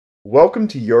Welcome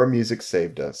to Your Music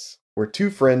Saved Us, where two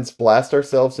friends blast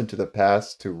ourselves into the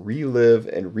past to relive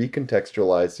and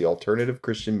recontextualize the alternative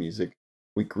Christian music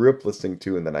we grew up listening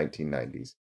to in the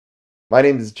 1990s. My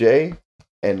name is Jay,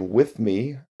 and with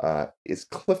me is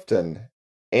Clifton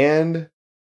and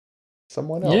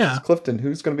someone else. Yeah, Clifton,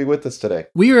 who's going to be with us today?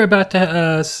 we are about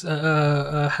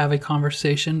to have a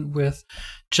conversation with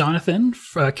Jonathan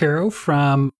Caro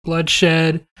from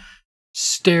Bloodshed,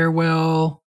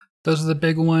 Stairwell. Those are the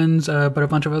big ones, but a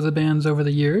bunch of other bands over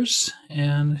the years.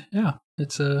 And yeah,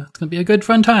 it's gonna be a good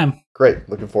fun time. Great,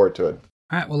 looking forward to it.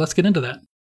 All right, well, let's get into that.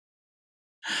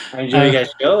 I enjoy you guys'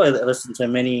 show. I listened to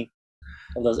many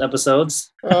of those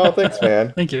episodes. Oh, thanks,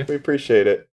 man. Thank you. We appreciate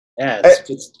it. Yeah,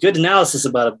 it's good analysis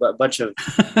about a bunch of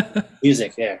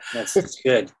music. Yeah, it's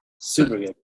good. Super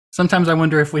good. Sometimes I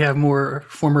wonder if we have more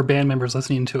former band members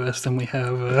listening to us than we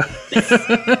have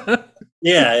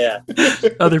Yeah.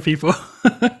 other people.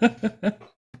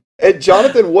 Hey,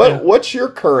 Jonathan, what's your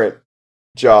current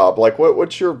job? Like,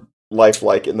 what's your life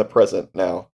like in the present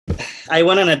now? I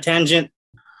went on a tangent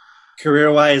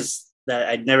career-wise that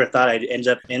I never thought I'd end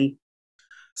up in.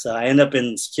 So I ended up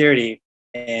in security,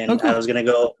 and cool. I was going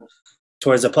to go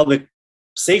towards the public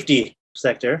safety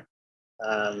sector.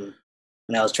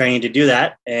 And I was training to do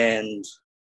that. And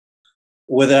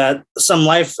with some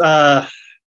life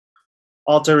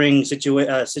altering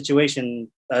situations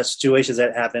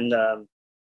that happened,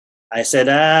 I said,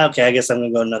 okay, I guess I'm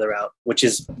going to go another route, which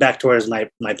is back towards my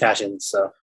passion.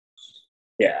 So,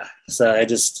 yeah. So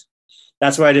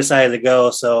that's where I decided to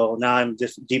go. So now I'm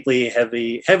just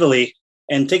heavily,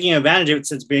 and taking advantage of it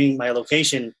since being my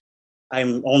location.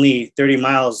 I'm only 30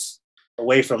 miles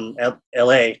away from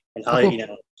LA and Hollywood,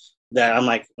 that I'm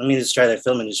like, let me just try the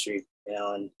film industry,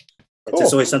 and it's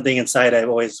just always something inside I've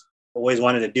always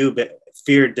wanted to do, but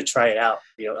feared to try it out.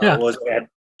 Yeah.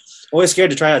 Always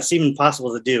scared to try it. It seemed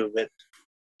impossible to do, but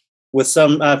with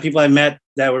some people I met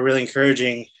that were really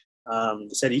encouraging,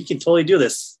 they said, you can totally do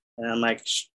this. And I'm like,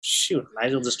 shoot, might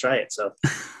as well just try it. So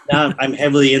now I'm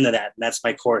heavily into that. And that's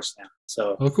my course now.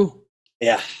 So, cool.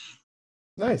 Yeah.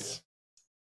 Nice.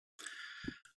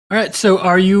 All right. So,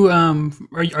 are you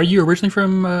originally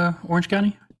from Orange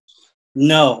County?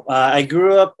 No, I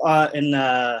grew up in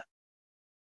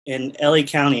LA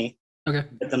County. Okay.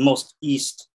 At the most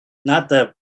east, not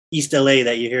the East LA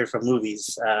that you hear from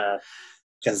movies,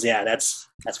 because that's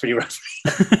pretty rough.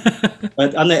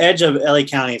 But on the edge of LA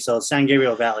County, so San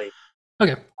Gabriel Valley.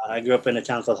 Okay. I grew up in a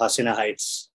town called Hacienda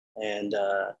Heights, and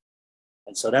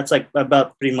so that's like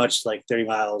about pretty much like 30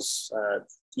 miles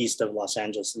east of Los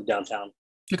Angeles, downtown.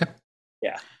 Okay.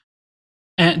 Yeah.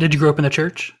 And did you grow up in the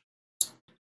church?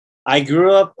 I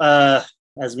grew up,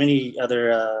 as many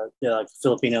other like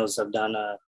Filipinos have done.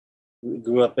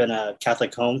 Grew up in a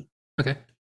Catholic home. Okay.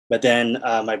 But then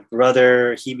my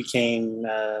brother, he became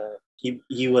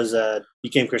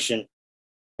became Christian,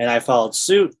 and I followed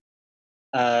suit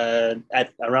at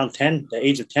around the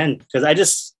age of 10, because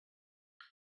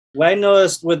what I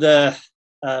noticed with the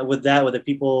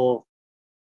people,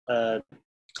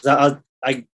 because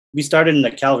we started in the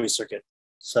Calvary circuit,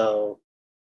 so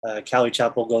Calvary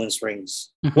Chapel, Golden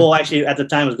Springs. Mm-hmm. Well, actually, at the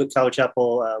time it was Calvary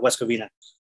Chapel, West Covina.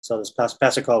 So this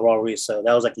pastor called Raul Ruiz. So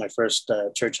that was like my first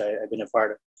church I've been a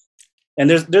part of. And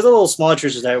there's a little smaller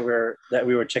churches that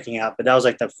we were checking out, but that was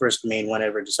like the first main one I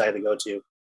ever decided to go to.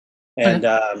 And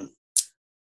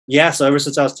so ever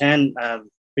since I was 10,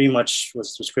 pretty much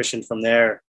was Christian from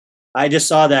there. I just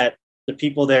saw that the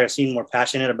people there seemed more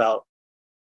passionate about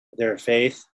their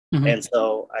faith. Mm-hmm. And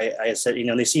so I said,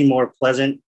 they seem more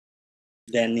pleasant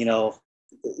than,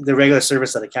 the regular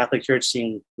service of the Catholic Church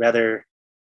seemed rather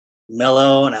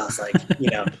mellow. And I was like,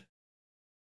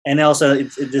 and also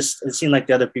it seemed like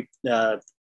the other people, a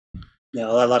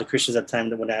lot of Christians at the time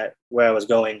where I was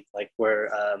going, like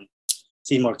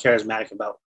seemed more charismatic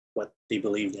about what they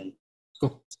believed in.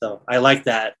 Cool. So I like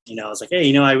that. I was like,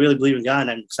 hey, I really believe in God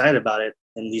and I'm excited about it.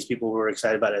 And these people were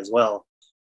excited about it as well.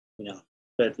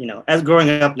 But as growing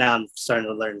up now, I'm starting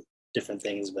to learn different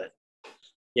things. But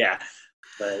yeah,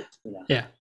 Yeah,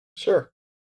 sure.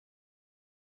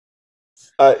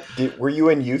 Were you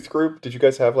in youth group? Did you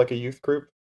guys have like a youth group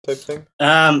type thing?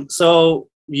 So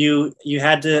you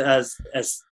had to, as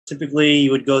typically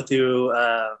you would go through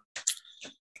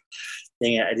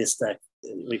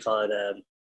we call it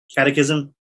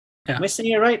catechism. Yeah. Am I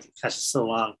saying it right? Gosh, it's so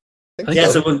long. Yeah,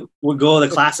 so we'll go to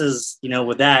the classes,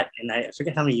 with that, and I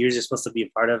forget how many years you're supposed to be a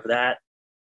part of that.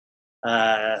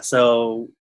 So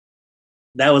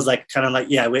that was like kind of like,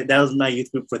 that was my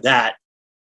youth group for that.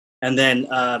 And then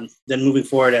moving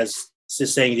forward as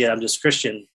just saying, I'm just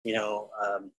Christian,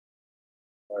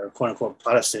 or quote unquote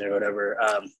Protestant or whatever,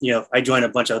 I joined a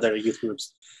bunch of other youth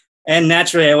groups, and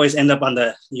naturally I always end up on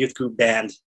the youth group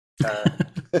band.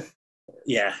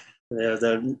 Yeah,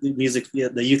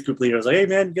 the youth group leader was like, "Hey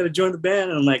man, you got to join the band,"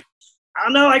 and I'm like, "I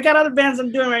don't know, I got other bands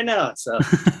I'm doing right now." So,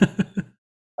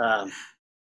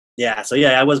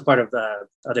 I was part of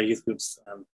other youth groups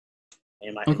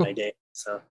in my day.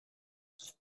 So,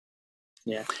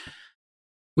 yeah.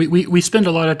 We spend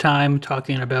a lot of time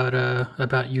talking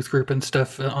about youth group and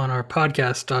stuff on our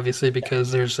podcast, obviously,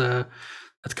 because there's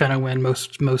that's kind of when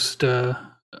most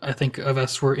I think of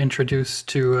us were introduced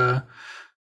to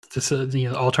this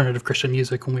alternative Christian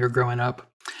music when we were growing up,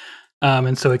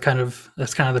 and so that's kind of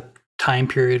the time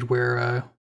period where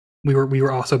we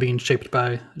were also being shaped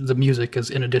by the music as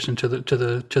in addition to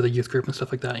the youth group and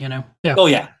stuff like that. Yeah. Oh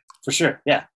yeah, for sure.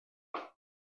 Yeah.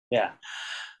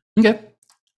 Okay.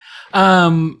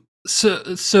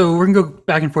 So we're gonna go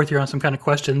back and forth here on some kind of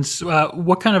questions.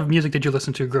 What kind of music did you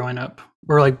listen to growing up,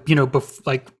 or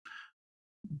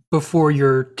before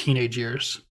your teenage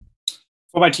years?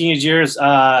 For my teenage years,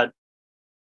 my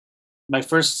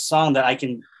first song that I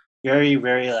can very,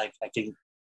 very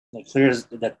clear as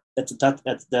that at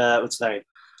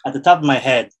the top of my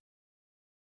head,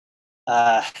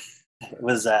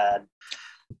 was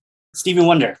Stevie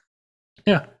Wonder.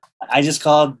 Yeah. I just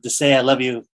called to say I love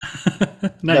you.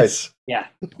 Nice. Yeah,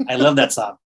 I love that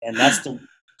song, and that's the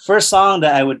first song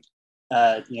that I would,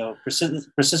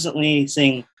 persistently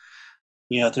sing,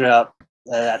 throughout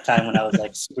that time when I was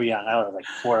like super young. I was like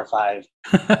 4 or 5.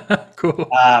 Cool.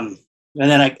 And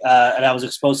then I was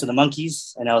exposed to the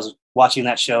Monkees, and I was watching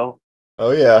that show.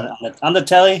 Oh yeah, on the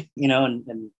telly,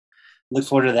 and look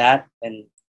forward to that, and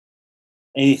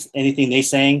anything they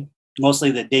sang,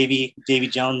 mostly the Davy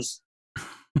Jones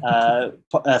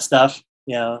stuff,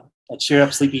 Cheer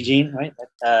Up Sleepy Jean, right?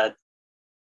 I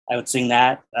would sing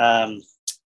that.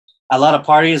 A lot of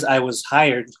parties I was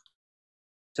hired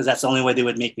because that's the only way they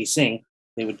would make me sing.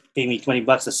 They would pay me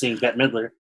 $20 to sing Bette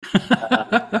Midler.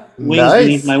 Wings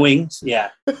Beneath My Wings.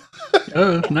 Yeah.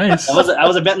 Oh, nice. I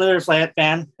was a Bette Midler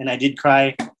fan, and I did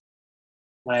cry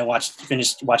when I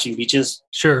finished watching Beaches.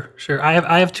 Sure.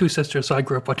 I have 2 sisters, so I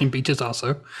grew up watching Beaches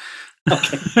also.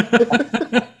 Okay.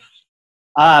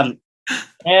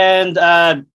 And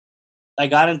I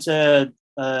got into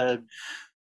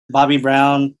Bobby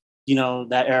Brown,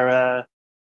 that era,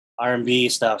 R&B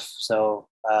stuff. So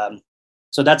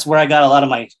that's where I got a lot of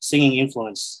my singing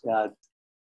influence.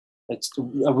 It's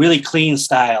a really clean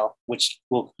style, which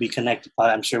will be connected.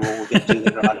 I'm sure we'll get to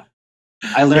later on.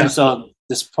 I learned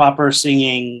this proper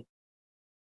singing,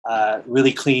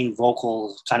 really clean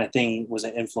vocal kind of thing was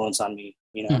an influence on me.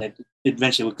 And it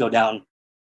eventually would go down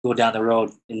the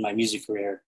road in my music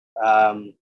career.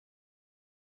 And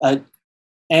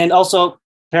also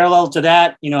parallel to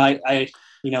that, I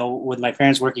with my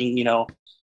parents working, the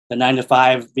 9 to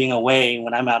 5 being away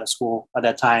when I'm out of school at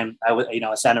that time,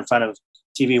 I sat in front of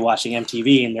TV watching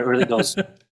MTV, and there really goes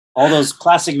all those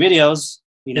classic videos,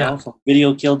 from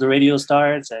Video Killed the Radio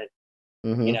Stars,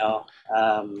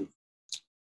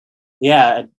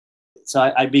 So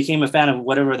I became a fan of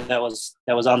whatever that was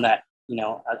on that,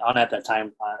 on at that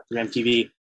time through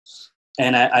MTV.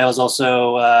 And I was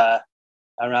also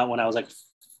around when I was like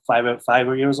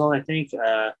 5 years old, I think.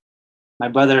 My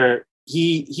brother,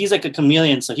 he's like a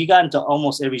chameleon, so he got into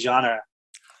almost every genre.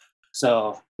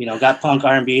 So got punk,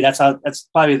 R&B. That's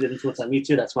probably the influence on me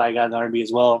too. That's why I got into R&B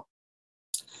as well.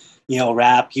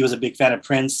 Rap. He was a big fan of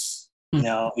Prince. He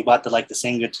bought the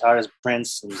same guitar as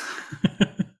Prince, and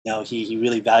he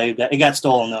really valued that. It got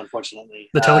stolen though, unfortunately.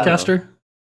 The Telecaster.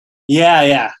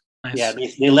 Yeah. Nice. Yeah,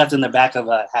 they left in the back of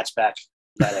a hatchback.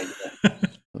 That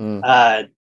idea.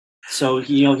 So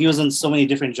he was in so many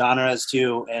different genres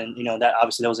too, and that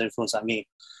obviously that was an influence on me.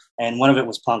 And one of it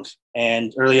was punk.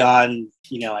 And early on,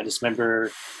 I just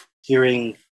remember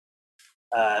hearing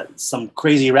some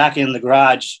crazy racket in the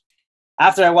garage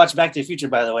after I watched Back to the Future,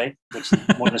 by the way, which is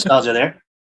more nostalgia there.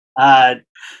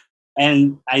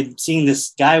 And I'd seen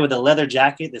this guy with a leather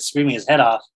jacket that's screaming his head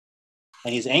off,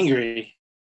 and he's angry.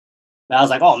 And I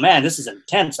was like, oh man, this is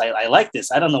intense. I like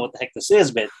this. I don't know what the heck this is,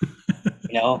 but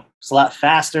it's a lot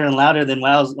faster and louder than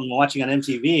what I was watching on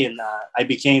MTV. And I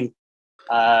became,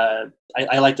 I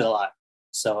liked it a lot.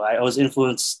 So I was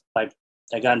influenced by,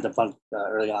 I got into punk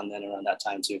early on then around that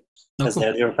time too, because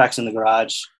they were practicing in the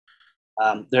garage.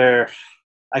 I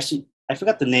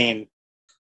forgot the name,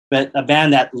 but a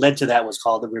band that led to that was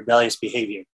called The Rebellious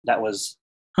Behavior. That was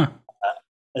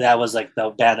like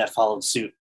the band that followed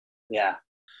suit. Yeah.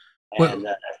 And,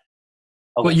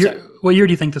 what year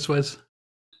do you think this was?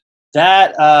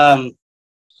 That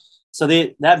So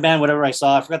that band, whatever I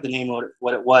saw, I forgot the name of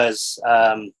what it was.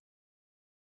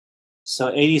 So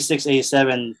 86,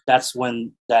 87, that's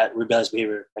when that Rebellious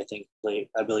Behavior,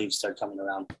 I believe, started coming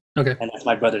around. Okay. And that's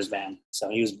my brother's band. So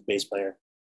he was the bass player.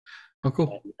 Oh,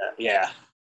 cool. And, yeah.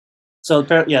 So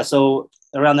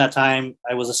around that time,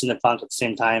 I was listening to punk at the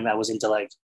same time. I was into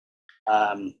like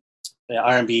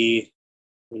R&B,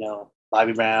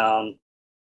 Bobby Brown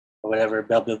or whatever,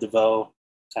 Belle Biv DeVoe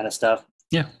kind of stuff.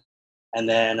 Yeah. And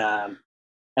then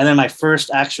my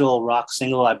first actual rock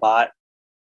single I bought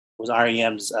was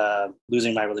REM's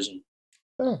 "Losing My Religion."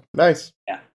 Oh, nice.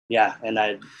 Yeah, and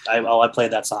I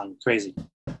played that song. Crazy.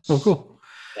 Oh, cool.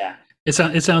 Yeah. It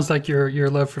sounds like your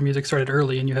love for music started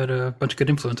early, and you had a bunch of good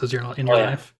influences in your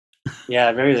life.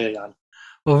 Yeah, very early on.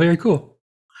 Well, very cool.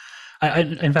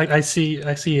 In fact, I see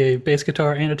a bass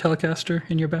guitar and a Telecaster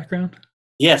in your background.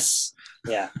 Yes.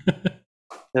 Yeah.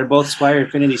 They're both Squier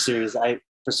Infinity series.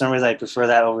 For some reason I prefer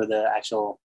that over the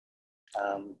actual.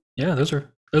 Yeah, those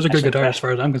are good guitars as far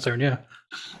as I'm concerned. Yeah.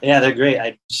 Yeah, they're great.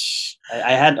 I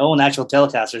had own actual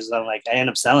Telecasters. And I ended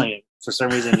up selling it for some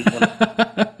reason.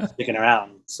 Sticking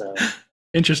around. So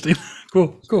interesting.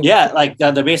 Cool. Yeah, like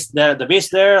the bass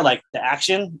there, like the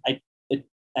action. I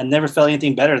never felt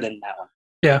anything better than that one.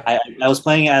 Yeah. I was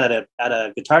playing at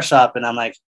a guitar shop, and I'm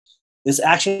like, this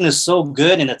action is so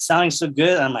good, and it's sounding so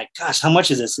good. I'm like, gosh, how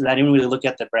much is this? And I didn't really look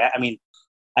at the brand. I mean,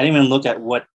 I didn't even look at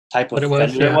what type of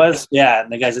Fender it was. Yeah,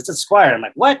 and the guy's, it's a Squier. I'm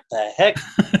like, what the heck?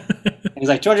 And he's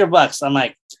like, $200. I'm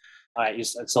like, all right,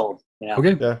 it's sold.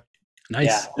 Okay. Yeah. Nice.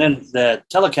 Yeah. And then the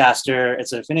Telecaster,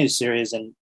 it's an Infinity series,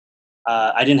 and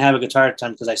I didn't have a guitar at the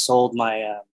time because I sold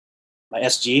my my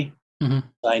SG. Mm-hmm.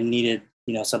 So I needed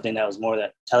something that was more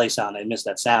that tele sound. I missed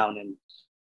that sound, and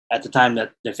at the time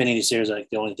that the Infinity series was like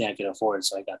the only thing I could afford,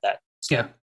 so I got that. So, yeah.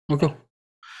 Well, cool.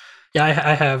 Yeah,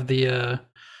 I have the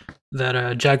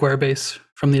that Jaguar bass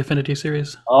from the Infinity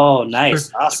series. Oh,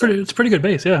 nice. Awesome. It's pretty good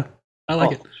bass. Yeah, I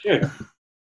like it. Sure. All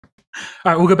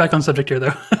right, we'll go back on subject here,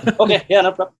 though. Okay. Yeah,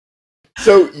 no problem.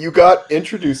 So you got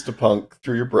introduced to punk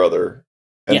through your brother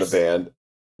and Yes. the band.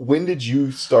 When did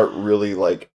you start really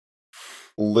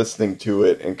listening to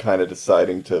it and kind of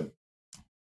deciding to,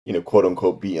 quote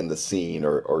unquote, be in the scene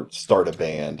or start a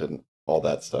band and all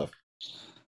that stuff?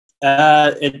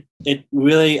 It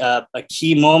really a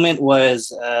key moment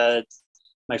was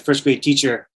my first grade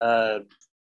teacher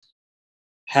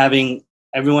having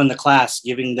everyone in the class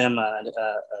giving them a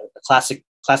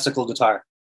classical guitar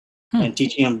and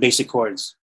teaching them basic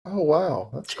chords. Oh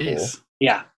wow, that's cool.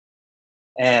 Yeah,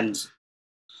 and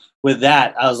with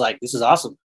that, I was like, "This is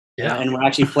awesome." Yeah, and we're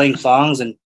actually playing songs,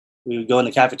 and we would go in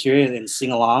the cafeteria and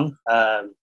sing along.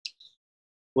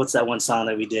 What's that one song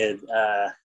that we did?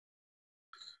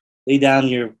 Lay Down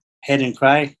Your Head and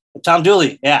Cry. Tom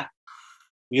Dooley. Yeah,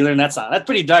 we learned that song. That's a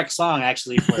pretty dark song,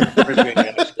 actually, for first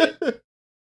grader.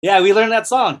 Yeah, we learned that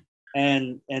song,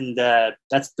 and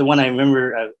that's the one I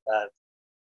remember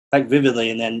quite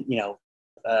vividly. And then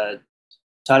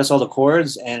taught us all the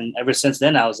chords, and ever since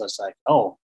then, I was just like,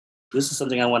 oh, this is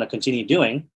something I want to continue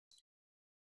doing.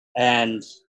 And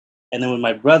then with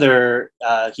my brother,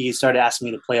 he started asking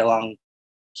me to play along.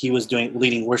 He was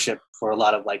leading worship for a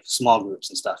lot of small groups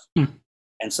and stuff.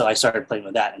 And so I started playing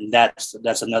with that. And that's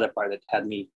another part that had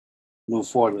me move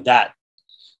forward with that.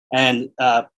 And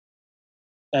at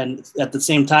the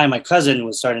same time, my cousin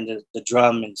was starting to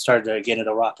drum and started to get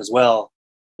into rock as well,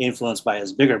 influenced by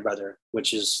his bigger brother,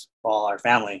 which is all our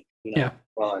family,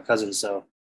 all our cousins. So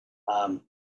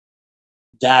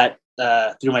that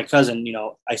through my cousin,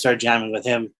 I started jamming with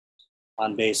him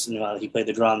on bass, and he played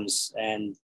the drums,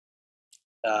 and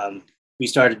we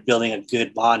started building a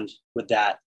good bond with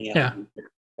that,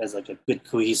 as a good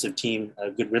cohesive team,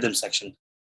 a good rhythm section,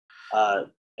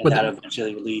 and that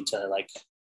eventually would lead to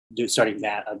starting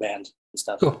a band and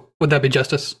stuff. Cool. Would that be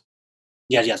Justice?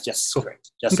 Yeah, yes, cool. Correct.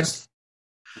 Justice.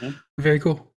 Okay. Mm-hmm. Very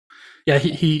cool. Yeah,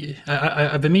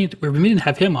 we've been meaning to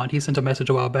have him on. He sent a message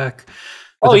a while back.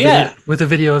 With a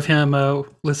video of him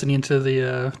listening to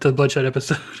the Bloodshed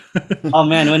episode. Oh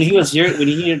man, when he was here, when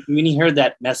he heard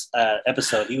that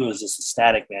episode, he was just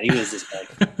ecstatic, man. He was just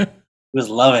he was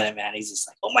loving it, man. He's just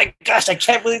like, oh my gosh, I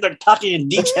can't believe they're talking in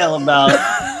detail about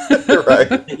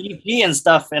the EP and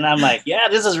stuff. And I'm like, yeah,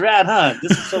 this is rad, huh?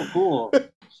 This is so cool.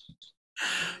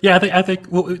 Yeah, I think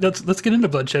well, let's get into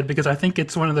Bloodshed, because I think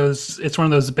it's one of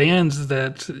those bands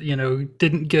that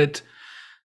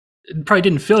probably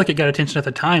didn't feel like it got attention at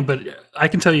the time, but I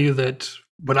can tell you that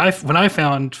when I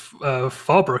found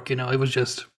Fallbrook,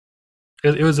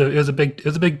 it was a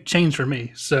big change for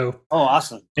me. So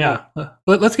awesome. Yeah,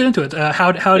 let's get into it.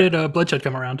 How did Bloodshed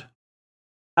come around?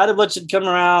 how did Bloodshed come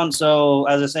around? So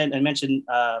as I said, I mentioned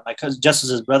my cousin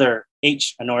Justice's brother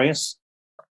H. Honorius.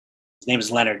 His name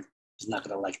is Leonard. He's not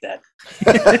gonna like that.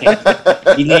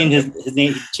 He named his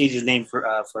name. He changed his name for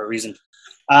a reason.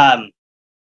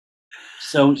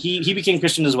 So he became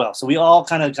Christian as well. So we all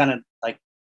kind of like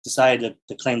decided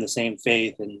to claim the same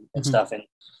faith and stuff. And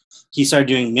he started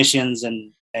doing missions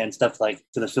and stuff like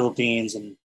to the Philippines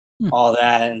and all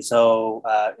that. And so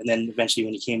and then eventually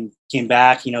when he came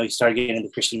back, he started getting into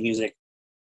Christian music.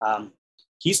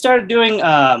 He started doing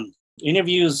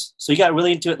interviews. So he got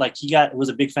really into it. Like was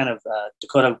a big fan of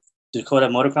Dakota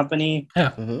Motor Company.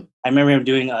 Yeah. I remember him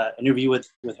doing an interview with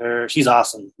her. She's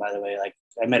awesome, by the way. Like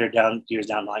I met her years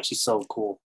down the line. She's so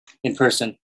cool in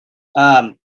person.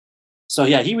 So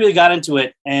yeah, he really got into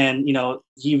it, and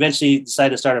he eventually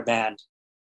decided to start a band,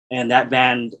 and that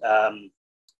band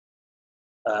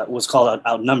was called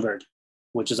Outnumbered,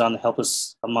 which is on the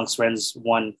Helpless Amongst Friends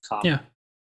 1 comp.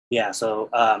 Yeah. So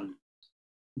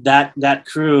that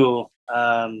crew,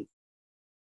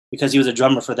 because he was a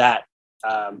drummer for that,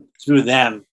 through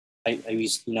them, we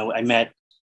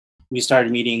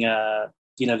started meeting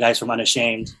guys from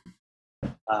Unashamed,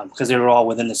 because they were all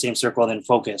within the same circle and then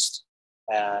Focused.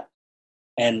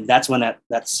 And that's when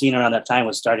that scene around that time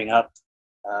was starting up,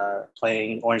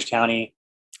 playing in Orange County,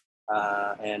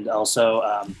 and also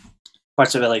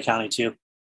parts of LA County too,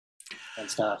 and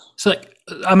stuff. So, like,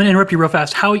 I'm gonna interrupt you real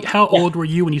fast. How old were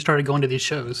you when you started going to these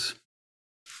shows?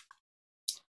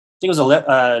 I think it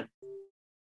was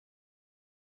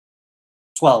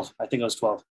 12. I think it was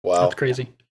 12. Wow, that's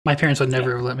crazy. My parents would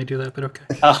never have let me do that, but okay.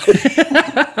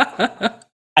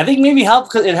 I think maybe it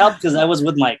helped because I was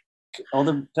with my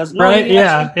older cousin. No, right?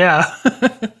 Yeah.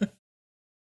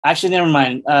 Actually, never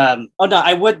mind. There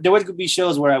would be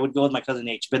shows where I would go with my cousin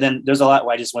H, but then there's a lot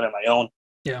where I just went on my own.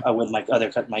 Yeah. With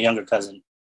my younger cousin,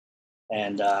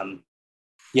 and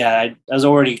I was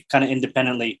already kind of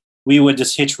independently. We would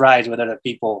just hitch rides with other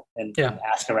people and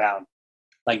ask around.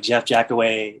 Like Jeff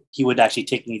Jackaway, he would actually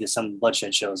take me to some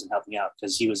Bloodshed shows and help me out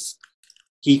because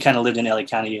he kind of lived in LA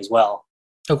County as well.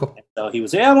 Oh, cool. And so he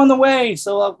would say, I'm on the way,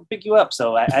 so I'll pick you up.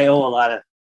 So I owe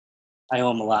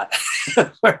him a lot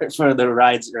for the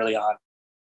rides early on.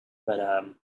 But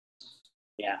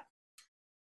yeah.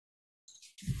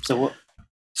 So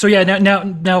yeah,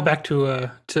 now back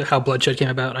to how Bloodshed came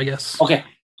about, I guess. Okay.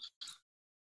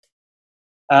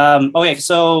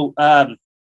 So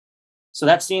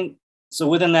that scene. So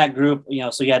within that group,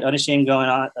 so you had Unashamed going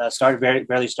on,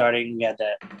 barely starting. We had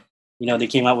that, they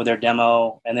came out with their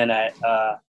demo, and then I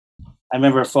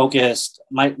remember Focused.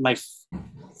 My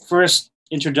first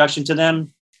introduction to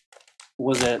them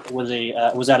was at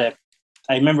a.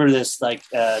 I remember this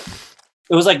it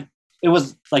was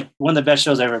like one of the best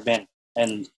shows I've ever been,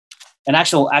 and an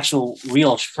actual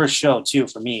real first show too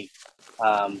for me.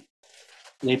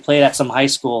 They played at some high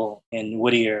school in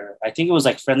Whittier. I think it was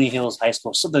like Friendly Hills High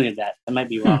School, something like that. I might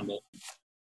be wrong, but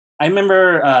I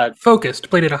remember Focused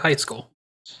played at a high school.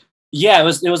 Yeah, it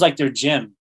was like their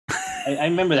gym. I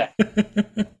remember that,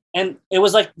 and it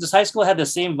was like this high school had the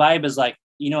same vibe as like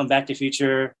in Back to the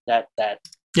Future that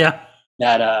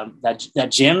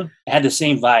gym had the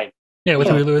same vibe. Yeah, with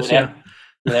Huey Lewis. They had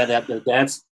that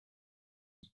dance,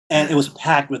 and it was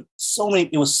packed with so many.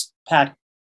 It was packed.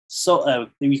 So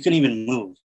you couldn't even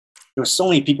move. There were so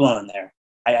many people in there.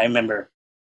 I remember,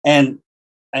 and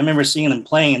I remember seeing them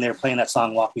playing, and they were playing that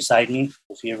song "Walk Beside Me."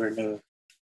 If you ever knew,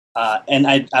 and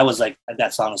I was like,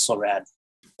 that song was so rad.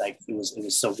 Like it was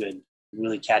so good,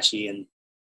 really catchy, and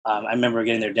I remember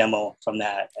getting their demo from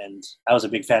that, and I was a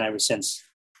big fan ever since.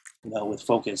 With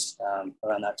Focus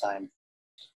around that time,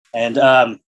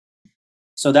 and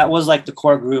so that was like the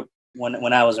core group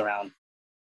when I was around,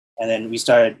 and then we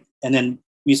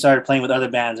started playing with other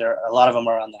bands. A lot of them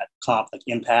are on that comp, like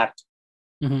Impact.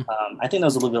 Mm-hmm. I think that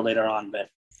was a little bit later on, but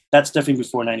that's definitely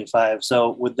before 95.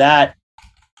 So with that,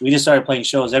 we just started playing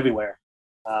shows everywhere.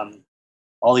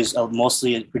 All these,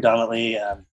 predominantly,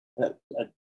 a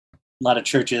lot of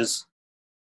churches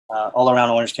all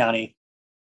around Orange County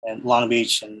and Long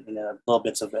Beach and little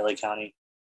bits of LA County.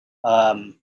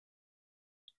 And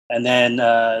then,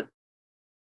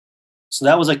 so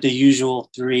that was like the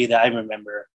usual three that I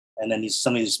remember. And then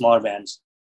some of these smaller bands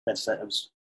that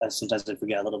sometimes I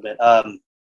forget a little bit. And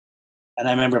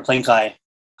I remember Plain Kai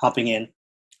hopping in,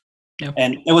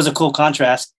 and it was a cool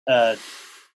contrast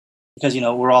because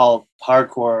we're all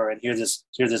hardcore, and here's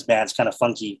this band's kind of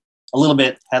funky, a little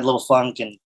bit, had a little funk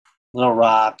and a little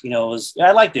rock.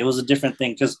 I liked it. It was a different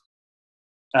thing because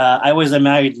I always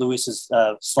admired Luis's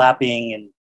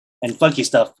slapping and funky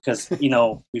stuff because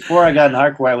before I got in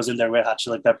hardcore, I was in the Red Hot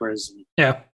Chili Peppers. And,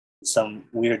 some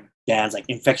weird bands like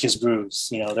Infectious Grooves.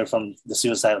 You know, they're from the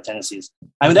Suicidal Tendencies.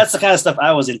 I mean, that's the kind of stuff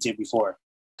I was into before,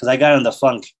 because I got into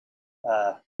funk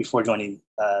before joining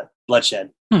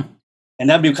Bloodshed, and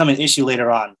that become an issue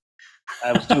later on.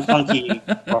 I was too funky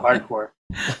for hardcore,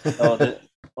 so the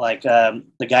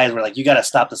guys were like, "You got to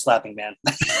stop the slapping, man."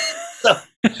 So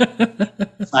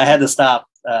I had to stop.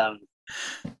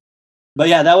 But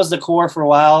yeah, that was the core for a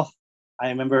while. I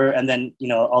remember, and then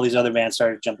all these other bands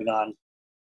started jumping on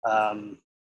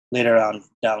later on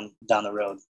down the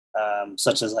road,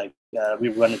 such as like we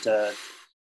run into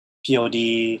POD.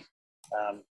 We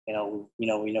know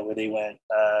where they went.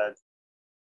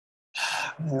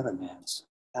 What other bands?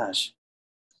 Gosh,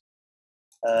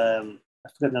 I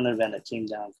forgot another band that came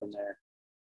down from there.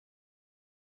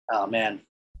 Oh man,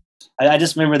 I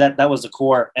just remember that was the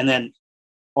core, and then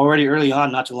already early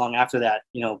on, not too long after that,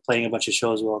 playing a bunch of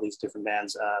shows with all these different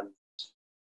bands.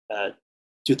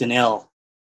 Tooth and Nail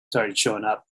started showing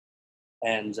up,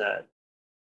 and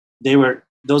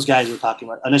those guys were talking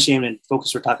about Unashamed and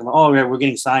Focus were talking about, oh, we're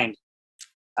getting signed.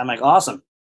 I'm like, awesome,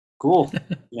 cool,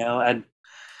 and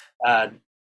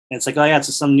it's like, oh yeah,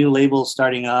 it's some new label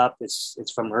starting up. It's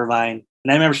from Irvine,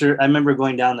 and I remember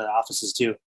going down to the offices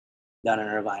too, down in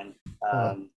Irvine.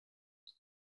 I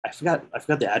forgot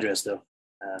the address though.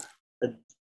 I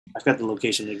forgot the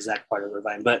location, the exact part of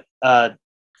Irvine, but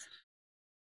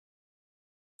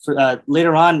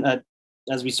later on,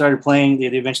 as we started playing, they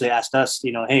eventually asked us,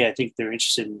 hey, I think they're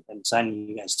interested in signing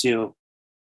you guys too.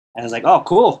 And I was like, oh,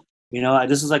 cool.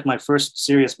 This is like my first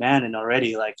serious band, and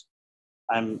already like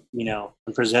I'm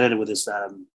presented with this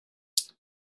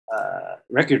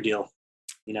record deal,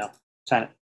 kind of.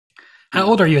 How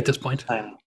old are you at this point?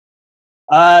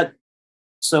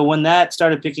 So when that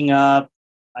started picking up,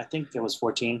 I think it was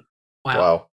 14.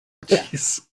 Wow. Yeah.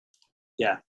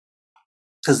 Yeah.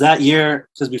 Because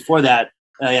before that,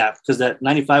 because that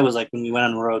 95 was like when we went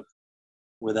on the road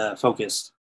with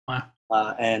Focus. Wow.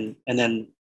 And then,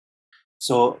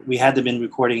 so we had to been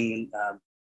recording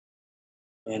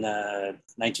in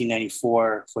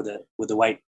 1994 with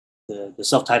the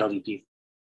self-titled EP.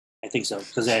 I think so,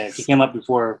 because he came up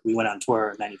before we went on tour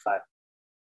in 95.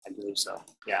 I believe so.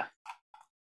 Yeah.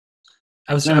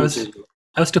 I was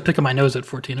still picking my nose at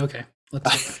 14. Okay.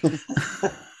 Let's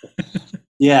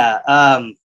Yeah.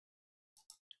 I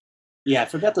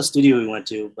forgot the studio we went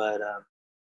to, but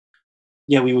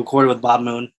we recorded with Bob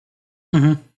Moon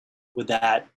with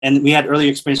that. And we had early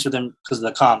experience with them because of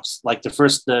the comps. Like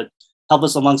the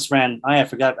Helpless Amongst Friends. I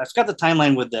forgot the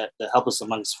timeline with the Helpless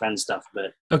Amongst Friends stuff,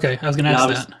 but okay, I was gonna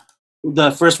ask that.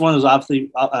 The first one was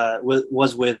obviously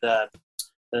was with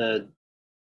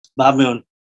Bob Moon,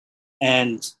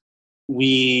 and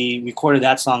we recorded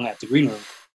that song at the Green Room.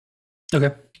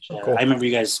 Okay. Cool. I remember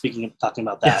you guys talking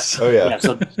about that. Yes. Oh yeah.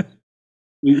 So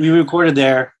we recorded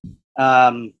there,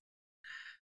 and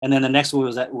then the next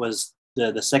one was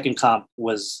the second comp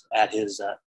was at his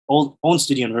own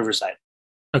studio in Riverside.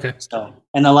 Okay. So,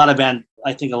 and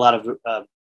I think a lot of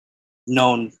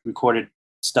known recorded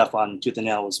stuff on Tooth and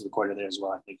Nail was recorded there as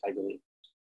well. I believe.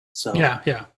 So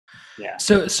yeah.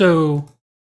 So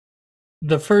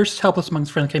the first Helpless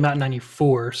Amongst Friends came out in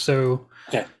 94. So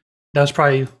okay. That was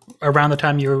probably around the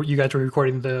time you guys were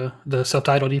recording the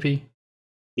self-titled EP.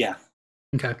 Yeah.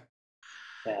 Okay.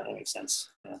 Yeah, that makes sense.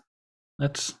 Yeah.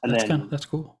 That's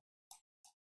cool.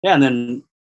 Yeah, and then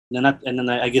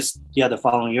I guess the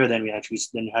following year then we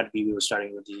were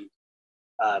starting with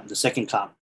the second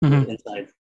comp Inside.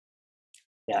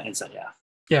 Yeah, Inside. Yeah.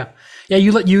 Yeah.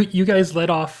 You guys led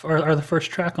off are the first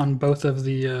track on both of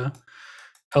the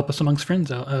Helpless Amongst Friends.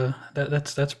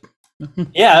 That's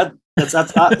yeah. That's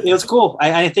it was cool.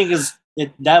 I think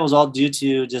that was all due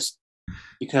to just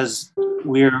because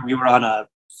we were on a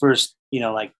first,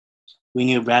 like we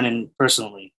knew Brandon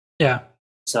personally. Yeah.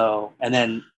 So, and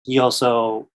then he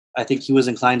also, I think he was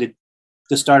inclined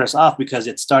to start us off because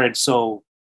it started so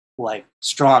like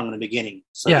strong in the beginning.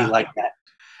 So he liked that.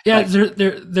 Yeah,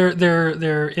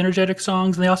 they're energetic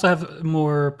songs, and they also have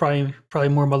probably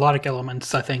more melodic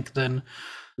elements, I think, than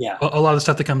a lot of the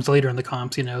stuff that comes later in the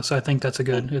comps. So I think that's a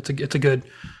good it's a good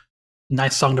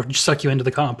nice song to suck you into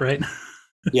the comp, right?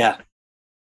 Yeah,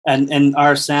 and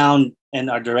our sound and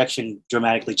our direction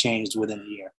dramatically changed within a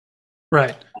year.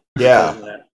 Right.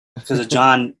 Yeah. Because of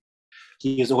John,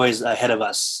 he was always ahead of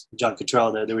us. John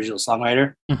Cottrell, the original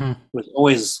songwriter, was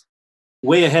always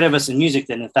way ahead of us in music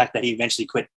than the fact that he eventually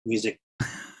quit music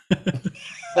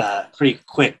pretty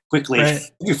quickly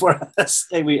before us.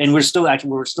 And we're still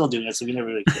doing it, so we never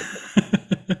really quit.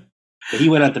 But he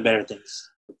went on to better things.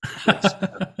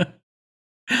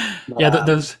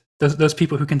 Those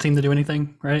people who can seem to do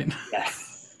anything, right? Yeah.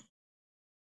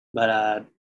 But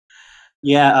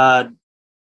yeah,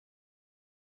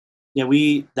 yeah,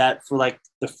 we that for like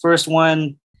the first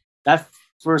one, that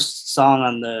first song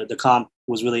on the comp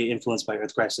was really influenced by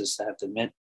Earth Crisis. I have to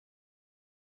admit.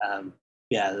 Um,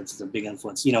 yeah, that's a big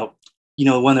influence. One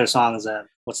of their songs.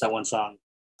 What's that one song?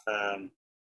 Um,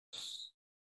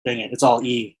 Dang it, it's all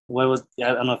E. What was?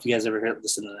 I don't know if you guys ever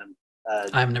listen to them.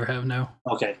 I've never have no.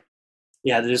 Okay,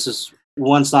 yeah, there's this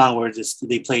one song where just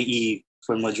they play E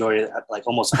for the majority, like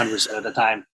almost 100% of the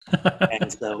time,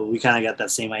 and so we kind of got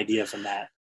that same idea from that.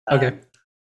 Okay.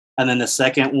 And then the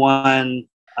second one,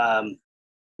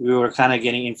 we were kind of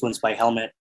getting influenced by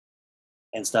Helmet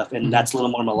and stuff, and that's a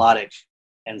little more melodic,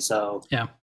 and so yeah,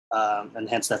 and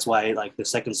hence that's why like the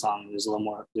second song is a little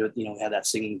more, we have that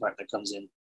singing part that comes in,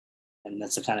 and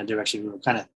that's the kind of direction we were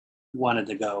kind of wanted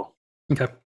to go. Okay.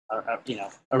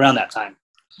 Around that time,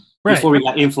 right before we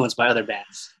got influenced by other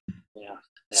bands. Yeah.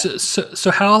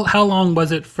 So how long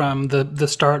was it from the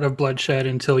start of Bloodshed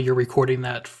until you're recording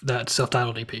that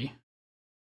self-titled EP?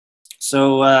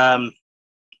 So I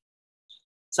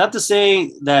have to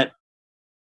say that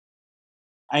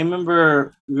I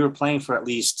remember we were playing for at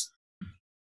least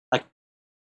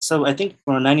I think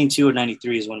from 92 or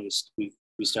 93 is when we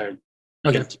started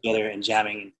getting together and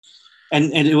jamming,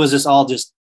 and it was just all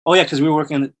just because we were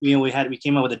working. We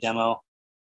came up with a demo.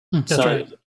 That's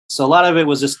right. So a lot of it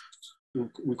was just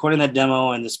recording that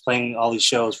demo and just playing all these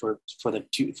shows for the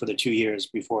 2 years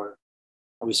before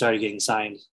we started getting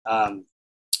signed. And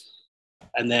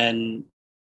then,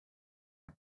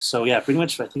 so yeah, pretty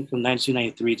much I think from 92,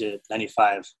 93 to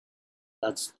 95.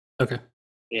 That's okay.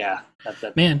 Yeah.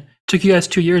 Man, took you guys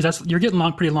 2 years. You're getting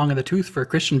pretty long in the tooth for a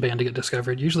Christian band to get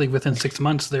discovered. Usually within 6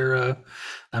 months, they're.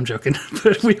 I'm joking,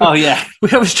 but we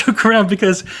always joke around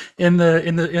because in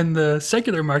the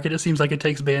secular market, it seems like it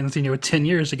takes bands 10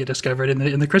 years to get discovered.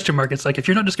 In the Christian market, it's like if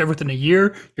you're not discovered within a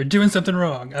year, you're doing something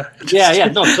wrong. No,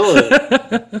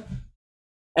 totally.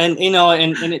 And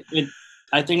it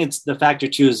I think it's the factor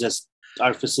too is just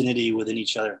our vicinity within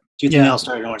each other. Tooth and Nail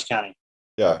started in Orange County.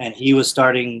 Yeah, and he was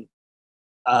starting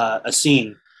a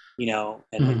scene,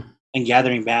 and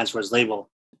gathering bands for his label,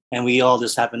 and we all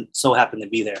just happened to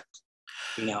be there,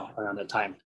 around that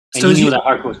time. And so he knew that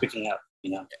hardcore was picking up.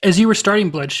 As you were starting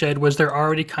Bloodshed, was there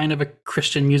already kind of a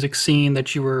Christian music scene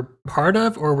that you were part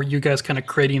of, or were you guys kind of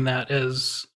creating that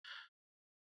as?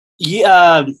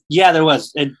 Yeah, there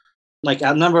was. Like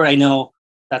a number, I know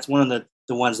that's one of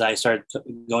the ones that I started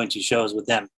going to shows with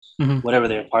them, whatever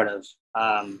they're part of.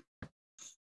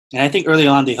 And I think early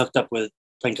on they hooked up with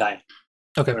Pink Eye.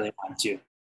 Okay. Early on too,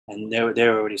 and they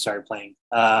already started playing.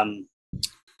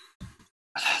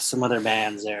 Some other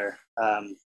bands there.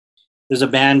 There's a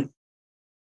band.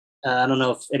 I don't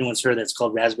know if anyone's heard that's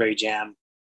called Raspberry Jam.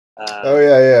 Oh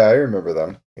yeah, I remember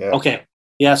them. Yeah. Okay.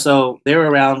 Yeah. So they were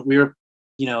around. We were,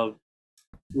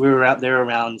 out there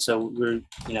around. So we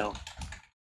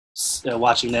were,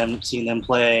 watching them, seeing them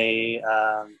play.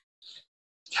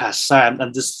 Gosh, sorry,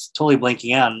 I'm just totally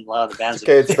blanking out on a lot of the bands.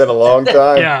 Okay, it's been a long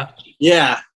time.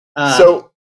 Yeah.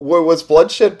 So, was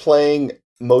Bloodshed playing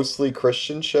mostly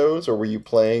Christian shows, or were you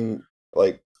playing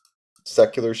like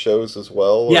secular shows as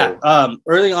well? Yeah.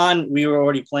 Early on, we were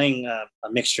already playing a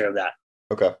mixture of that.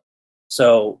 Okay.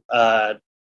 So, one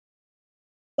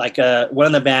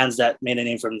of the bands that made a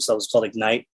name for themselves called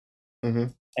Ignite,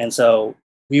 and so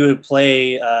we would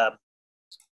play.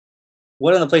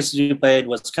 One of the places we played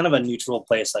was kind of a neutral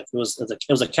place. Like it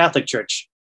was a Catholic church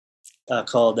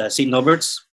called St.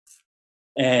 Norbert's,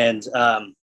 and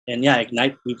yeah,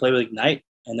 Ignite. We played with Ignite,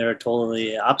 and they're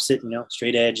totally opposite,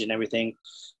 straight edge and everything.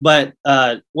 But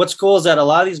what's cool is that a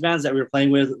lot of these bands that we were playing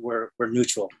with were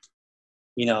neutral.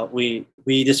 We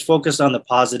just focused on the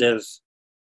positive,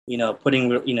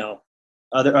 putting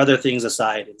other things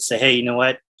aside and say, hey, you know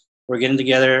what, we're getting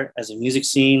together as a music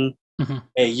scene.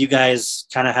 Hey, you guys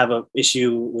kind of have an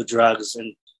issue with drugs,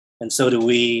 and so do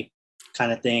we,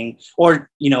 kind of thing, or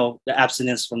the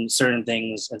abstinence from certain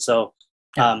things, and so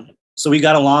so we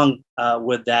got along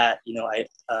with that,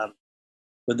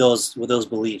 with those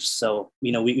beliefs. So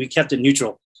we kept it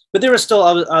neutral, but there were still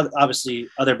obviously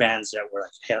other bands that were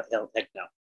like hell heck no,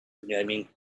 you know what I mean?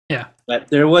 Yeah. But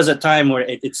there was a time where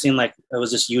it seemed like it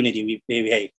was just unity.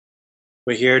 Hey,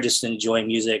 we're here just enjoying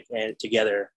music and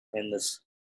together, and this.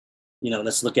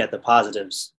 Let's look at the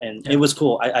positives. And it was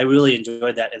cool. I really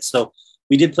enjoyed that. And so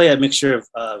we did play a mixture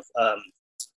of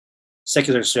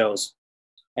secular shows,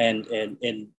 and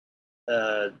it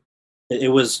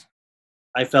was,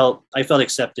 I felt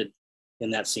accepted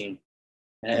in that scene,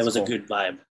 and it was cool. A good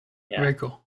vibe. Yeah. Very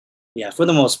cool. Yeah, for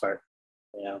the most part,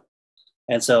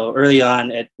 And so early on,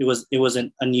 it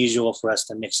wasn't unusual for us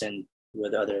to mix in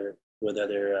with other with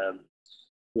other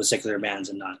with secular bands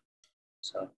and not.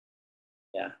 So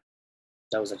yeah,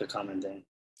 that was like a common thing.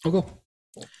 Oh, cool.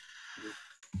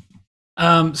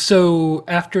 So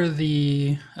after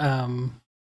the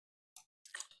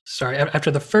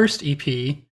after the first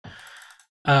EP,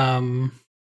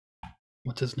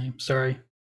 what's his name? Sorry.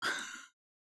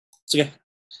 It's okay.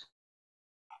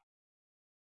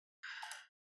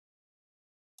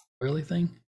 Really thing?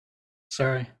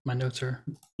 Sorry, my notes are.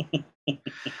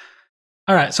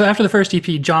 All right. So after the first EP,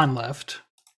 John left.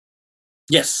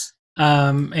 Yes.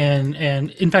 And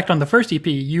in fact, on the first EP,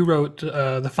 you wrote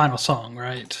the final song,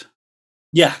 right?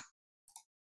 Yeah.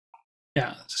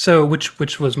 Yeah. So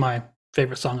which was my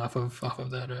favorite song off of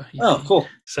that EP. Oh, cool.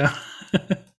 So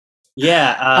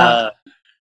yeah,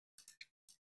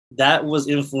 that was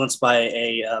influenced by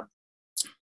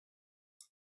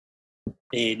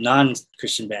a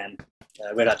non-Christian band,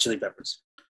 Red Hot Chili Peppers.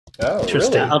 Oh,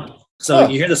 Interesting. really? So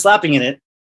you hear the slapping in it.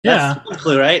 Yeah. That's a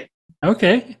clue, right?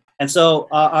 Okay. And so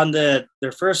on their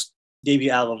first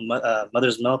debut album,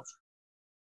 Mother's Milk,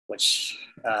 which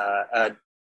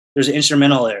there's an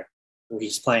instrumental there where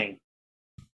he's playing,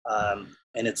 and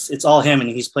it's all him, and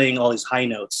he's playing all these high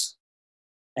notes,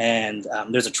 and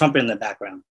there's a trumpet in the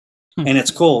background, and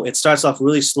it's cool. It starts off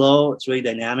really slow, it's really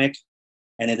dynamic,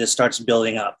 and it just starts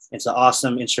building up. It's an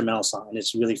awesome instrumental song, and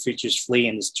it's really features Flea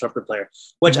and his trumpet player,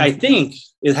 which I think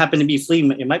it happened to be Flea.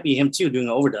 It might be him too doing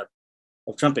an overdub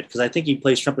of trumpet, because I think he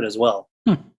plays trumpet as well.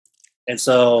 And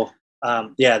so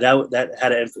yeah, that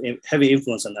had a heavy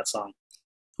influence on that song.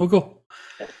 Oh, cool.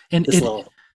 And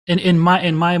in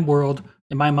my world,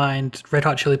 in my mind, Red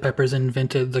Hot Chili Peppers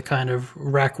invented the kind of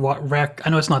rap. I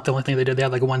know it's not the only thing they did. They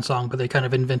had like one song, but they kind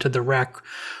of invented the rap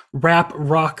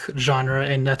rock genre,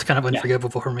 and that's kind of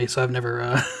unforgivable for me. So I've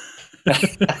never. Yeah.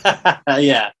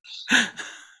 Yeah.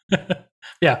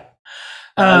 Yeah.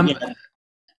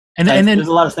 And then there's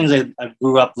a lot of things I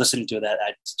grew up listening to that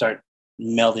I start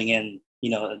melding in,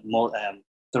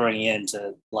 throwing into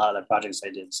a lot of the projects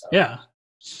I did. So yeah.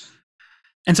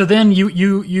 And so then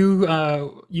you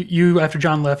after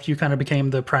John left, you kind of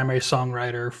became the primary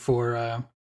songwriter for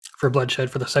Bloodshed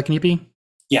for the second EP.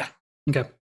 Yeah. Okay.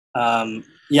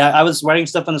 Yeah, I was writing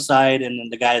stuff on the side, and then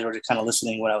the guys were just kind of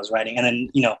listening to what I was writing, and then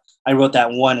I wrote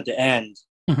that one at the end,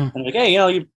 and like, hey,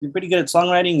 you're pretty good at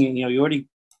songwriting, and you already,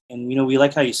 and we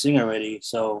like how you sing already,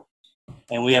 so,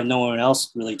 and we have no one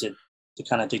else really to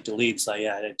kind of take the lead, so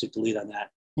yeah, I took the lead on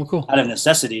that. Well, cool. Out of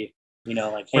necessity,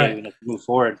 like, hey, we need to move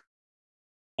forward.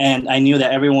 And I knew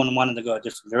that everyone wanted to go a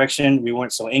different direction. We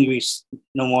weren't so angry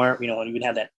no more. We didn't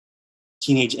have that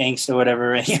teenage angst or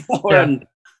whatever anymore. Yeah. And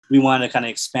we wanted to kind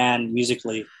of expand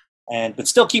musically, but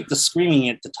still keep the screaming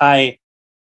it to tie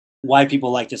why people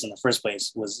liked us in the first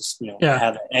place was,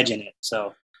 have an edge in it.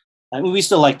 So we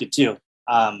still liked it too.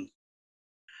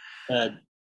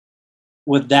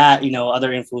 With that,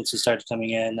 other influences started coming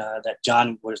in that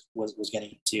John was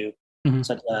getting into. Mm-hmm.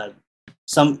 So,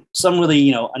 some really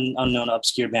unknown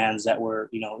obscure bands that were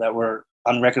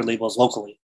on record labels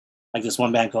locally, like this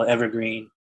one band called Evergreen.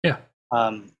 Yeah.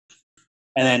 And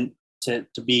then to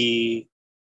be,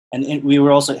 and we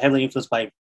were also heavily influenced by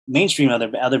mainstream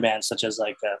other bands such as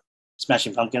like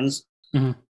Smashing Pumpkins.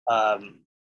 Mm-hmm.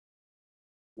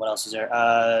 What else is there?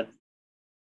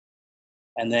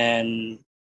 And then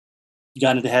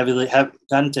got into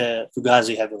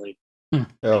Fugazi heavily.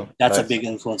 Oh, that's nice. A big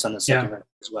influence on the second record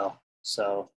as well.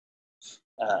 So,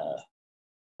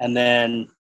 and then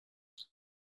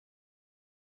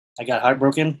I got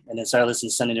heartbroken and then started listening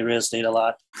to Sunny the Real Estate a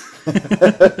lot.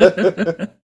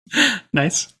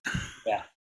 Nice. Yeah.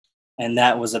 And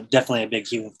that was definitely a big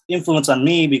influence on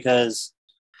me because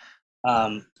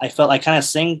I felt I kind of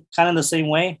sing kind of the same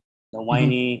way, the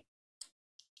whiny. Mm-hmm.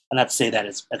 And not to say that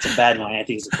that's a bad one. I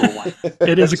think it's a cool one.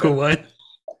 It is a cool one.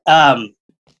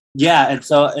 Yeah, and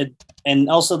so and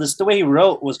also the way he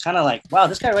wrote was kind of like, wow,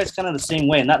 this guy writes kind of the same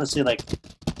way. Not to say like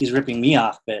he's ripping me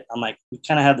off, but I'm like, we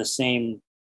kind of have the same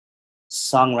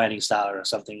songwriting style or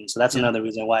something. So that's another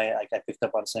reason why I picked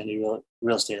up on Sunny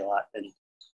Real Estate a lot. And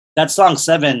that song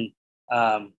 7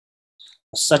 was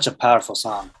such a powerful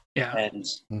song. Yeah. And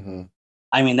mm-hmm.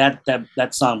 I mean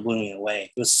that song blew me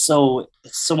away. It's so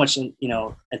much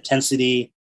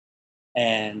intensity,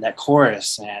 and that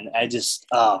chorus, and I just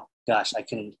I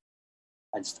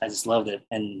just loved it.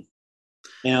 And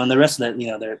and the rest of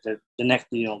that, the next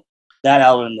that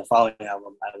album and the following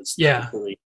album, I was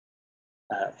completely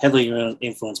heavily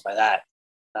influenced by that.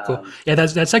 Cool. Yeah,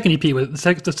 that second EP was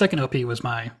the second LP was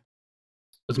my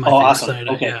favorite. Awesome.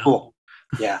 Okay, cool.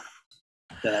 Yeah.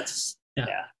 That's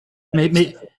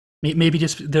Maybe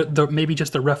just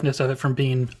the roughness of it from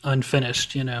being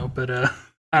unfinished, but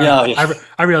I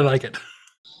really like it.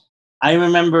 I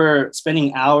remember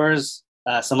spending hours.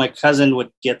 So my cousin would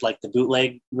get like the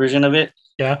bootleg version of it.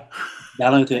 Yeah.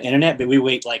 Downloading to the internet, but we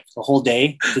wait like a whole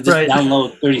day to just Right.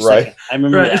 download 30 Right. seconds. I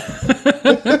remember Right.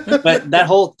 that. But that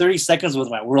whole 30 seconds was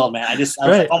my world, man. I was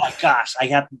Right. like, oh my gosh,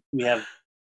 we have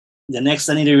the next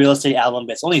Sunny Day Real Estate album,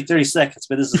 but it's only 30 seconds,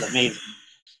 but this is amazing.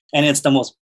 And it's the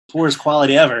most poorest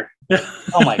quality ever.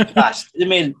 Oh my gosh. It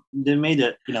made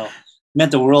it,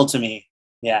 meant the world to me.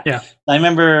 Yeah. Yeah. I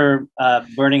remember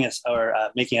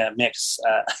making a mix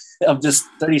of this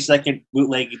 30-second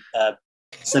bootleg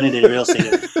Sunny Day Real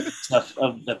Estate stuff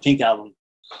of the Pink album.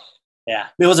 Yeah.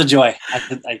 It was a joy.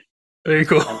 Very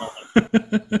cool.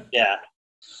 Yeah.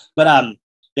 But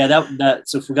that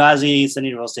so Fugazi, Sunny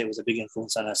Day Real Estate was a big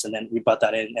influence on us, and then we brought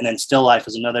that in. And then Still Life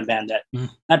was another band that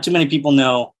not too many people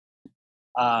know.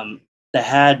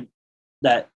 That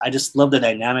I just love the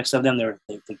dynamics of them. They're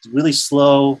really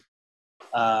slow.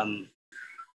 In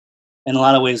a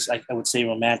lot of ways, I would say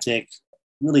romantic,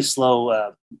 really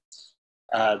slow,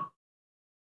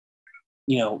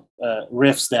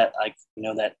 riffs that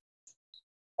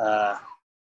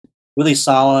really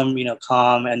solemn,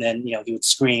 calm. And then, he would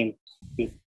scream,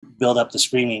 he'd build up the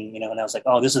screaming, and I was like,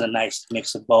 oh, this is a nice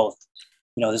mix of both.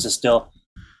 This is still,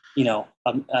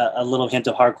 a little hint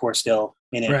of hardcore still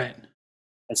in it. Right.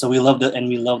 And so we loved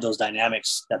those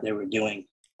dynamics that they were doing.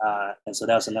 And so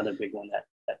that was another big one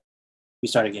that we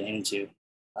started getting into.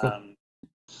 Cool.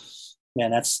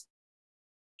 And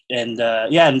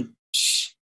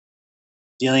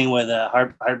dealing with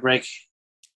heartbreak.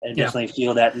 I definitely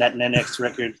feel that next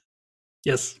record.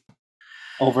 Yes.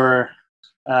 Over,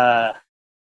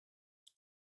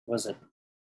 was it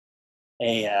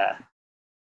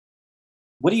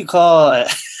what do you call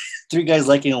three guys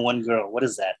liking one girl? What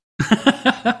is that?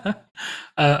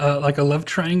 Like a love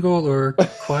triangle or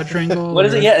quadrangle? What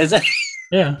is it? Yeah, is it?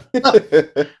 Yeah.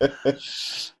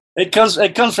 It comes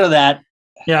from that.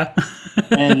 Yeah.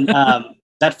 And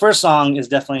that first song is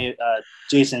definitely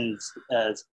Jason's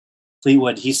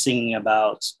Fleetwood. He's singing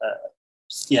about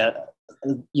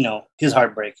his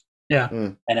heartbreak. Yeah.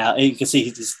 And you can see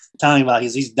he's telling about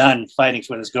he's done fighting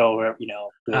for this girl, who it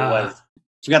was.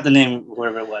 Forgot the name,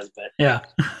 whoever it was, but yeah.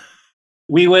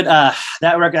 We would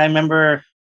that record. I remember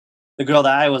the girl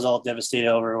that I was all devastated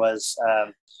over was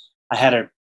I had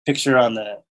her picture on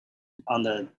the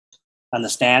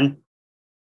stand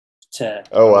to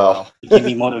give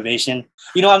me motivation.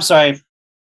 I'm sorry.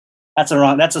 That's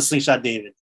a Slingshot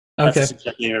David. That's a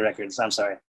Slingshot David Records. I'm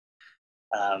sorry.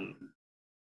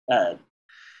 But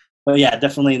yeah,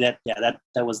 definitely that had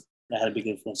a big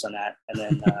influence on that. And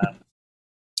then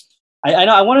I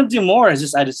know I want to do more. It's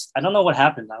just I don't know what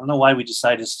happened. I don't know why we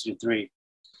decided to do 3.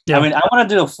 Yeah. I mean, I want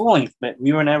to do a full length, but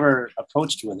we were never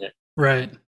approached with it.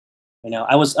 Right.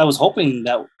 I was hoping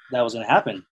that was going to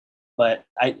happen, but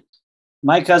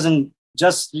my cousin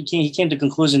he came to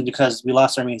conclusion because we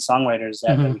lost our main songwriters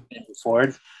that we couldn't move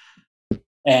forward,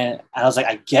 and I was like,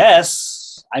 I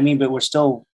guess. I mean, but we're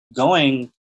still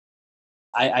going.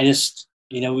 I just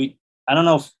I don't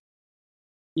know if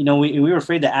we were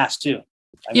afraid to ask too.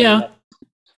 We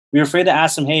were afraid to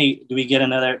ask them, hey, do we get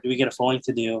a full length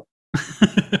to do?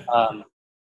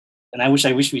 And I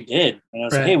wish we did. I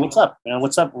was like, hey, what's up?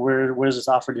 What's up? Where's this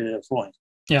offer to do a full length?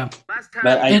 Yeah. Last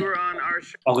time you were on our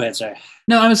show. Oh, go ahead, sorry.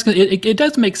 No, I was gonna, it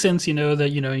does make sense, that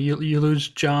you lose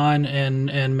John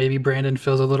and maybe Brandon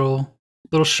feels a little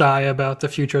shy about the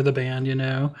future of the band,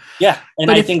 Yeah,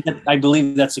 and I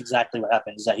believe that's exactly what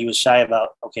happened, is that he was shy about,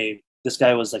 okay, this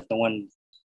guy was like the one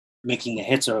making the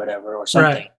hits or whatever or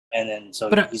something, right. And then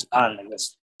he's on.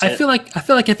 I feel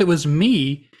like if it was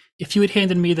me, if you had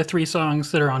handed me the 3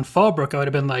 songs that are on Fallbrook, I would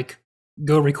have been like,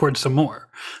 go record some more.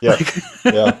 Yeah,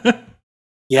 yeah.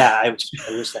 Yeah, I wish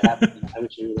that happened. I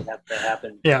wish it really that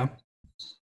happened. Yeah.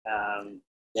 I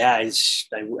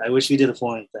wish we did a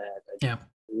full length. I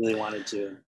really wanted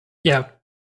to. Yeah.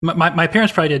 My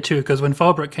parents probably did too, because when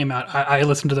Fallbrook came out, I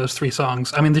listened to those 3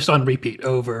 songs. I mean, just on repeat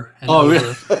over and over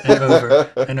really? and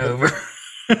over and over.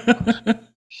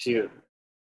 Shoot.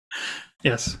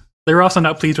 Yes. They were also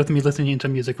not pleased with me listening to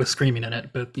music with screaming in it,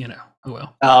 but oh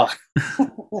well. Oh.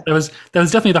 that was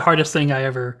definitely the hardest thing I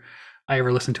ever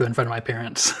listened to in front of my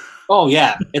parents. Oh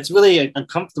yeah, it's really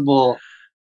uncomfortable,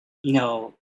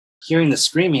 hearing the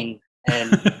screaming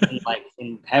and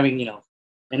having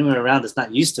anyone around that's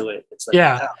not used to it. It's like,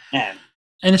 yeah, oh, man.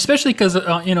 And especially because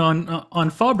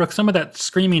on Fallbrook, some of that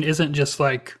screaming isn't just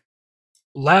like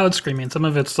loud screaming. Some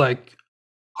of it's like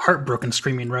heartbroken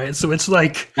screaming, right? So it's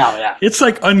like, oh yeah, it's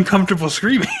like uncomfortable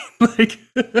screaming. Like,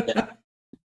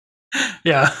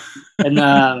 yeah.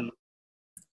 And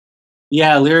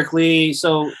lyrically,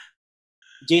 so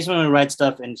Jason would write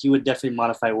stuff, and he would definitely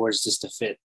modify words just to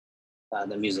fit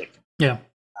the music. Yeah.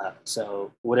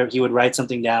 So whatever, he would write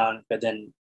something down, but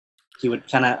then he would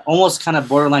almost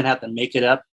borderline have to make it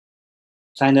up,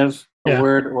 kind of a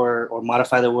word or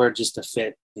modify the word just to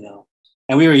fit,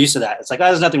 And we were used to that. It's like,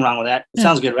 there's nothing wrong with that. It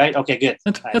sounds good, right? Okay, good.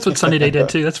 That's what Sunny Day did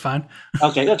too. That's fine.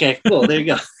 Okay, cool. There you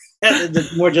go. The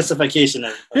more justification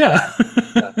of yeah.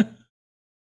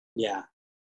 Yeah.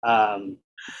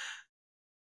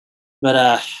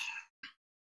 But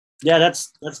yeah,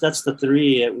 that's the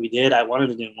 3 we did. I wanted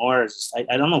to do more.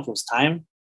 I don't know if it was time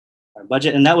or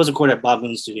budget, and that was recorded at Bob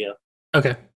Moon's studio.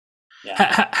 Okay.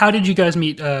 Yeah. How did you guys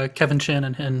meet Kevin Chin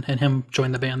and him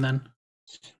join the band then?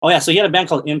 Oh yeah, so he had a band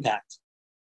called Impact.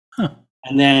 Huh.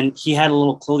 And then he had a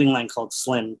little clothing line called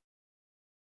Slim.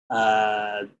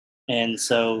 And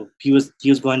so he was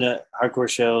going to hardcore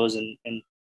shows, and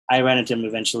I ran into him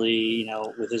eventually,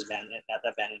 with his band, at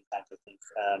that band Impact, I think.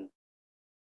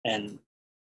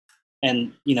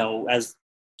 And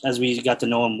as we got to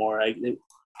know him more, I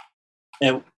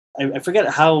forget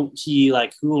how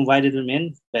who invited him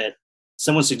in, but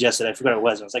someone suggested, I forgot what it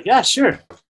was. I was like, yeah, sure.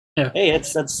 Yeah. Hey,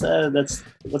 that's what's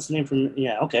the name from?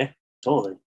 Yeah. Okay.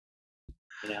 Totally.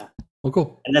 Well,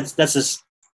 cool. And that's just,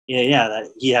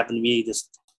 that he happened to be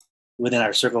just within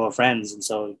our circle of friends. And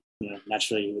so,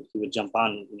 naturally he would jump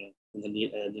on, when the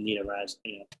need arrives,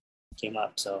 came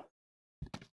up. So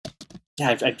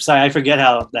yeah, I'm sorry, I forget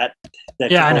how that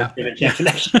I know.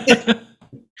 Connection.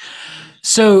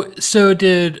 So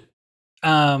did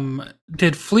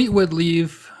Fleetwood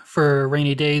leave for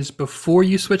Rainy Days before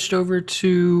you switched over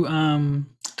to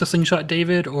Slingshot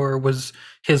David, or was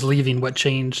his leaving what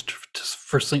changed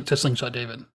to Slingshot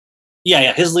David?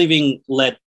 Yeah, his leaving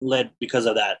led because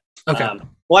of that. Okay.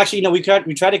 Well, actually, we tried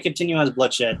to continue as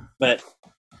Bloodshed, but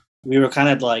we were kind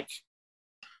of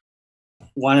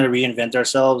wanted to reinvent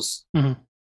ourselves. Mm-hmm.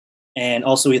 And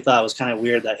also we thought it was kind of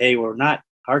weird that, hey, we're not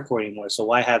hardcore anymore, so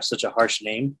why have such a harsh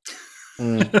name?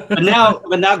 But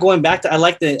now going back to, I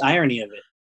like the irony of it.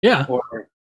 Yeah. Or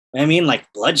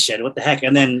Bloodshed, what the heck?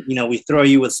 And then, we throw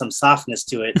you with some softness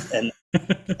to it, and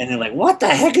they're like, what the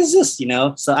heck is this?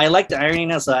 So I like the irony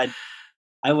now. So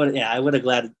I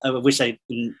wish I,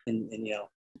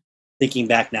 thinking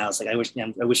back now, it's like, I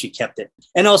wish you kept it.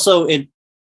 And also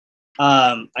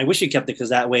I wish you kept it because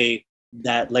that way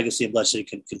that legacy of Bloodshed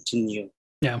could continue.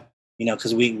 Yeah.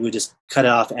 Because we just cut it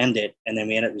off, end it, and then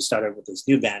we started with this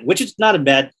new band, which is not a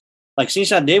bad,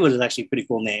 Slingshot David is actually a pretty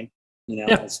cool name.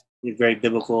 It's very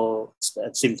biblical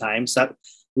at the same time. So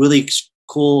really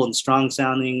cool and strong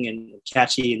sounding and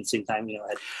catchy, and at the same time, had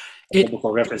a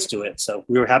biblical reference to it. So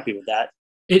we were happy with that.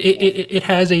 It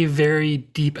has a very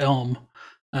deep elm.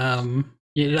 I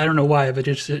don't know why, but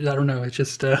I don't know. It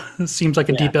just seems like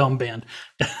a deep elm band.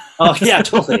 Oh yeah,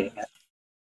 totally.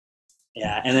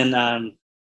 Yeah, and then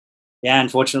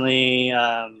unfortunately,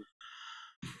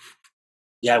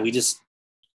 we just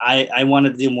I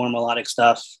wanted to do more melodic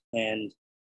stuff, and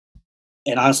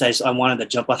honestly, I wanted to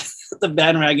jump on the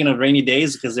bandwagon of Rainy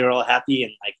Days because they were all happy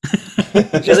and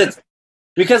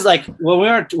because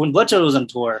when Bloodshed was on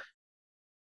tour,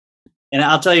 and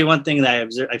I'll tell you one thing that I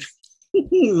observed.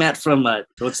 Matt from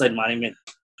Roadside Monument.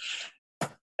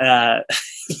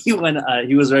 He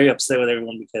was very upset with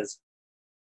everyone because,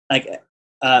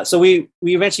 so we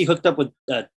eventually hooked up with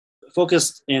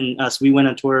Focus and us. We went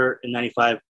on tour in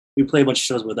 '95. We played a bunch of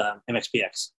shows with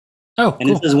MXPX. Oh, and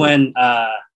cool. This is when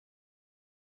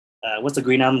what's the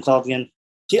Green album called again?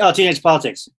 Teenage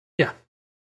Politics. Yeah.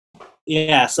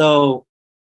 Yeah. So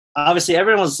obviously,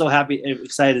 everyone was so happy,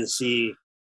 excited to see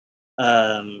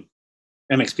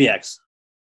MXPX.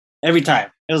 Every time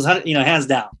it was, hands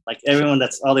down, everyone,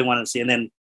 that's all they wanted to see. And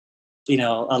then,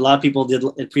 a lot of people did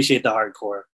appreciate the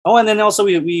hardcore. Oh, and then also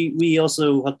we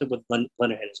also hooked up with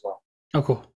Blenderhead as well. Oh,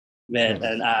 cool.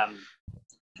 And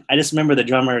I just remember the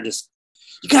drummer you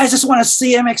guys just want to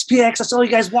see MXPX. That's all you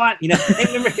guys want. I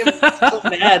remember him so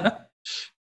mad.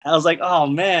 I was like, oh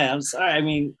man, I'm sorry. I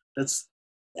mean, that's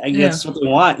what they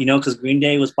want, because Green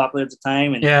Day was popular at the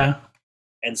time. And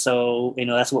and so,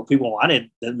 that's what people wanted,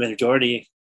 the majority.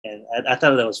 And I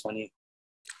thought that was funny.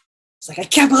 It's like, I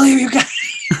can't believe you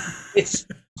guys.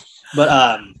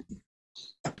 But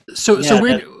so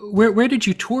where did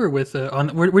you tour with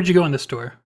where'd you go on this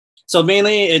tour? So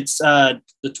mainly it's the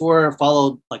tour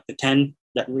followed the 10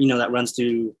 that that runs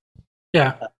through.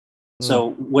 So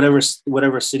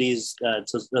whatever cities,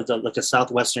 so like a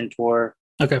southwestern tour.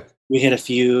 Okay. We hit a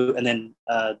few, and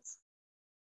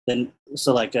then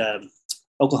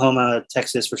Oklahoma,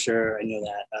 Texas for sure. I knew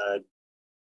that.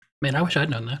 Man, I wish I'd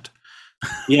known that.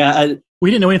 Yeah. We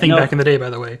didn't know anything back in the day,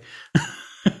 by the way.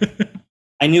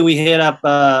 I knew we hit up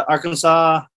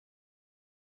Arkansas,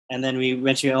 and then we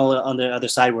eventually on the other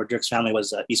side where Dirk's family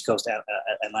was, East Coast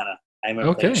Atlanta. I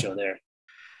remember playing a show there.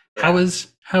 Yeah.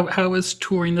 How was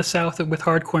touring the South with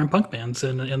hardcore and punk bands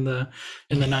in the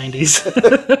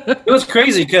 90s? It was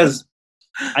crazy because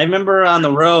I remember on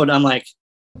the road, I'm like,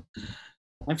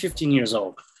 I'm 15 years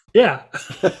old. Yeah.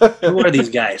 Who are these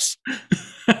guys?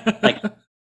 Like,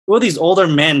 who are these older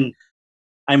men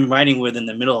I'm riding with in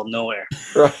the middle of nowhere?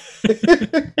 Right.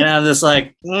 And I'm just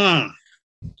like, well,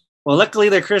 luckily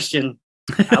they're Christian.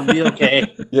 I'll be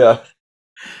okay. Yeah.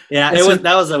 Yeah,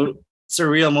 that was a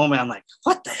surreal moment. I'm like,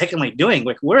 what the heck am I doing?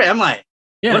 Like, where am I?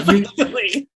 Yeah, what am I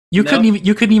doing? You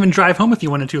couldn't even drive home if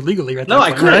you wanted to legally, right? No,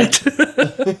 I couldn't.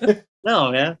 Right?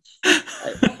 No, man.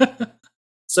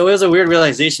 So it was a weird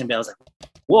realization, but I was like,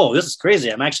 whoa, this is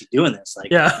crazy. I'm actually doing this.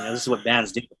 Like, this is what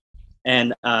bands do.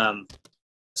 And so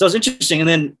it's interesting. And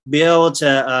then be able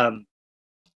to,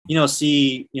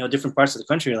 see, different parts of the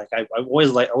country. Like I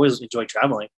always enjoy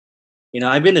traveling.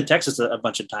 I've been to Texas a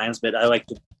bunch of times, but I like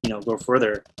to, go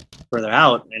further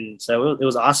out. And so it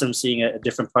was awesome seeing a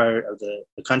different part of the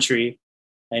country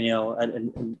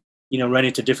and, running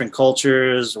into different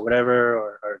cultures or whatever,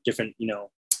 or different,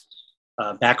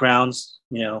 backgrounds,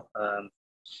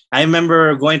 I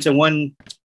remember going to one,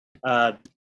 like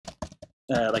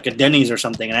a Denny's or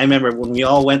something. And I remember when we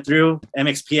all went through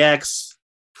MXPX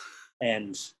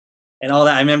and all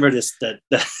that, I remember the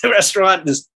restaurant,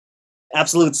 this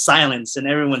absolute silence and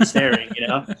everyone staring,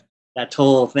 that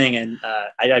whole thing. And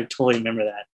I totally remember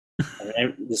that.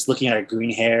 Just looking at her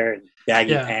green hair and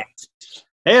baggy pants.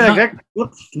 Hey,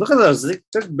 look at those.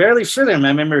 They're barely fitting. I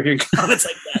remember hearing comments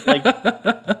like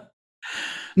that.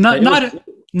 Like,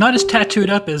 not as tattooed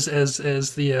up as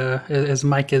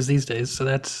Mike is these days. So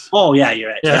that's. Oh yeah,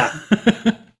 you're right. Yeah.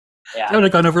 That would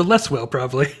have gone over less well,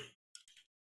 probably.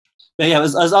 But yeah, it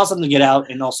was awesome to get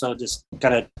out and also just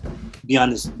kind of be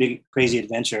on this big crazy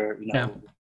adventure,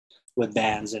 with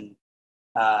bands, and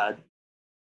it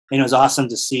was awesome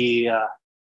to see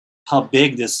how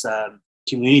big this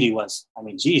community was. I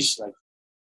mean, geez, like,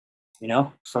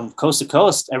 from coast to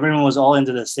coast, everyone was all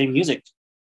into the same music.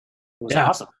 It was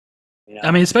awesome.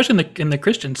 I mean, especially in the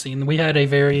Christian scene, we had a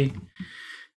very,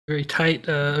 very tight,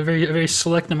 a very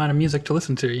select amount of music to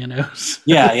listen to.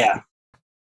 Yeah.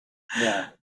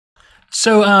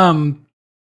 So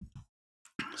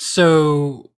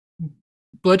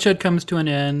Bloodshed comes to an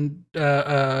end.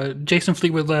 Jason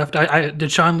Fleetwood left.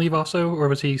 Did Sean leave also, or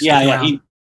was he? Around?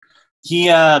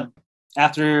 He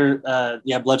after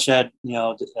Bloodshed,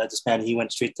 disbanded. He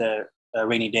went straight to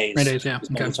Rainy Days. Rainy Days, yeah.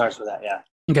 Okay. In charge for that, yeah.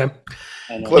 Okay.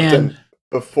 Clifton,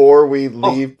 before we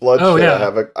leave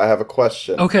Bloodshed, I have a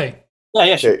question. Okay.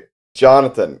 Yeah, sure. Okay,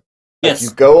 Jonathan. Yes.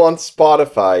 If you go on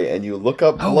Spotify and you look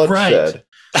up Bloodshed, right.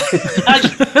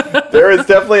 there is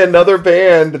definitely another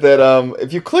band that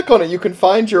if you click on it, you can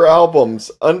find your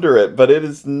albums under it, but it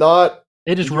is not.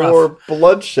 It is your rough.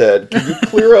 Bloodshed. Can you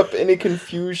clear up any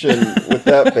confusion with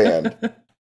that band?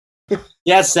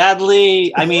 Yeah,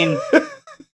 sadly, I mean,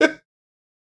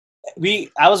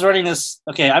 I was running this.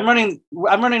 Okay, I'm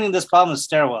running this problem with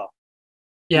Stairwell.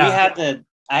 Yeah,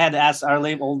 I had to ask our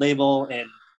old label and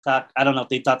talk. I don't know if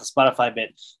they thought the Spotify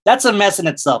bit. That's a mess in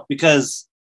itself because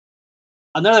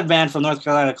another band from North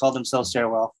Carolina called themselves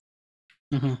Stairwell,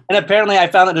 and apparently I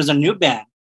found that there's a new band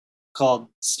called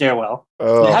Stairwell.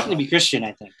 Oh. They happen to be Christian,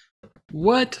 I think.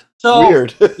 What? So,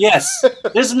 weird. Yes,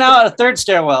 there's now a third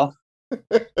Stairwell.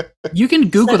 You can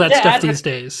Google that stuff these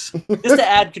days. Just to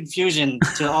add confusion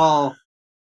to all.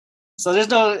 So there's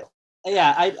no,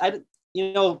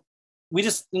 we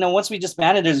just, once we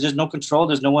disbanded, there's no control.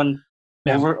 There's no one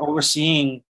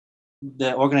overseeing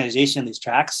the organization of these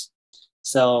tracks.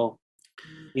 So,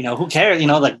 who cares?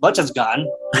 Like Bloodshead's gone.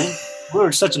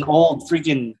 We're such an old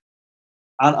freaking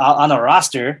on a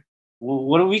roster.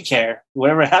 What do we care?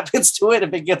 Whatever happens to it,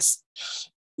 if it gets,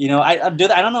 I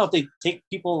don't know if they take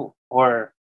people,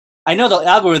 or I know the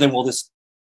algorithm will just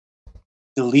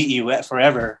delete you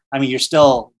forever. I mean, you're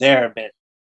still there, but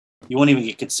you won't even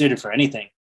get considered for anything.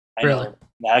 Really?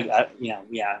 If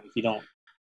you don't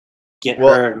get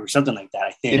heard or something like that,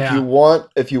 I think.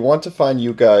 If you want to find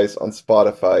you guys on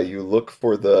Spotify, you look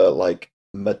for the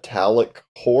metallic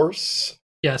horse.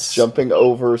 Yes. Jumping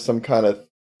over some kind of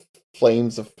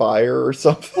flames of fire or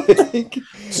something.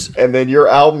 And then your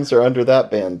albums are under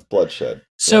that band, Bloodshed.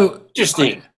 So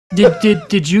interesting.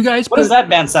 Did you guys? What does that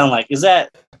band sound like? Is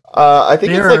that? I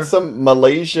think it's like some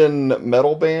Malaysian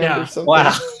metal band or something.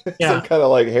 Wow. Some kind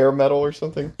of hair metal or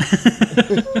something.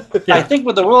 I think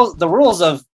with the rules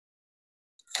of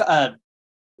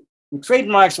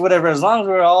trademarks or whatever, as long as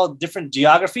we're all different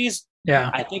geographies,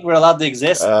 Yeah. I think we're allowed to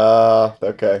exist.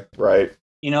 Okay, right.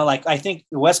 Like I think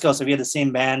the West Coast, if we had the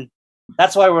same band,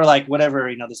 that's why we're like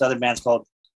whatever. This other band's called.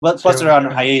 Plus they're on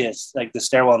hiatus, like the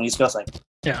Stairwell on the East Coast. Like,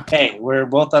 yeah. Hey, we're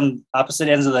both on opposite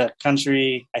ends of the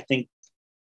country. I think.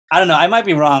 I don't know. I might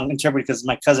be wrong interpreting because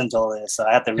my cousin told this, so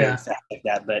I have to really fact like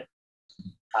that. But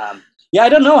I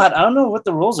don't know. I don't know what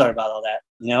the rules are about all that.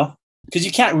 Because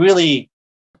you can't really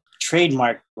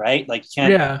trademark, right? Like you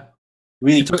can't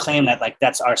really claim that like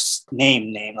that's our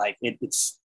name. Like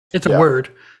it's a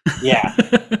word. Yeah.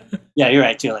 Yeah, you're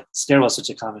right too. Like Stairwell is such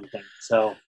a common thing.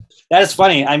 So that is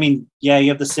funny. I mean, you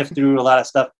have to sift through a lot of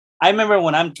stuff. I remember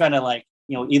when I'm trying to like,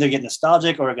 either get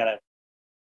nostalgic or gotta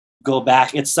go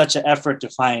back. It's such an effort to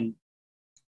find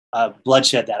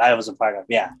Bloodshed that I was a part of.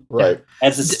 Yeah. Right.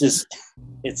 It's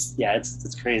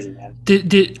crazy, man.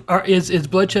 Is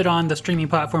Bloodshed on the streaming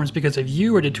platforms because of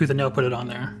you, or did Tooth and Nail put it on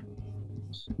there?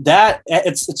 That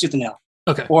it's Tooth and Nail.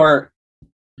 Okay. Or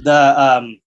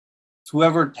the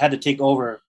whoever had to take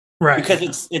over. Right.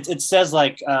 Because it says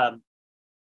like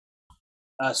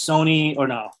Sony or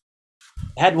no.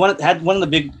 Had one of the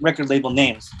big record label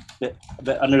names, but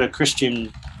under the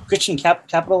Christian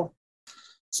Capital,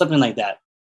 something like that.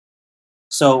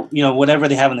 So whatever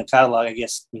they have in the catalog, I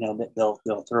guess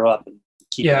they'll throw up and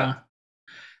keep. Yeah,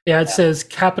 it says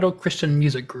Capital Christian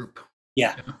Music Group.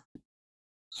 Yeah,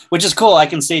 which is cool. I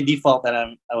can say default that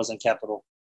I was in Capital.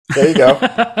 There you go.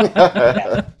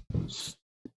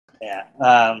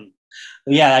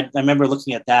 I remember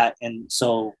looking at that, and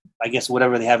so I guess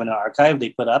whatever they have in the archive, they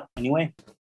put up anyway,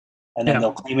 and then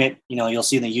they'll claim it. You'll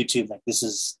see in the YouTube like this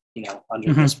is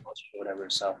under this project or whatever.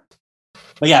 So,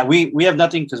 but yeah, we have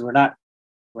nothing because we're not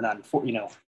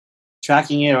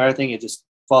tracking it or anything. It just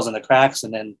falls in the cracks,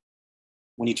 and then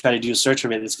when you try to do a search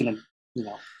of it, it's gonna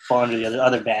fall under the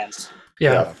other bands.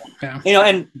 Yeah.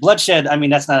 And Bloodshed. I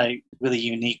mean, that's not a really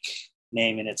unique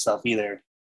name in itself either.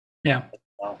 Yeah.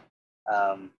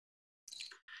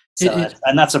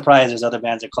 I'm not surprised there's other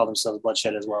bands that call themselves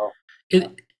Bloodshed as well.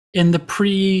 In the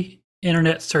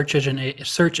pre-internet search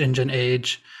engine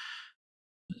age,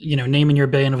 naming your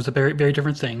band was a very, very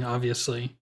different thing,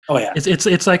 obviously. Oh yeah.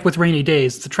 It's like with Rainy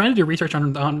Days. Trying to do research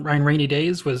on Rainy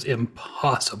Days was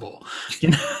impossible.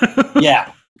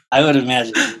 Yeah, I would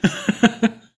imagine.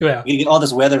 Yeah. You get all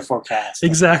this weather forecast.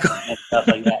 Exactly. And stuff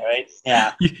like that, right?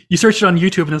 Yeah. You search it on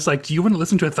YouTube and it's like, do you want to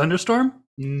listen to a thunderstorm?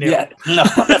 No. Yeah, no,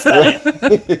 that's not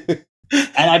it.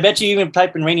 And I bet you even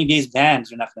type in Rainy Days bands,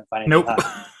 you're not going to find it. Nope.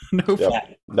 Nope. Yeah.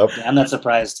 Nope. Yeah, I'm not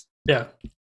surprised. Yeah.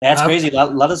 That's crazy. A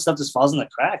lot of stuff just falls in the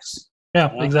cracks.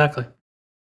 Yeah, exactly.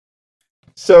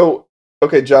 So,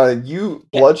 okay, John,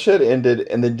 Bloodshed ended,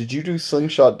 and then did you do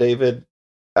Slingshot David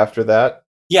after that?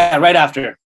 Yeah, right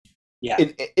after. Yeah.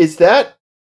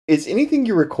 Is anything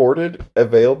you recorded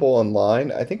available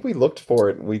online? I think we looked for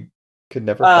it and we could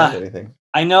never find anything.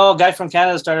 I know a guy from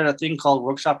Canada started a thing called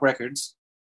Workshop Records,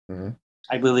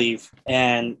 I believe,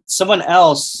 and someone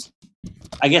else,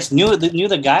 I guess, knew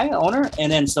the guy owner, and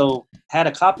then so had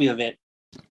a copy of it,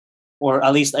 or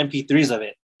at least MP3s of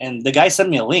it. And the guy sent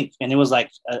me a link, and it was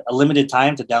like a limited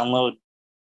time to download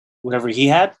whatever he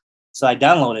had. So I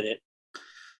downloaded it.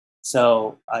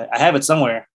 So I have it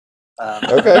somewhere.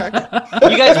 Okay.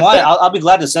 If you guys want it, I'll be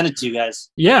glad to send it to you guys.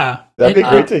 Yeah, that'd be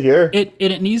great to hear.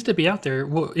 It needs to be out there.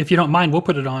 If you don't mind, we'll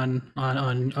put it on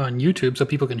YouTube so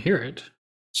people can hear it.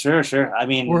 Sure. I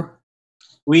mean,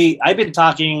 I've been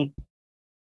talking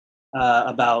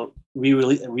about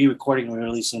re-recording and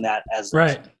re-releasing that as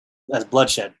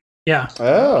Bloodshed. Yeah.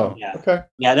 Oh. Yeah. Okay.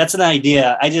 Yeah, that's an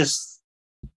idea. I just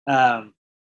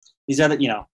these other,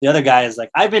 the other guys,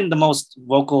 like I've been the most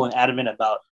vocal and adamant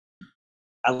about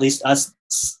at least us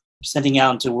sending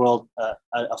out into the world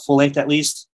a full length at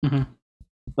least. Mm-hmm.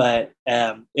 But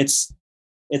it's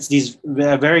these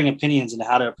varying opinions on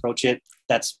how to approach it.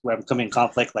 That's where I'm coming in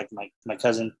conflict. Like my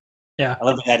cousin. Yeah, I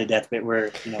love the guy to death, but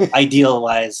we're ideal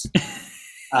wise.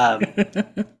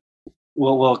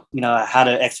 We'll how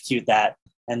to execute that,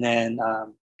 and then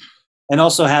and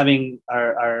also having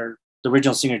our the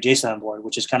original singer Jason on board,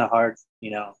 which is kind of hard,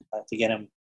 to get him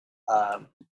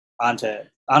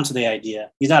onto the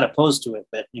idea. He's not opposed to it,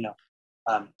 but he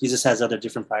just has other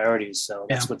different priorities. So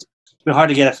that's what's been hard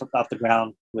to get off the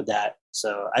ground with that.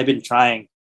 So I've been trying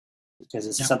because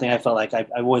it's something I felt like I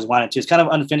always wanted to. It's kind of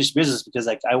unfinished business because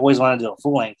like I always wanted to do a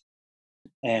full length,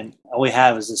 and all we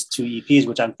have is this 2 EPs,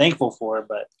 which I'm thankful for.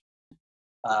 But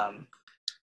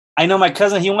I know my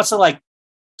cousin, he wants to like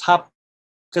top,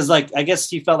 because like I guess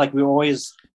he felt like we were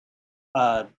always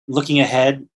looking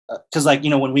ahead. Because like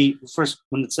when we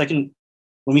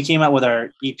came out with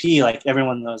our EP, like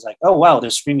everyone was like, oh wow, they're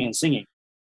screaming and singing,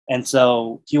 and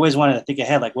so he always wanted to think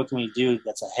ahead, like what can we do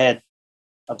that's ahead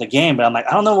the game, but I'm like,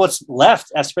 I don't know what's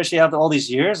left, especially after all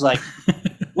these years. Like,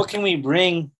 what can we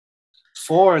bring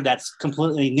forward that's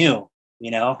completely new,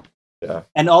 you know? Yeah.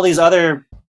 And all these other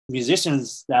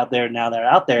musicians out there now that are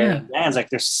out there, Yeah. and bands, like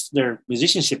their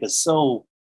musicianship is so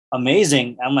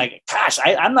amazing. I'm like, gosh,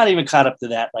 I'm not even caught up to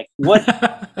that. Like, what?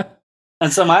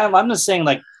 And so I'm just saying,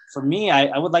 like, for me,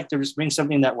 I would like to just bring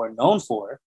something that we're known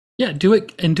for. Yeah, do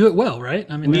it well, right?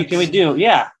 I mean, Can we do?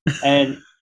 Yeah, and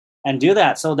do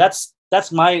that. So that's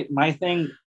my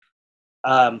thing.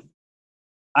 I'm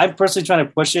personally trying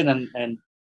to push it, and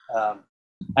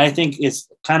I think it's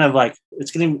kind of like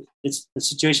it's a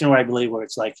situation where I believe where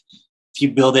it's like if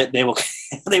you build it, they will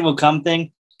they will come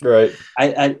thing. Right.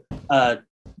 I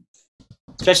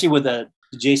especially with the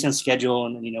Jason's schedule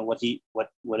and you know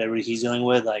whatever he's dealing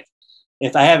with, like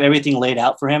if I have everything laid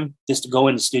out for him just to go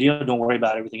in the studio, don't worry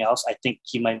about everything else, I think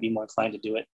he might be more inclined to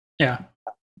do it. Yeah.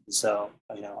 So,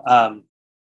 you know, and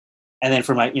then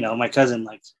for my cousin,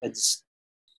 like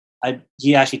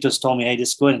he actually just told me, hey,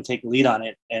 just go ahead and take the lead on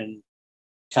it and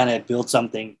kind of build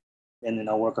something and then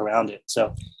I'll work around it.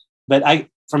 So, but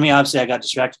for me, obviously I got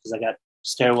distracted because I got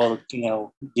Stairwell, you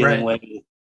know, dealing with,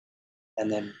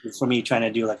 and then for me trying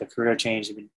to do like a career change,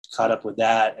 I've been caught up with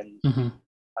that. And,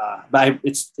 but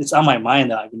it's on my mind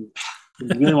though. I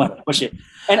really want to push it.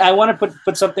 And I want to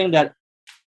put something that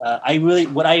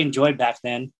what I enjoyed back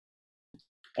then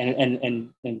and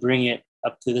bring it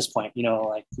up to this point, you know,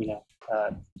 like, you know,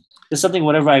 just something,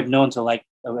 whatever I've known to like,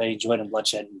 I enjoyed in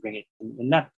Bloodshed and bring it and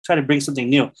not try to bring something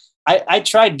new. I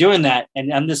tried doing that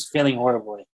and I'm just failing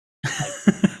horribly.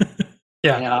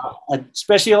 Yeah. You know,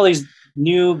 especially all these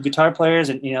new guitar players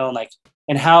and, you know, like,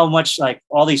 and how much like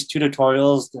all these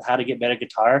tutorials to how to get better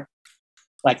guitar.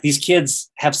 Like these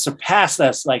kids have surpassed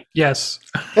us. Like, yes,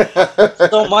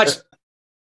 so much,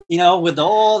 you know, with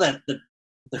all that, the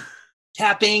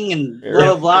tapping and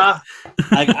blah, blah, blah.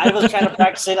 Like I was trying to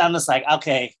practice it. I'm just like,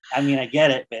 okay, I mean, I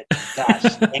get it, but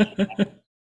gosh. Dang.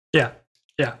 Yeah.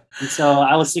 Yeah. And so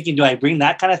I was thinking, do I bring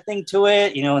that kind of thing to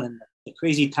it? You know, and then the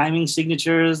crazy timing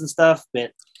signatures and stuff.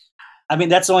 But I mean,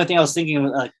 that's the only thing I was thinking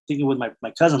with my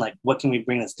cousin, like, what can we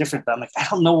bring that's different? But I'm like, I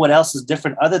don't know what else is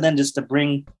different other than just to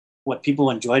bring what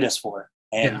people enjoyed us for.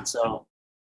 And so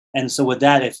with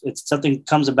that, if something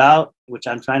comes about, which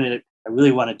I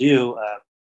really want to do,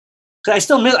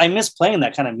 because I miss playing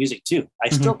that kind of music too. I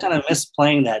still kind of miss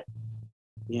playing that,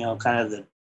 you know, kind of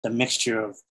the mixture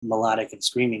of melodic and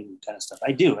screaming kind of stuff.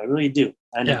 I do, I really do.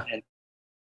 And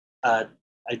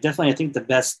I definitely, I think the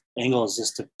best angle is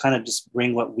just to kind of just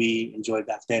bring what we enjoyed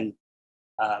back then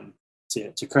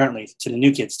to currently to the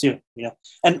new kids too, you know.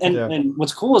 And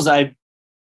what's cool is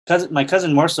my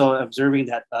cousin more so observing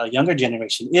that younger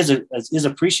generation is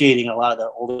appreciating a lot of the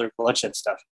older Bloodshed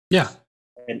stuff. Yeah.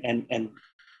 And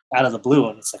out of the blue,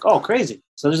 and it's like, oh, crazy.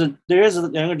 So there is a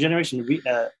younger generation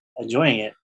enjoying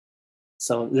it.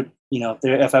 So you know,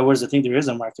 if I was to think there is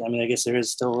a market, I mean, I guess there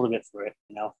is still a little bit for it,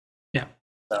 you know. Yeah.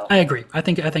 So I agree. I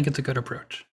think it's a good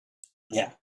approach.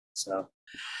 Yeah. So.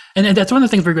 And that's one of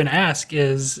the things we're going to ask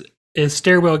is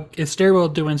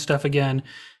Stairwell doing stuff again?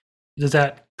 Does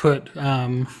that put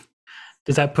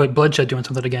Bloodshed doing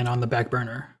something again on the back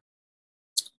burner?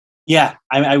 Yeah,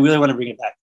 I really want to bring it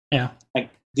back. Yeah. Like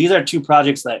these are two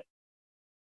projects that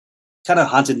kind of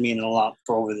haunted me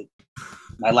for over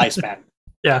my lifespan.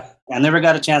 Yeah. I never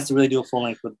got a chance to really do a full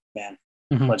length with the band,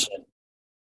 Bloodshed.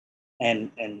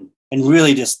 And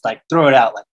really just like throw it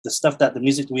out, like the stuff that the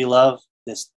music we love,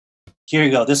 here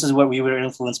you go. This is what we were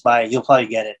influenced by. You'll probably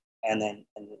get it. And then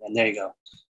there you go.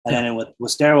 And then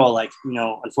with Stairwell, like, you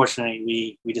know,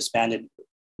 unfortunately we disbanded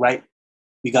right.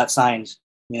 We got signed,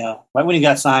 you know, right when he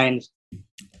got signed,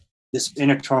 this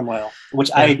inner turmoil, which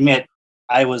I admit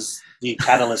I was the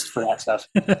catalyst for that stuff.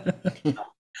 You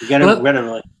gotta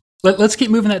really. Let's keep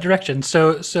moving that direction.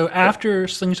 So after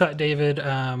Slingshot David,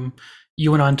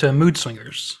 you went on to Mood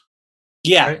Swingers.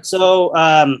 Yeah. Right? So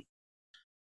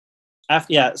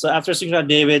after Slingshot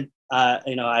David,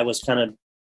 you know, I was kind of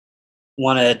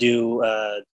want to do.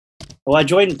 I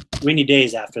joined Rainy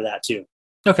Days after that too.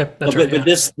 Okay, that's right. But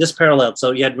this paralleled.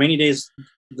 So you had Rainy Days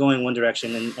going one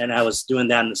direction, and I was doing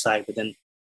that on the side. But then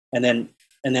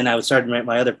I would start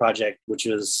my other project, which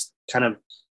was kind of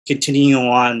continuing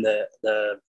on the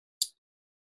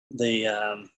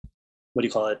what do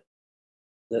you call it?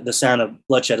 The sound of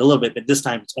Bloodshed a little bit, but this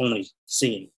time it's only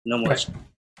singing, no more,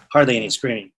 hardly any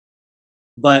screaming.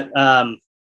 But down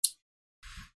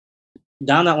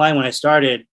that line when I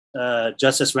started,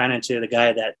 Justice ran into the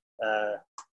guy that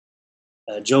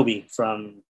Joby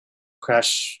from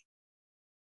Crash,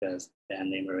 band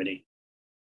name already,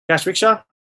 Crash Rickshaw.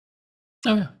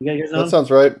 Oh yeah, that sounds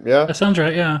right. Yeah, that sounds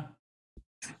right. Yeah.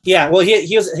 Yeah, well,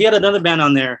 he had another band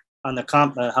on there on the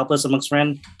comp, Helpless Amongst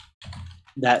Friends,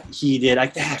 that he did. I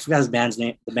forgot his band's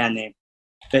name, the band name,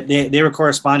 but they were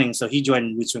corresponding. So he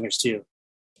joined Mood Swingers too.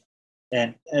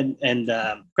 And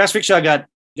Crash Freakshow got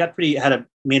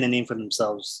made a name for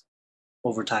themselves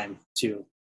over time too.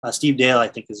 Steve Dale, I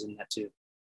think, is in that too.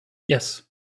 Yes.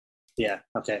 Yeah.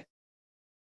 Okay.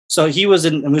 So he was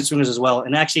in Mood Swingers as well,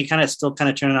 and actually, still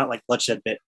turning out like Bloodshed.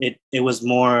 Bit. It was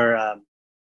more.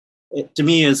 To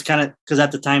me, it was kind of because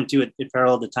at the time too, it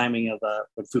paralleled the timing of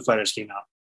when Foo Fighters came out.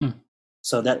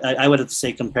 So that I would have to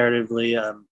say comparatively,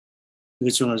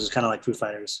 Mood Swingers is kind of like Foo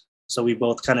Fighters. So we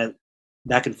both kind of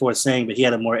back and forth saying, but he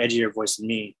had a more edgier voice than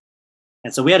me,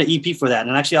 and so we had an EP for that.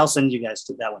 And actually, I'll send you guys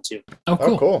to that one too. Oh,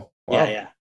 cool. Oh, cool. Wow.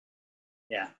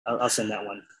 Yeah. I'll send that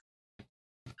one.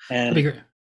 And That'd be great.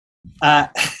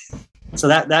 So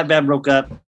that band broke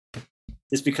up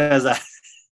just because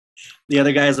the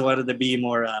other guys wanted to be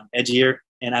more edgier,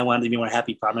 and I wanted to be more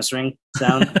Happy Promise Ring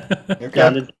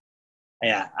sounded.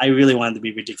 Yeah, I really wanted to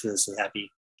be ridiculously happy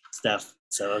stuff.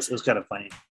 So it was kind of funny.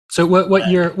 So what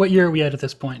year are we at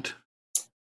this point?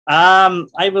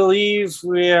 I believe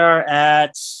we are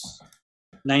at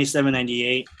 97,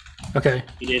 98. Okay.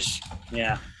 Ish.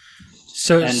 Yeah.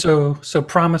 So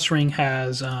Promise Ring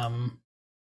has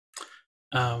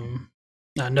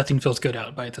Nothing Feels Good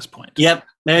out by this point. Yep.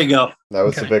 There you go. That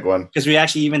was the big one. Because we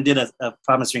actually even did a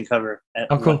Promise Ring cover at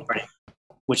cool. Point,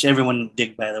 which everyone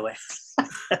digged, by the way.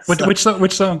 Which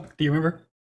song? Do you remember?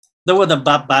 The one, the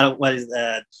bop bottle. What is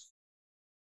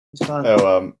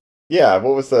yeah.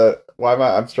 What was the? Why am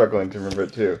I'm struggling to remember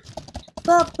it too.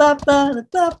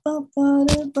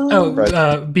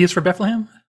 B is for Bethlehem.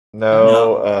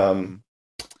 No.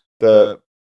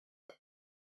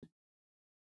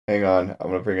 Hang on,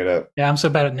 I'm gonna bring it up. Yeah, I'm so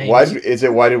bad at names.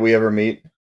 Why did we ever meet?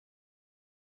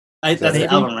 That's the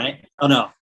album, right? Oh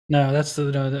no. No, that's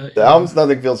the album's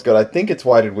Nothing Feels Good. I think it's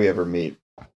Why Did We Ever Meet?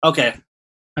 Okay.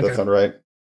 Does that sound right?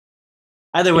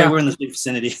 Either way, we're in the same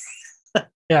vicinity.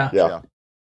 Yeah.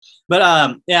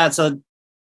 But so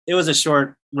it was a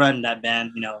short run, that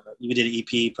band. We did an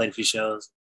EP, played a few shows,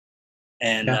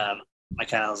 and I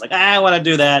kind of was like, I want to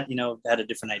do that. Had a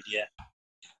different idea.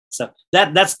 So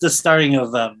that's the starting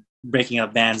of breaking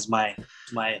up bands. My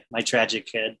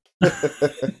tragic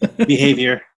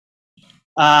behavior.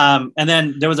 And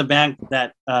then there was a band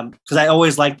that because I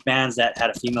always liked bands that had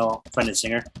a female fronted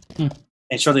singer,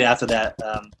 and shortly after that,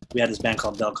 we had this band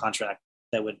called Bell Contract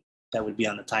that would be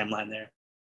on the timeline there.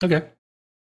 Okay.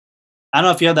 I don't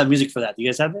know if you have that music for that. Do you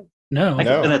guys have it? No. I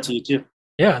can send that to you too.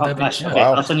 Yeah. Oh gosh. Okay.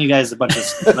 Wow. I'll send you guys a bunch of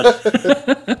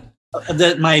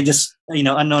my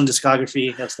unknown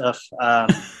discography of stuff. That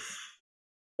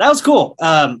was cool.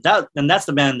 That's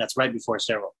the band that's right before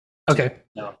Stairwell. Okay.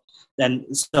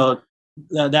 Then so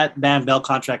that band Bell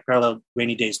Contract paralleled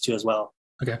Rainy Days too as well.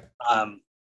 Okay.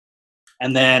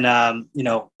 And then I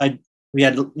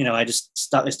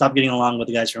stopped getting along with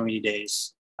the guys from Rainy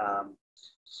Days.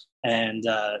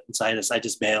 So I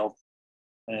just bailed,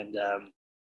 and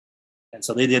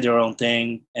so they did their own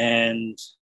thing. And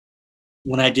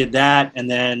when I did that, and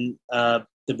then the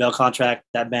Bell Contract,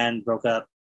 that band broke up.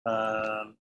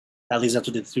 That leads up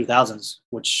to the 2000s,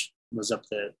 which was up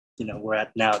to we're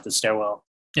at now at the Stairwell.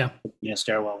 Yeah.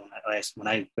 Stairwell when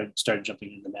I started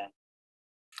jumping in the band.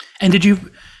 And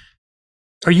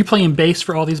are you playing bass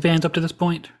for all these bands up to this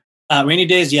point? Rainy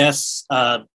Days, yes.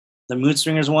 The Mood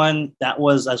Swingers one, I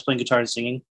was playing guitar and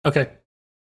singing. Okay.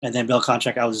 And then Bell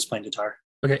Contract, I was just playing guitar.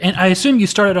 Okay. And I assume you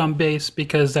started on bass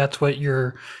because that's what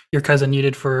your cousin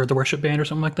needed for the worship band or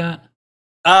something like that?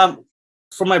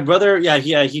 For my brother,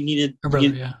 he needed.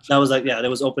 That was that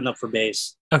was open up for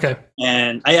bass. Okay.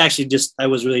 And I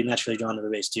was really naturally drawn to the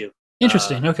bass too.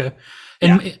 Interesting. Okay.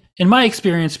 And in my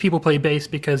experience, people play bass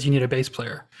because you need a bass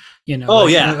player. Oh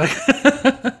yeah.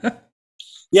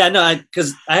 Yeah, no,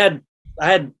 because I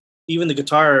had even the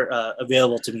guitar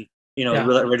available to me.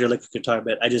 Regular electric guitar,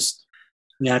 but I just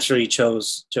naturally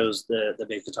chose the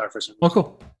bass guitar for some reason. Oh,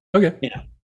 cool. Okay. Yeah,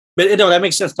 but that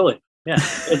makes sense totally. Yeah,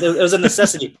 it was a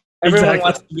necessity. Everyone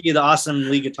wants to be the awesome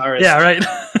lead guitarist. Yeah, right.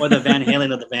 Or the Van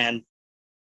Halen of the band.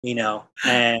 But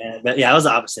I was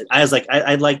the opposite. I was like,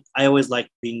 I always liked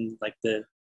being like the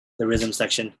rhythm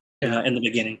section, in the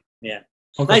beginning. Yeah,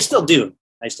 okay. I still do.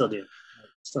 I still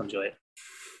enjoy it.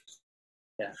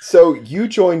 Yeah. So you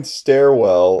joined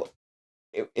Stairwell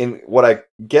in what I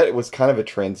get, it was kind of a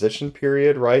transition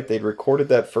period, right? They'd recorded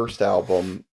that first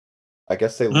album. I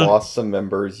guess they lost some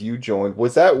members. You joined.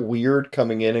 Was that weird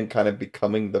coming in and kind of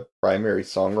becoming the primary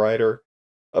songwriter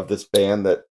of this band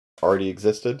that already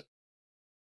existed?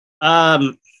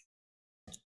 It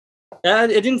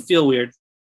didn't feel weird.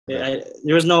 There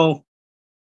was no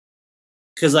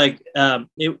because like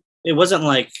it wasn't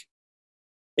like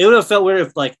it would have felt weird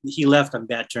if like he left on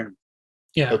bad terms.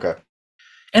 Yeah. Okay.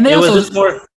 And It was just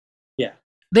more.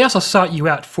 they also sought you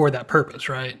out for that purpose,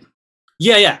 right?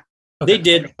 Yeah, Okay. they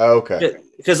did. Okay.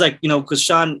 Because like because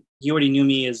Sean, he already knew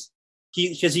me as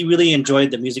because he really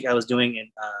enjoyed the music I was doing in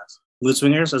Mood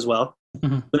Swingers as well,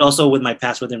 Mhm. but also with my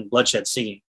past within Bloodshed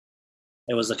singing.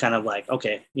 It was a kind of like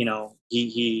okay, he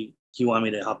wanted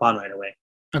me to hop on right away.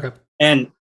 Okay.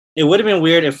 And it would have been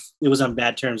weird if it was on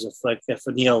bad terms. If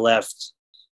Neil left,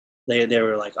 they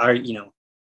were like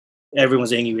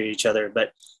everyone's angry at each other,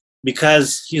 but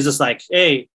because he was just like,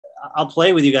 hey, I'll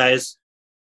play with you guys.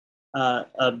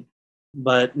 But I'm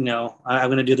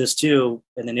going to do this too.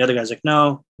 And then the other guy's like,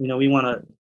 no, we want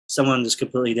someone that's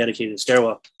completely dedicated to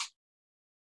Stairwell.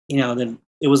 Then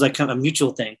it was like kind of a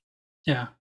mutual thing. Yeah.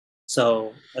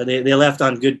 So they left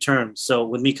on good terms. So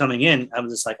with me coming in, I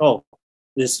was just like, oh,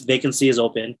 this vacancy is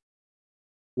open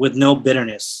with no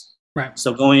bitterness. Right.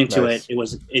 So going into Nice.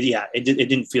 it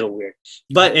didn't feel weird.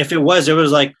 But if it was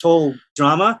like total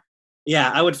drama,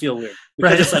 yeah, I would feel weird.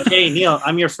 Because Right. it's like, hey, Neil,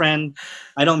 I'm your friend.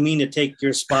 I don't mean to take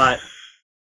your spot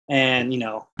and,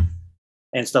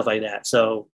 and stuff like that.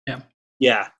 So,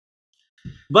 yeah.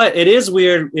 But it is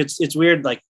weird. It's weird,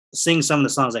 like, sing some of the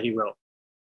songs that he wrote.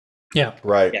 Yeah.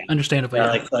 Right. Yeah. Understandably.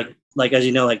 Yeah. Like as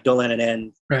you know, like Don't Let It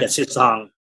End, Right. that's his song.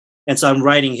 And so I'm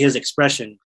writing his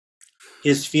expression,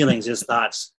 his feelings, his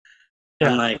thoughts.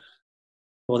 Yeah. I'm like,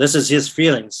 well, this is his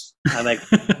feelings. I'm like,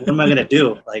 what am I going to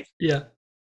do? Like, Yeah.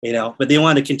 but they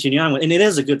wanted to continue on with, and it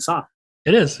is a good song.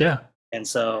 It is. Yeah. And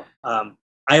so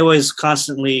I always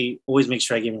make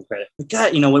sure I give him credit.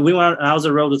 God, when I was on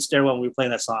the road with Stairwell and we were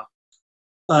playing that song.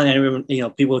 And I remember,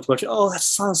 people would watch, oh, that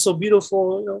song's so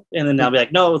beautiful. And then I'll be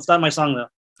like, no, it's not my song though.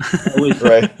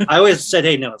 Right. I always said,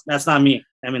 hey, no, that's not me.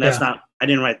 I mean, I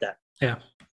didn't write that. Yeah.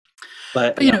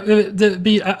 But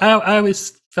I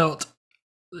always felt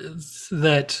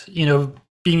that,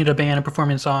 being in a band and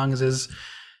performing songs is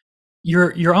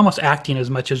you're almost acting as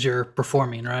much as you're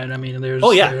performing, right? I mean, there's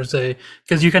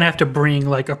because you kind of have to bring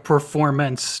like a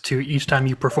performance to each time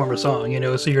you perform a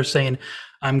song, so you're saying,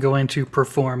 I'm going to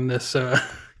perform this,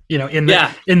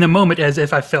 in the moment as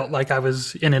if I felt like I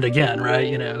was in it again,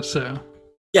 right? So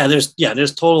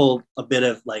there's total a bit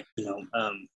of like,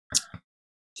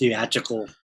 theatrical,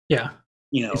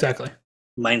 exactly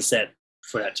mindset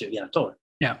for that too. Yeah, totally.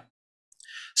 Yeah.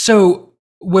 So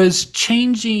was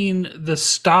changing the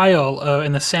style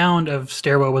and the sound of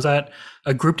Stairwell, was that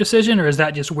a group decision or is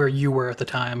that just where you were at the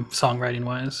time, songwriting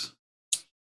wise?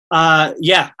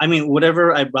 Yeah. I mean,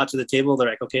 whatever I brought to the table, they're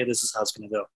like, okay, this is how it's going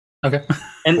to go. Okay.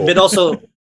 And Cool. but also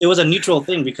it was a neutral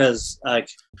thing because like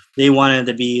they wanted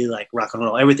to be like rock and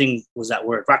roll. Everything was that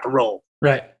word, rock and roll.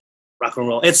 Right. Rock and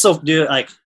roll. It's so, dude, like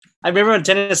I remember in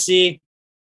Tennessee,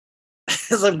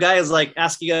 some guy is like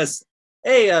asking us,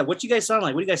 hey, what you guys sound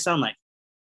like? What do you guys sound like?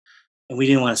 And we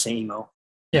didn't want to say emo.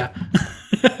 Yeah.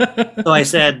 So I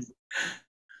said,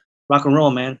 rock and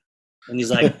roll, man. And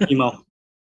he's like, emo.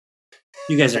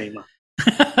 You guys are emo.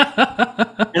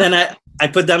 And then I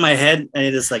put down my head and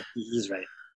it is like, he's right.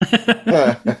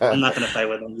 I'm not going to fight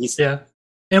with him. He's, yeah.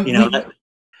 And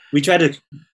we tried to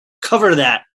cover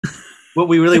that, what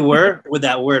we really were with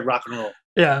that word, rock and roll.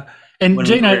 Yeah. And When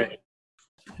Jay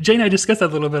we and I discussed that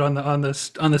a little bit on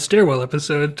the Stairwell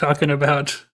episode, talking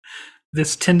about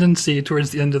this tendency towards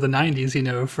the end of the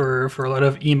 90s, for a lot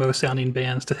of emo sounding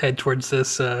bands to head towards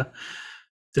this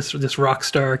rock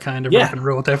star kind of rock and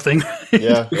roll type thing.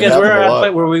 Yeah. Because we're at a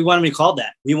point where we want to be called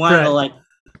that. We want to like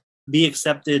be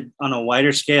accepted on a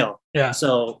wider scale. Yeah.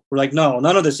 So we're like, no,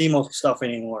 none of this emo stuff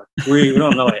anymore. We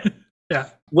don't know it. Yeah.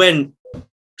 When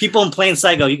people in plain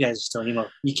sight go, you guys are still emo.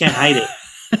 You can't hide it.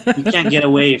 You can't get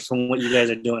away from what you guys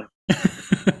are doing.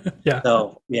 Yeah.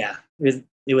 So yeah, it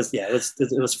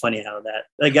was funny how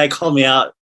that guy called me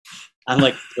out. I'm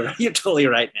like, you're totally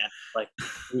right, man. Like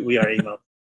we are emo.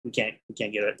 We can't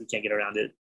get around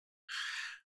it.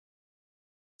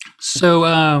 So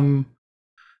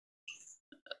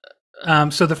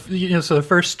so the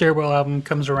first Stairwell album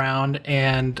comes around,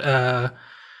 and were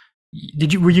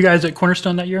you guys at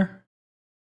Cornerstone that year?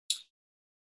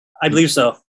 I believe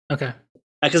so. Okay.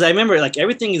 Because I remember like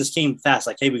everything just came fast.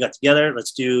 Like, hey, we got together.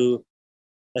 Let's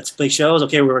play shows.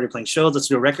 Okay, we're already playing shows. Let's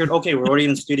do a record. Okay, we're already in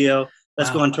the studio.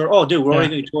 Let's go on tour. Oh, dude, we're already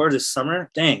going to tour this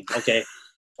summer. Dang. Okay.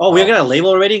 Oh, we got a label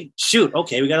already? Shoot.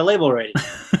 Okay, we got a label already.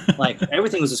 Like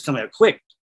everything was just coming out quick.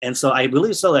 And so I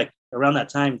believe so. Like around that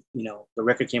time, the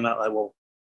record came out.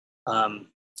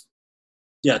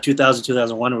 2000,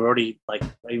 2001. We're already like,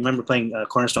 I remember playing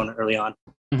Cornerstone early on.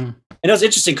 Mm-hmm. And it was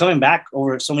interesting coming back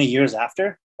over so many years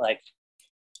after. Like,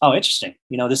 oh, interesting.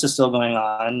 This is still going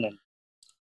on. And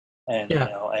and you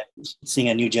know, and seeing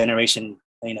a new generation,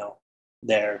 you know,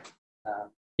 there.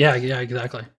 Yeah,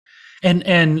 exactly.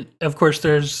 And of course,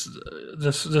 there's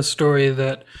this story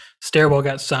that Stairwell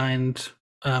got signed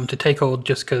to Take Hold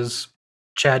just because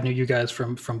Chad knew you guys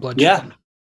from Bloodshed.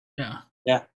 Yeah.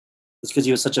 It's because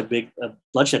he was such a big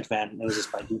Bloodshed fan. It was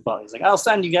just by default. He's like, "I'll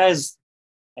sign you guys,"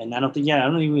 and I don't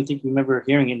even think we remember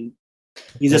hearing it.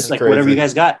 He's just like, crazy. Whatever you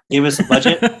guys got, give us a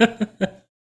budget.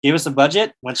 Gave us a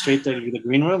budget. Went straight to the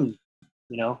green room.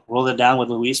 You know, rolled it down with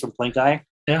Luis from Blink Eye.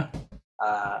 Yeah.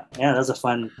 That was a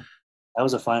fun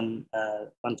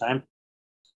time,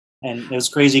 and it was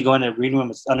crazy going to the green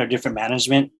room. It's under different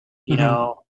management. You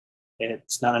know,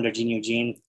 it's not under Gene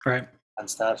Eugene, right? And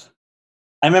stuff.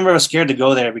 I remember I was scared to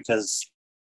go there because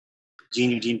Gene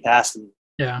Eugene passed, and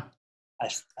I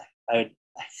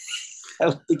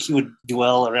don't think he would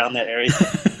dwell around that area.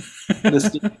 I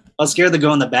was scared to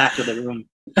go in the back of the room.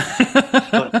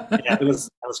 But, I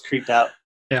was creeped out.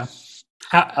 Yeah.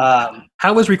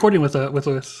 How was recording with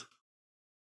Luis?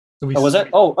 Was it?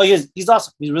 Oh, he's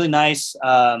awesome. He's really nice.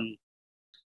 I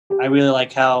really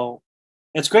like how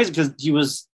it's crazy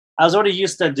because I was already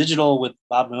used to digital with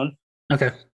Bob Moon.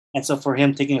 Okay. And so for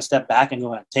him taking a step back and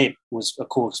going on tape was a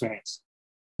cool experience.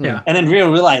 Yeah. And then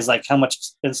realize like how much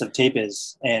expensive tape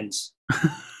is and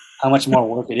how much more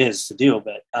work it is to do.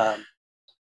 But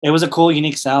it was a cool,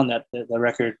 unique sound that the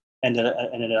record ended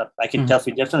up. I can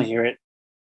definitely hear it,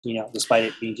 you know, despite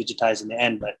it being digitized in the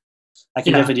end. But I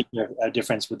can definitely hear a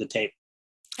difference with the tape.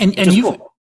 And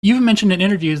you've mentioned in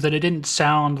interviews that it didn't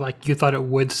sound like you thought it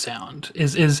would sound.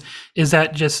 Is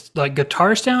that just like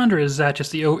guitar sound, or is that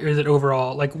just is it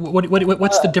overall? Like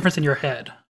what's the difference in your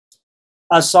head?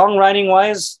 Songwriting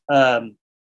wise, songwriting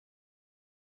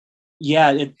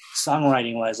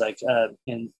wise, like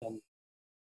in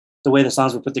the way the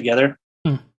songs were put together,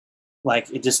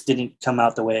 like it just didn't come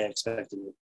out the way I expected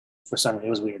it. For some reason, it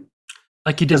was weird.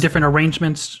 Like you did different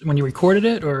arrangements when you recorded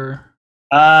it, or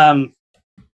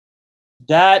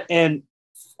that, and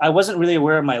I wasn't really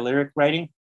aware of my lyric writing.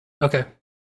 Okay.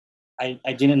 I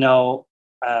didn't know.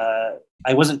 I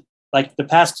wasn't like the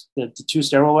two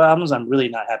Stairwell albums. I'm really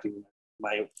not happy with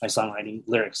my songwriting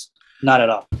lyrics. Not at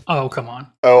all. Oh, come on.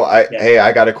 Oh, hey,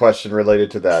 I got a question related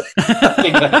to that.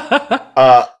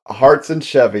 Hearts and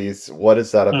Chevys. What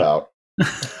is that about?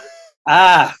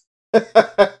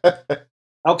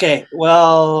 Okay.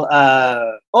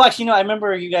 Well. Actually, no. I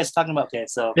remember you guys talking about. Okay,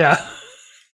 so yeah.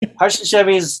 Hearts and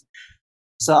Chevys.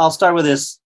 So I'll start with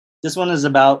this. This one is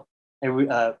about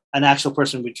an actual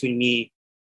person between me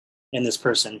and this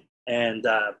person, and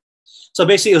so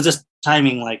basically it was just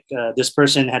timing. Like this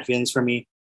person had feelings for me.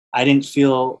 I didn't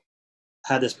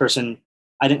have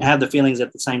the feelings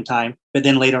at the same time, but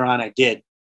then later on I did,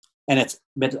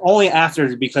 but only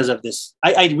after because of this.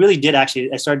 I really did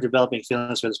actually. I started developing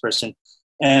feelings for this person,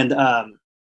 and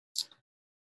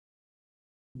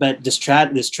but this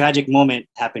tragic moment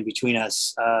happened between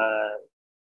us.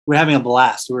 We're having a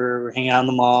blast. We're hanging out in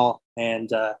the mall,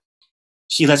 and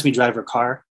she lets me drive her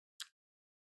car.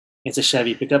 It's a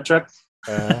Chevy pickup truck,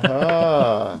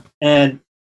 and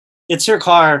it's her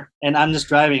car, and I'm just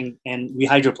driving, and we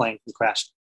hydroplaned and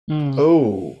crashed.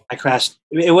 Oh, I crashed.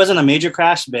 It wasn't a major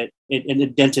crash, but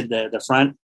it dented the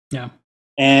front. Yeah,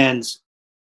 and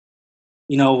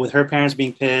you know, with her parents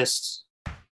being pissed,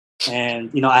 and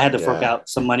you know, I had to fork out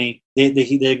some money. They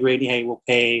agreed, hey, we'll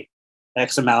pay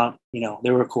X amount. You know,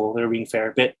 they were cool. They were being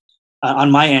fair, but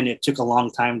on my end, it took a long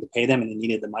time to pay them, and they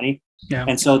needed the money. Yeah,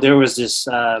 and so there was this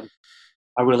our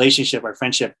relationship, our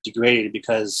friendship degraded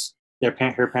because her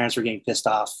parents were getting pissed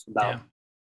off about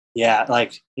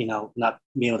like, you know, not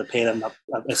being able to pay them up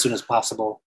as soon as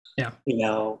possible. Yeah, you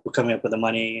know, we're coming up with the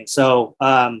money. So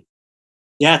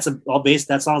it's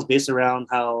that song's based around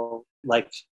how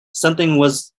like something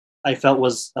I felt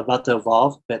was about to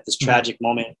evolve, but this tragic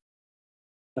moment,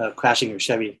 crashing your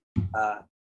Chevy,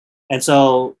 and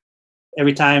so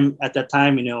every time at that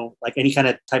time, you know, like any kind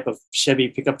of type of Chevy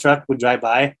pickup truck would drive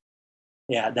by,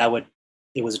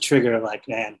 it was a trigger of like,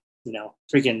 man, you know,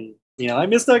 freaking, you know, I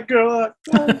miss that girl.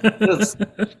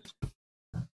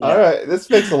 All right, this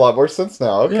makes a lot more sense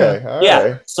now. Okay, all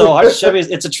right. So Hearts and Chevy,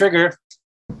 it's a trigger.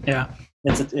 Yeah,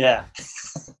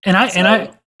 And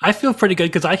I feel pretty good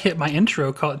because I hit my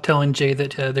intro telling Jay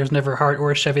that there's never a heart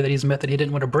or a Chevy that he's met that he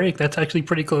didn't want to break. That's actually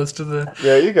pretty close to the.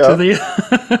 There you go.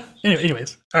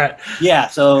 Anyways, all right. Yeah.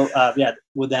 So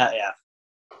with that,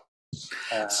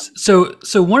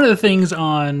 So one of the things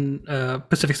on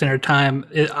Pacific Standard Time,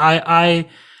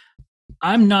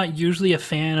 I'm not usually a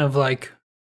fan of like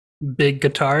big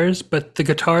guitars, but the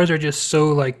guitars are just so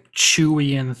like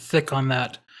chewy and thick on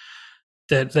that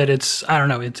it's, I don't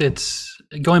know,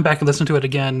 going back and listening to it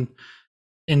again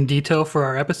in detail for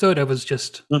our episode, I was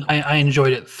just I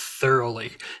enjoyed it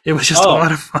thoroughly. It was just a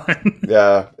lot of fun.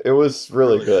 Yeah, it was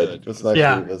really good. It was nice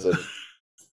to revisit.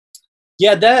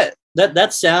 Yeah,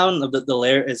 that sound of the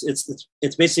layer is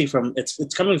it's basically from it's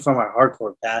coming from our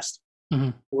hardcore past.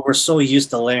 Mm-hmm. We're so used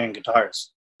to layering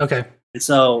guitars. Okay. And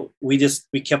so we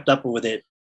kept up with it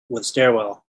with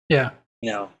Stairwell. Yeah.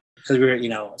 Because we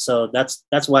were, so that's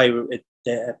why it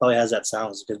probably has that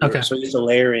sound, because we're so used to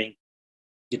layering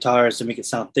guitars to make it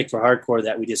sound thick for hardcore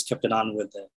that we just kept it on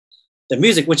with the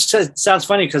music, which sounds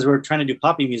funny because we're trying to do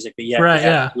poppy music, but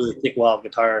really thick wall of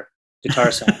guitar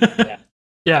sound.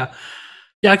 Yeah.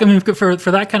 I mean, for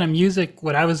that kind of music,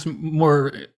 what I was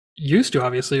more used to,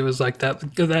 obviously, was like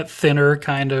that thinner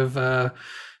kind of,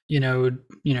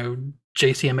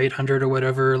 JCM 800 or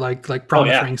whatever, like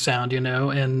Promise Ring sound, and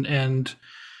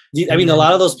I mean, a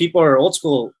lot of those people are old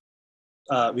school,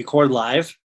 record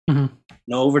live, no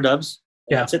overdubs.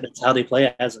 Yeah, that's it. That's how they play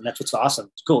it, and that's what's awesome.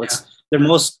 It's cool. It's their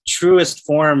most truest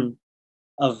form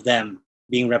of them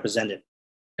being represented.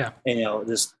 Yeah, and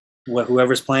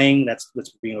whoever's playing, that's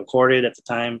what's being recorded at the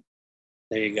time.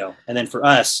 There you go. And then for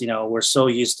us, we're so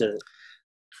used to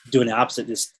doing the opposite,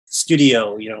 this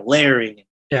studio, layering.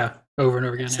 Yeah, over and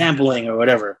over again. Sampling or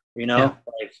whatever,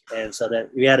 and so that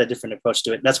we had a different approach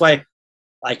to it. That's why,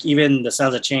 even the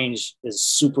Sounds of Change is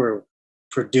super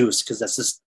produced, because that's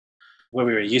just what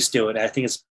we were used to. And I think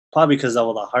it's probably because of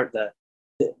all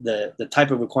the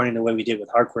type of recording, the way we did with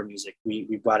hardcore music, we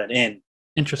brought it in.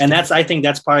 Interesting. And I think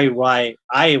that's probably why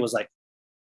I was like,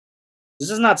 this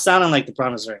is not sounding like the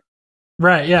Promise Ring.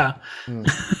 Right. Yeah.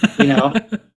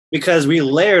 Because we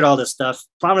layered all this stuff.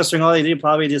 Promise Ring, all they did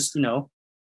probably just,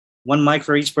 one mic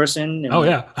for each person.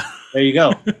 And there you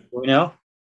go.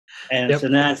 And so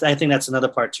I think that's another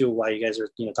part too, why you guys are,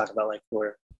 talking about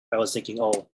where I was thinking,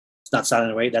 it's not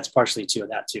sounding right. That's partially of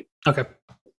that too. Okay.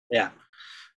 Yeah.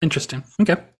 Interesting.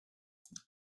 Okay.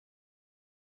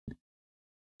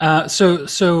 So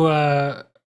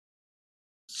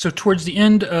towards the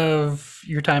end of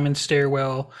your time in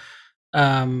Stairwell,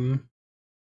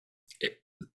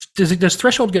 does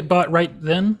Threshold get bought right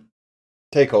then?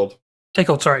 Take Hold.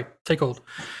 Sorry. Take Hold.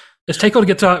 Does Take Hold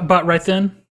get bought right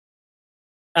then?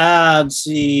 Let's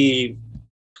see.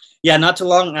 Yeah, not too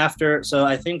long after. So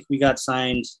I think we got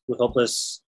signed with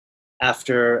Hopeless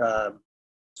after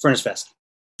Furnace Fest.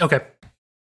 Okay.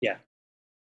 Yeah.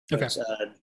 Okay.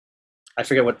 I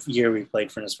forget what year we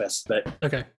played Furnace Fest, but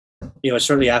okay.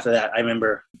 Shortly after that, I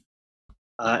remember.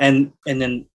 And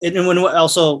then when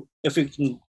also, if we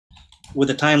can, with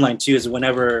the timeline too, is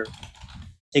whenever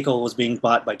Take Hold was being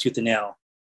bought by Tooth and Nail.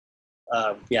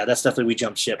 That's definitely we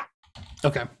jumped ship.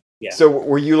 Okay. Yeah. So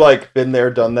were you been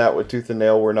there, done that with Tooth and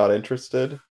Nail? We're not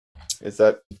interested. Is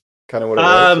that kind of what it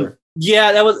was? Or?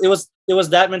 Yeah, it was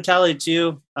that mentality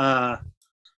too.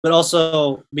 But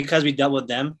also because we dealt with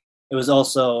them, it was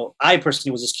also, I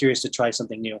personally was just curious to try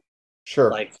something new.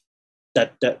 Sure.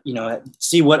 That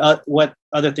see what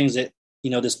other things that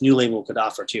this new label could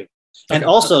offer too, and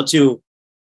also too,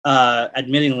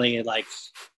 admittingly,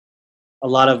 a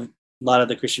lot of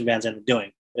the Christian bands ended up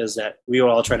doing is that we were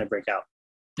all trying to break out.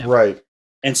 Yeah. Right.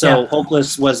 And so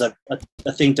Hopeless was a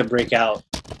thing to break out.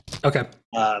 Okay.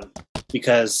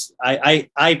 Because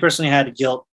I personally had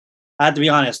guilt. I had to be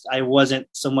honest. I wasn't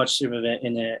so much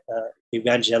in a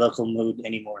evangelical mood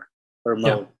anymore, or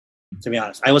mode. Yeah. To be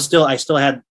honest, I still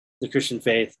had the Christian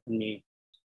faith in me,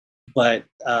 but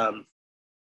I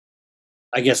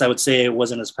guess I would say it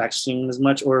wasn't as practicing as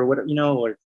much, or what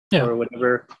or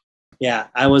whatever. Yeah,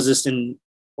 I was just in,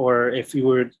 or if you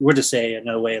were to say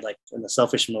another way, in the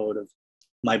selfish mode of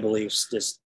my beliefs,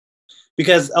 just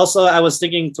because also I was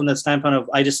thinking from the standpoint of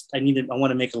I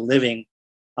want to make a living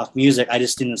off music. I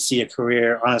just didn't see a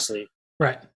career, honestly,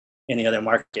 right, in the other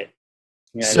market.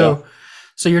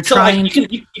 So you're trying.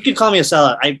 You can call me a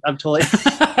sellout. I'm totally.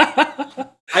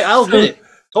 I'll admit it.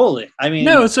 Totally. I mean,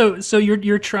 no. So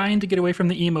you're trying to get away from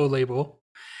the emo label,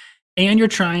 and you're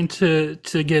trying to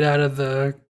get out of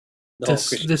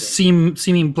this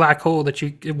seeming black hole that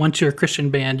once you're a Christian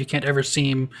band, you can't ever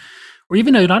seem, or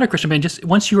even though you're not a Christian band, just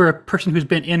once you're a person who's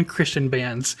been in Christian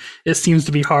bands, it seems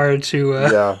to be hard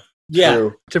to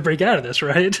to break out of this,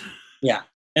 right? Yeah,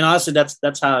 and honestly,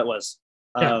 that's how it was.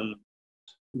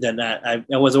 Then that I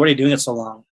was already doing it so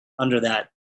long under that,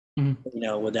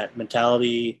 with that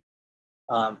mentality,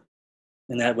 and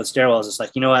that with Stairwell is just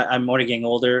I'm already getting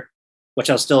older, which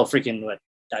I was still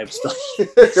I'm still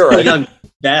a young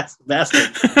bastard.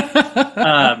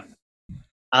 I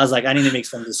was I need to make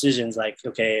some decisions.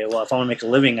 Okay, well, if I want to make a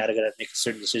living, I gotta make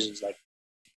certain decisions,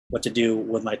 what to do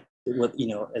with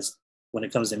as when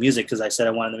it comes to music, because I said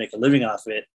I wanted to make a living off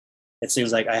of it. It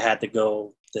seems like I had to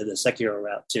go the secular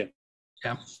route too.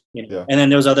 Yeah. Yeah. And then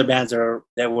there was other bands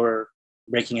that were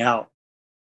breaking out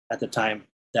at the time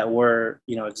that were,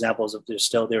 examples of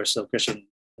they were still Christian,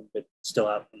 but still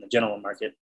out in the general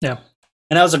market. Yeah.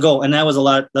 And that was a goal. And that was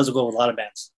a goal with a lot of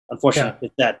bands. Unfortunately,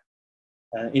 it's that,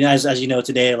 as you know,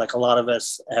 today, like a lot of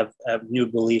us have new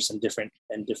beliefs and different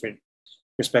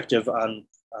perspective on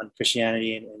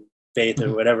Christianity and faith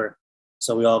or whatever.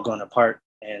 So we all gone apart.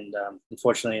 And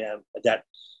unfortunately,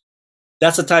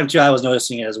 that's the time too I was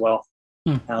noticing it as well.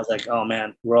 I was like, oh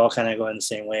man, we're all kind of going the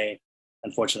same way,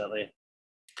 unfortunately.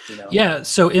 Yeah.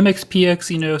 So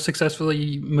MXPX,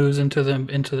 successfully moves into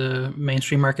the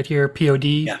mainstream market here.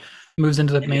 POD moves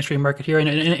into the mainstream market here, and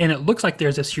it looks like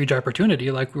there's this huge opportunity.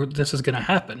 Like this is going to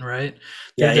happen, right?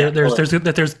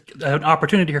 There's an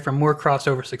opportunity here for more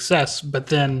crossover success, but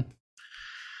then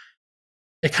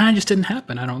it kind of just didn't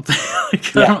happen. I don't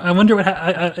think. I wonder what.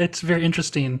 It's very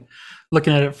interesting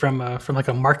looking at it from like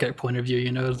a market point of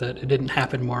view. That it didn't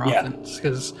happen more often.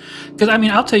 Because I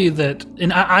mean, I'll tell you that,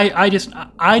 and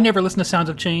I never listen to Sounds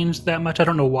of Change that much. I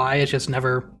don't know why. It's just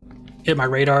never hit my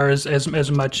radar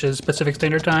as much as Pacific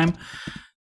Standard Time.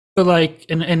 But like,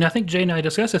 and I think Jay and I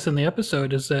discussed this in the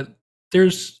episode, is that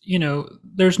there's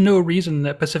no reason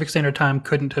that Pacific Standard Time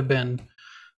couldn't have been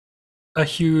a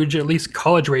huge, at least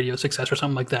college radio success or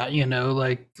something like that,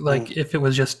 like if it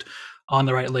was just on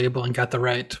the right label and got the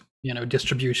right,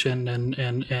 distribution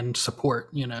and support,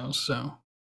 so.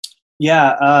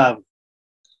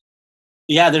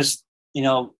 There's,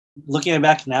 looking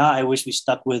back now, I wish we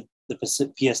stuck with the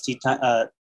Pacific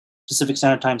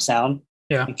Standard Time sound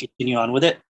and continue on with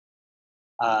it.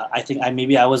 I think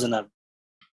I was in a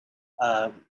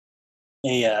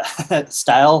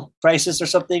style crisis or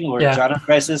something, or genre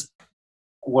crisis,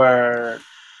 where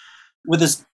with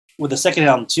the second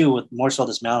album too, with more so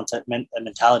this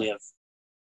mentality of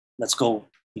let's go,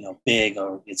 big,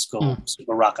 or let's go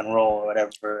super rock and roll or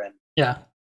whatever,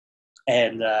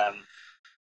 and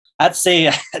I'd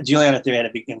say Juliana Theory had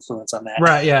a big influence on that.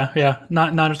 Right. Yeah.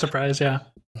 Not a surprise. Yeah.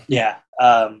 Yeah.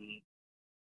 I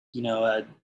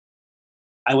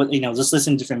would, just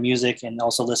listen to different music and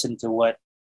also listen to what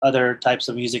other types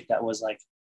of music that was like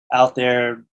out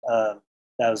there that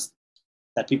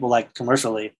people liked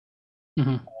commercially.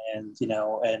 And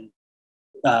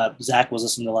Zach was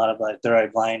listening to a lot of like Third Eye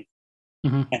Blind.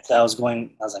 And so I was like,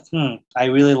 I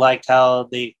really liked how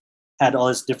they had all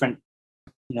this different,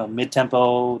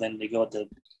 mid-tempo, then they go with the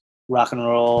rock and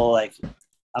roll. Like,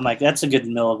 I'm like, that's a good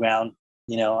middle ground.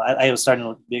 I was starting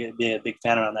to be a big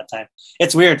fan around that time.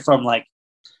 It's weird from like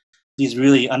these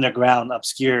really underground,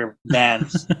 obscure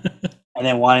bands and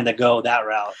then wanting to go that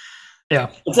route.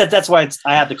 Yeah. That's why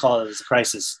I have to call it as a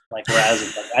crisis. Like, where I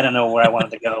was like, I don't know where I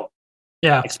wanted to go.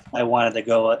 Yeah. I wanted to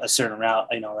go a certain route,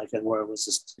 like where it was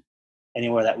just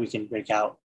anywhere that we can break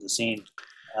out the scene.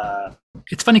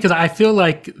 It's funny because I feel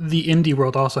like the indie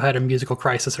world also had a musical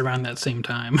crisis around that same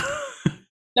time.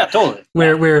 Yeah, totally.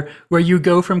 Where you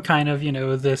go from kind of,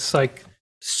 this like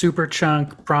super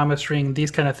chunk, promise ring,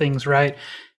 these kind of things, right?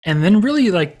 And then really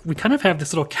like we kind of have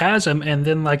this little chasm, and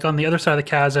then like on the other side of the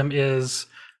chasm is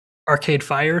Arcade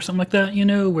Fire or something like that,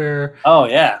 where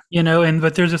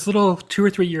but there's this little 2 or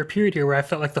 3 year period here where I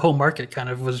felt like the whole market kind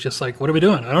of was just like, what are we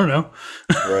doing? I don't know.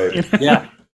 Right. Yeah.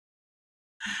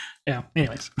 Yeah.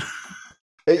 Anyways.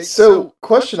 Hey, so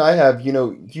question I have,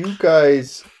 you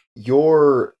guys,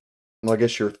 I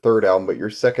guess your third album, but your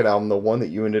second album, the one that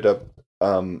you ended up,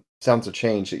 Sounds of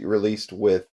Change, that you released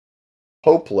with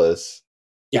Hopeless,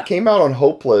 it came out on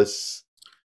Hopeless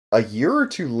a year or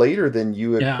two later than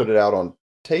you had put it out on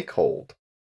Take Hold.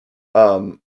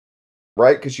 Right?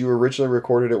 Because you originally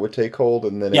recorded it with Take Hold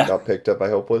and then it got picked up by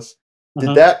Hopeless.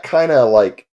 Did that kind of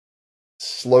like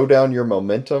slow down your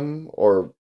momentum?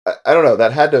 Or, I don't know,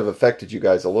 that had to have affected you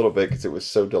guys a little bit because it was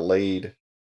so delayed.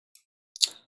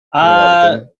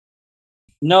 No,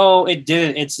 it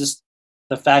didn't. It's just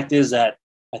the fact is that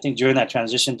I think during that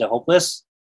transition to Hopeless,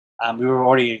 we were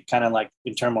already kind of like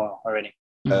in turmoil already.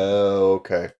 Oh,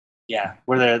 okay. Yeah,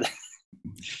 we're there.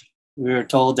 We were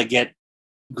told to get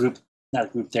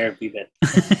not group therapy, but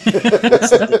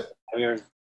the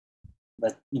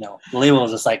label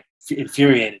was just like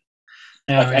infuriated.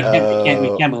 Yeah, like,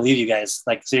 we can't believe you guys.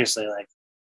 Like, seriously, like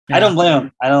I don't blame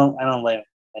them. I don't blame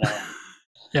them.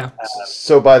 Yeah.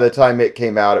 So by the time it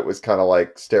came out, it was kind of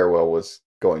like Stairwell was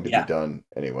going to be done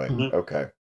anyway. Okay.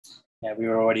 Yeah, we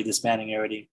were already disbanding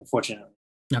already, unfortunately.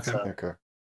 Okay. Okay.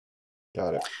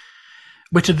 Got it.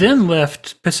 Which then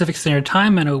left Pacific Standard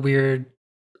Time in a weird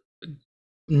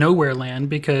nowhere land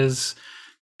because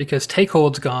Take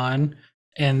Hold's gone,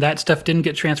 and that stuff didn't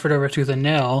get transferred over to the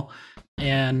Nell.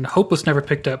 And Hopeless never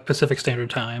picked up Pacific Standard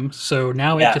Time, so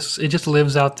now it just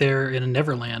lives out there in a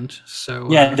Neverland. So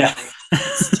yeah,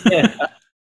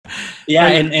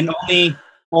 and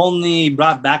only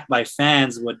brought back by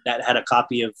fans that had a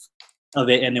copy of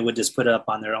it, and it would just put it up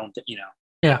on their own,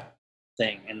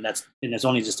 thing. And it's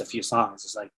only just a few songs.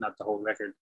 It's like not the whole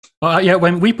record. Well, yeah,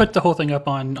 when we put the whole thing up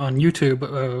on YouTube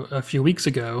a few weeks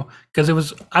ago,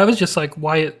 because I was just like,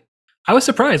 why? I was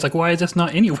surprised, like, why is this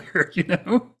not anywhere?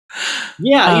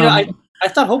 Yeah, I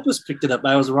thought Hopeless picked it up,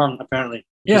 but I was wrong apparently.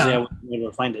 Yeah, I wasn't able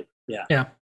to find it. Yeah.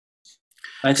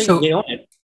 I think they own it.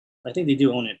 I think they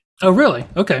do own it. Oh, really?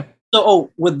 Okay.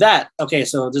 So, with that, okay,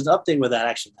 so there's an update with that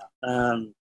actually now.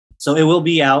 So it will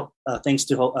be out thanks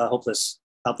to Hopeless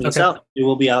helping us out. It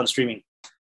will be out streaming.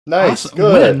 Nice. Awesome.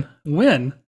 Good.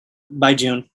 When? By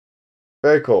June.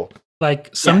 Very cool.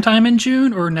 Like sometime in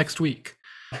June or next week?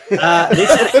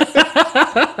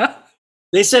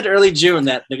 They said early June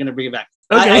that they're going to bring it back.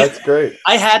 Okay. That's great.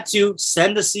 I had to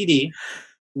send a CD,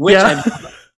 which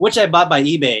I bought by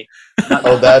eBay.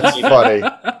 Oh, that's funny.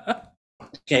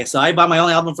 Okay, so I bought my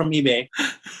own album from eBay.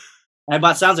 I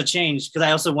bought Sounds of Change because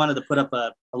I also wanted to put up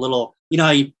a little, how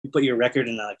you put your record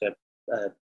in like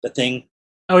a thing.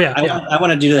 Oh yeah. I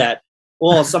want to do that.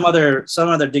 Well, some other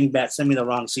dingbat sent me the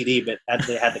wrong CD, but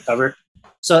they had the cover,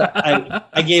 so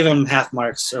I gave him half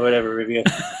marks or whatever review.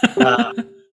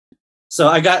 So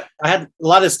I had a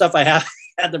lot of stuff I had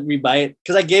to rebuy it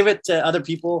because I gave it to other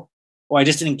people, or I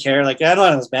just didn't care. Like I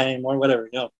don't know this band anymore, whatever.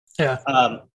 Yeah.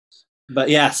 But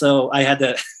yeah, so I had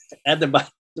to buy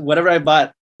whatever I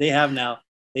bought. They have now.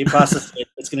 They processed it.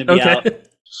 It's going to be out.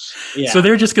 Yeah. So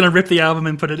they're just going to rip the album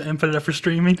and put it up for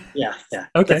streaming. Yeah.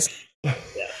 Okay.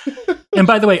 And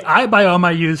by the way, I buy all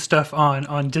my used stuff on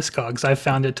Discogs. I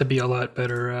found it to be a lot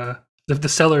better. The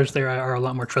sellers there are a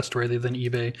lot more trustworthy than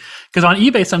eBay. Because on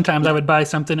eBay, sometimes I would buy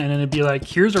something and then it'd be like,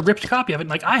 "Here's a ripped copy of it." And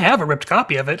like, I have a ripped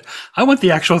copy of it. I want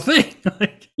the actual thing.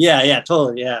 Yeah,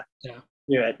 totally. Yeah.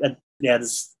 Yeah.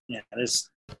 There's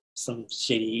some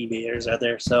shady eBayers out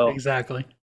there. So exactly.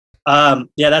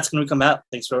 That's going to come out.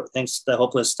 Thanks to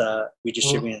Hopeless. We just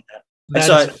distributed that.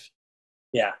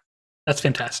 That's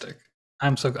fantastic.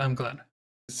 I'm glad.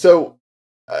 So,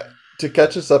 to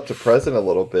catch us up to present a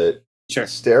little bit, sure.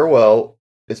 Stairwell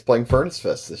is playing Furnace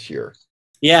Fest this year.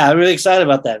 Yeah, I'm really excited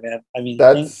about that, man. I mean,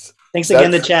 thanks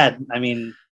again to Chad. I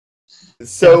mean,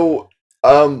 so,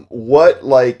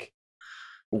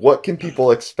 what can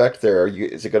people expect there?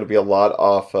 Is it going to be a lot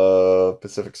off of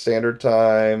Pacific Standard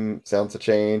Time, Sounds of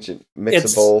Change, and mix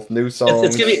of both, new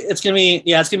songs? It's gonna be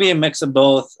a mix of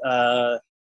both,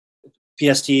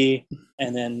 PST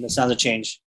and then the Sounds of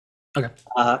Change. Okay.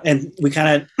 And we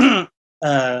kind of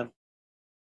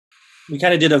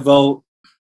did a vote.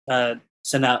 We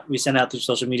sent out through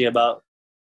social media about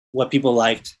what people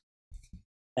liked,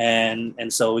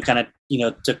 and so we kind of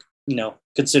took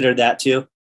considered that too.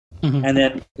 Mm-hmm. And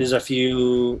then there's a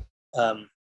few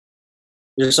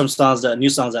there's some songs new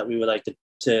songs that we would like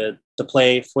to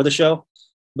play for the show.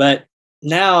 But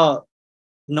now,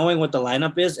 knowing what the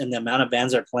lineup is and the amount of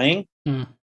bands are playing,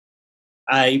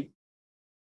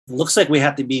 looks like we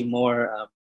have to be more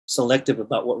selective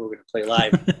about what we're going to play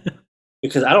live.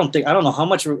 Because I don't know how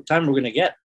much time we're going to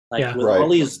get. All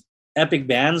these epic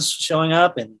bands showing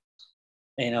up, and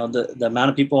the amount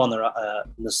of people on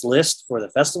this list for the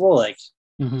festival, like.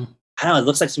 Mm-hmm. I don't know. It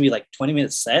looks like it's gonna be like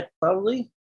 20-minute set, probably,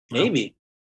 maybe.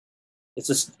 It's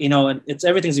just and it's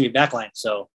everything's gonna be backline,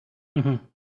 so. Mm-hmm.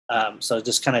 So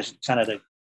just kind of to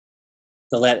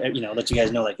let you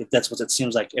guys know, like that's what it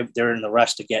seems like. If they're in the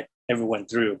rush to get everyone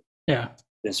through. Yeah.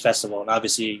 This festival, and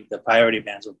obviously the priority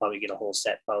bands will probably get a whole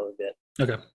set, probably a bit.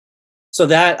 Okay. So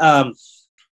that I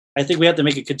think we have to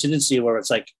make a contingency where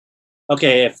it's like,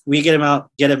 okay, if we get them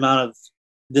out of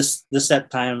this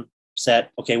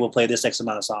set, okay, we'll play this X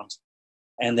amount of songs,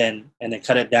 and then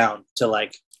cut it down to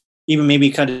like, even maybe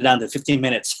cut it down to 15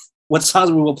 minutes. What songs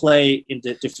we will play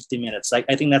into 15 minutes? Like,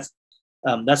 I think that's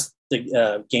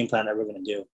the game plan that we're going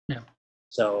to do. Yeah.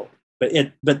 So, but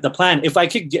the plan, if we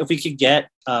could get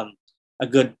a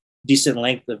good decent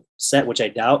length of set, which I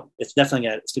doubt, it's definitely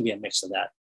gonna be a mix of that,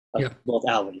 both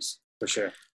albums for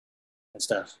sure and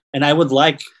stuff. And I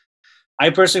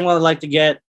personally would like to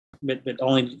get. But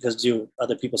only because due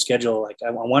other people's schedule. Like I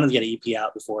wanted to get an EP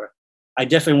out before. I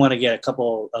definitely want to get a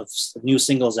couple of new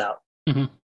singles out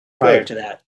prior to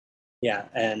that. Yeah,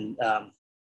 and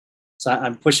so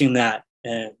I'm pushing that.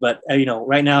 But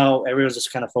right now everyone's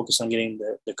just kind of focused on getting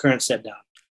the current set down,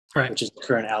 right? Which is the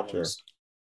current albums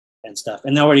and stuff.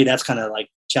 And already that's kind of like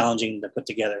challenging to put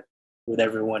together with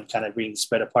everyone kind of being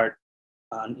spread apart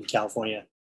in California.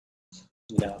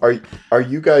 You know. Are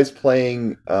you guys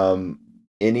playing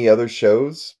any other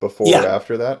shows before or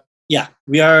after that? Yeah,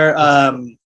 we are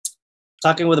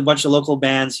talking with a bunch of local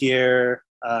bands here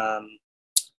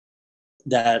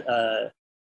that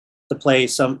to play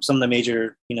some of the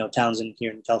major towns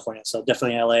here in California. So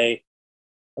definitely LA,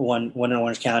 one in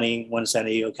Orange County, one in San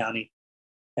Diego County,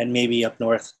 and maybe up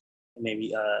north,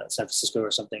 maybe San Francisco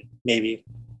or something, maybe.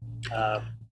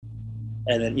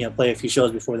 And then play a few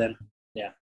shows before then.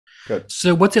 Yeah. Good.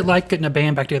 So what's it like getting a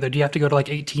band back together? Do you have to go to like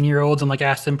 18-year-olds and like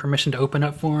ask them permission to open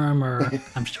up for them, or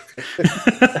I'm joking?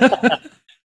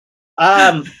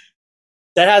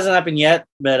 That hasn't happened yet,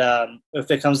 but if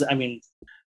it comes, I mean,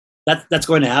 that's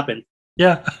going to happen.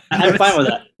 Yeah, I'm fine with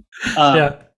that.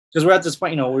 Yeah, because we're at this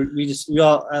point, we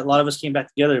all a lot of us came back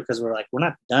together because we're like, we're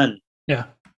not done. Yeah,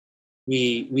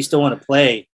 we still want to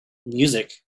play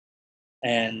music,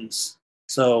 and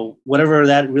so whatever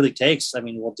that really takes, I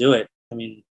mean, we'll do it. I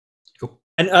mean, cool.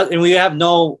 And we have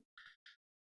no,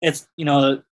 it's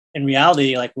in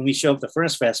reality, like when we show up to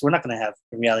Furnace Fest, we're not going to have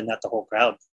in reality not the whole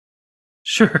crowd.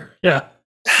 Sure. Yeah.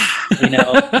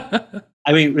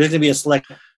 I mean, there's going to be a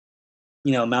select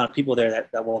amount of people there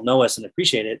that will know us and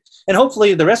appreciate it, and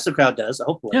hopefully the rest of the crowd does.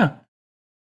 Hopefully, yeah.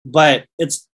 But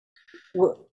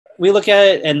we look at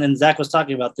it, and then Zach was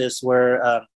talking about this,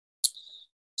 where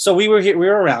so we were here, we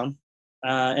were around,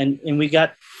 and we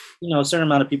got a certain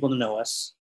amount of people to know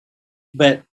us,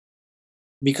 but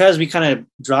because we kind of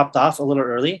dropped off a little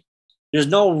early, there's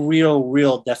no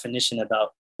real definition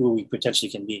about who we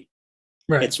potentially can be.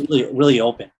 Right. It's really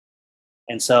open,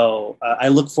 and so I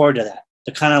look forward to that.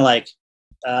 To kind of like,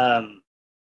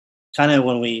 kind of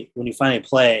when we finally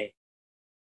play,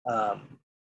 hope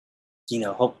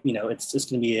it's going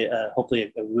to be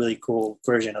hopefully a really cool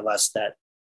version of us that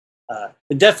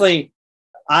definitely.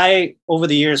 Over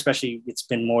the years, especially, it's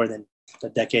been more than a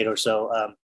decade or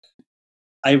so.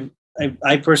 I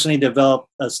personally developed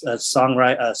a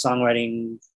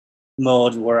songwriting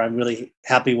mode where I'm really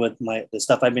happy with the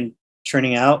stuff I've been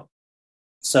churning out.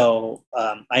 So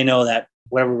I know that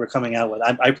whatever we're coming out with,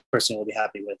 I personally will be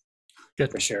happy with.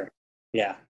 Good. For sure.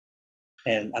 Yeah.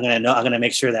 And I'm gonna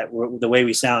make sure that the way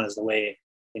we sound is the way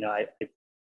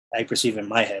I perceive in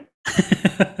my head.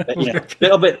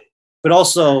 But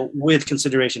also with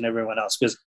consideration of everyone else,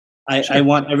 because I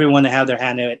want everyone to have their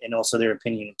hand in it and also their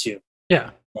opinion too.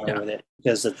 Yeah. With it,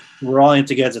 because we're all in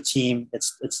together as a team.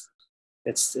 It's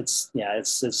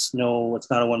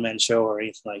not a one-man show or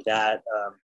anything like that.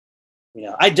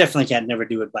 I definitely can't never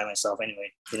do it by myself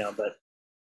anyway. But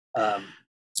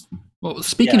well,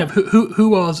 speaking of who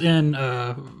was in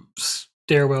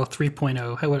Stairwell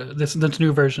 3.0, this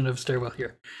new version of Stairwell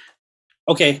here.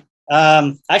 Okay.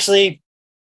 Actually,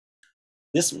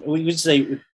 this we would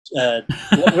say.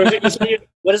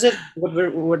 What is it? What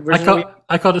version?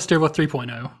 I called it Stairwell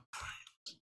 3.0.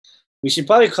 We should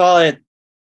probably call it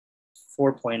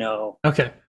 4.0.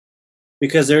 Okay.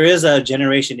 Because there is a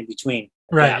generation in between.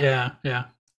 Right. Yeah.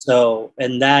 So,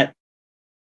 and that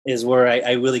is where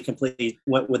I really completely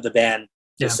went with the band.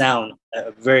 The sound,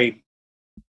 a very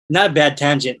not a bad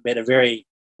tangent, but a very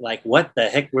like, what the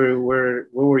heck? Where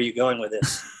were you going with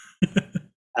this?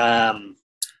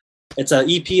 It's an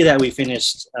EP that we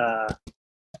finished.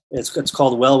 It's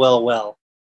called Well,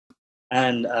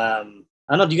 and I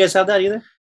don't know. Do you guys have that either?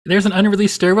 There's an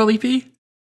unreleased Stairwell EP.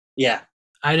 Yeah,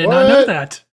 I did not know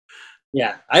that.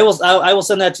 Yeah, I will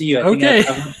send that to you. Okay.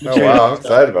 Oh wow, I'm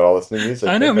excited about all this new music.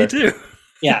 I know, me too.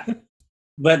 Yeah,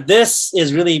 but this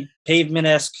is really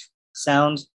Pavement-esque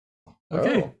sound.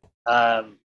 Okay.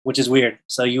 Which is weird.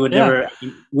 So you would never,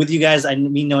 with you guys,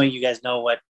 me knowing you guys know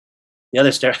what the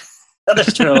other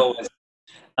Stairwell was.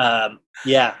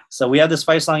 So we have this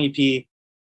 5-song EP,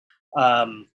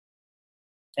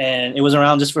 and it was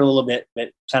around just for a little bit,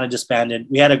 but kind of disbanded.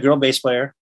 We had a girl bass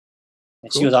player,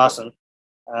 and she was awesome.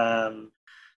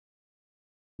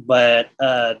 But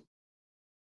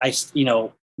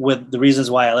with the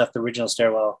reasons why I left the original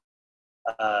Stairwell,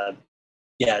 I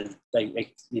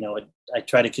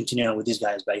tried to continue on with these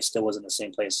guys, but I still wasn't in the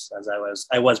same place as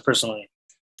I was personally.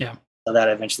 Yeah. So that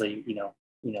eventually,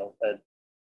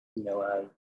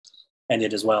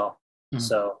 ended as well. Mm-hmm.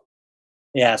 So,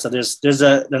 so there's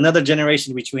another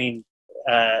generation between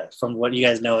from what you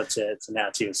guys know to now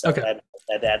too. So okay.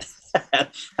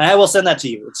 I will send that to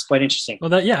you. It's quite interesting.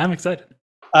 Well, I'm excited.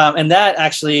 And that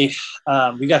actually,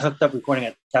 we got hooked up recording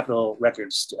at Capitol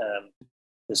Records,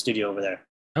 the studio over there.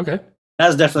 Okay. That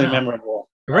was definitely memorable.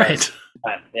 Right.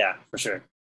 Yeah, for sure.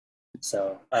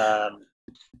 So,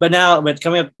 but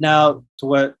coming up now to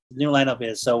what the new lineup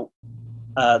is. So,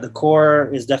 the core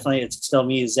is definitely, it's still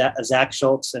me, Zach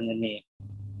Schultz, and then me.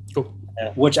 Cool.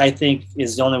 Which I think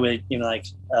is the only way,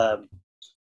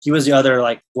 he was the other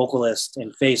like vocalist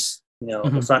and face,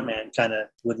 the front man kind of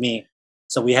with me.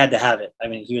 So we had to have it. I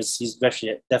mean, he's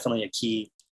definitely a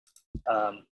key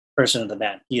person in the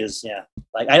band. He is, yeah.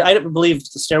 Like I believe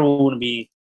the Stairwell wouldn't be,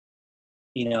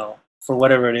 for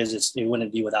whatever it is, it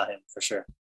wouldn't be without him for sure.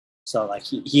 So like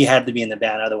he had to be in the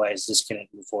band, otherwise this couldn't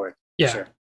move forward. Yeah, sure.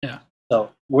 Yeah. So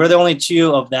we're the only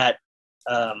two of that,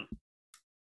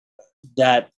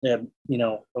 that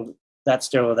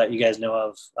Stairwell that you guys know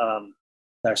of,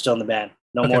 that are still in the band.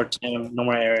 No more Tim, no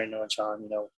more Aaron, no more Sean.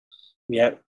 We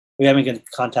haven't been in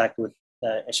contact with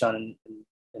Sean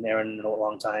and Aaron in a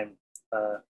long time.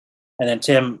 And then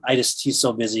Tim, he's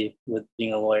so busy with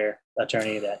being a lawyer,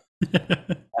 attorney that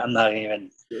I'm not gonna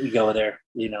even go there.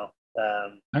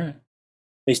 All right.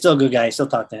 But he's still a good guy. I still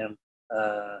talk to him.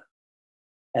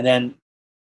 And then,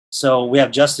 so we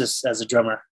have Justice as a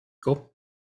drummer. Cool.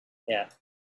 Yeah.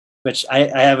 Which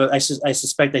I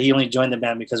suspect that he only joined the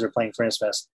band because we're playing Furnace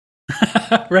Fest.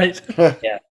 Right.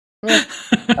 Yeah.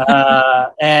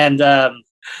 And then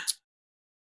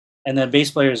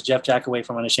bass player is Jeff Jackaway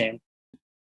from Unashamed.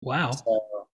 Wow.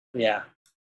 So, yeah.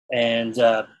 And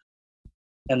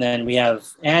then we have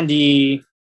Andy.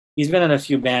 He's been in a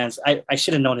few bands. I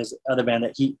should have known his other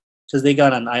band because they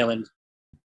got on Island.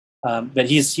 But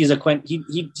he's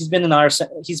been in our scene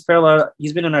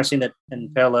that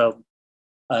and parallel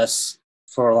us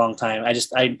for a long time. I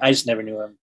just never knew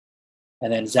him.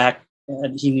 And then Zach,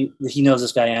 he knows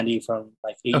this guy Andy from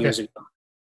like 8 years ago,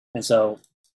 and so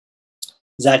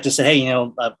Zach just said, "Hey, I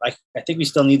think we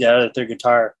still need that other third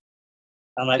guitar."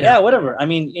 I'm like, yeah, whatever. I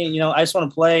mean, I just want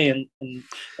to play, and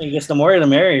I guess the more the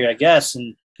merrier, I guess.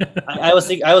 And I was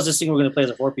just thinking we're going to play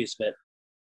as a 4-piece, but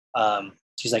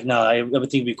she's like, no, I would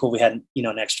think it'd be cool if we had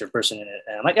an extra person in it.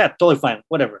 And I'm like, yeah, totally fine,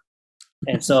 whatever.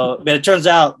 And so, but it turns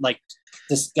out like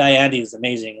this guy Andy is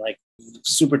amazing, like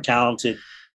super talented.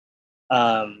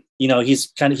 He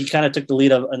kind of took the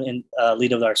lead of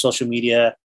our social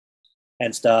media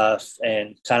and stuff,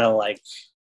 and kind of like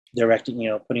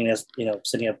directing, putting us in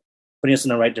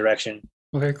the right direction.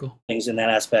 Okay, cool. Things in that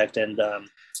aspect, and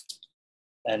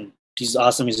he's an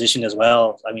awesome musician as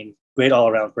well. I mean, great all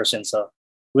around person. So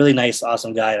really nice,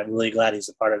 awesome guy. I'm really glad he's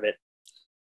a part of it,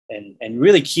 and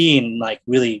really keen, like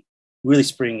really, really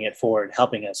springing it forward,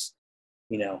 helping us,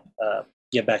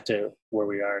 get back to where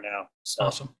we are now. So,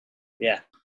 awesome. Yeah.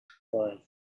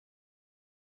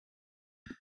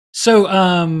 So,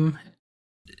 I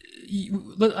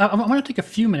want to take a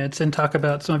few minutes and talk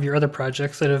about some of your other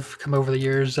projects that have come over the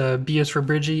years. B is for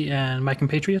Bridgie and My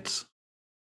Compatriots.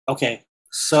 Okay.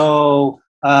 So,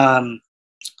 B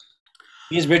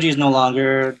is Bridgie is no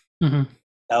longer. Mm-hmm.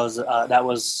 That's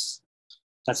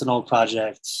an old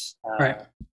project. Right.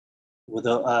 With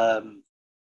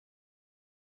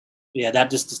that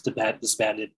just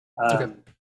disbanded.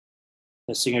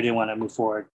 The singer didn't want to move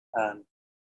forward.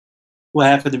 Who I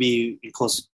happen to be in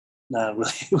close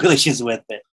relations with,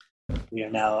 but we are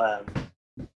now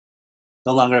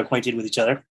no longer acquainted with each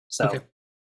other. So,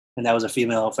 and that was a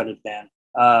female-fronted band.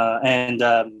 And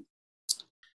then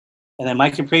My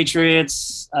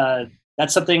Compatriots,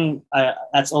 that's something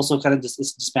that's also kind of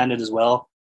disbanded as well,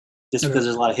 just because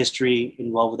there's a lot of history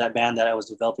involved with that band that I was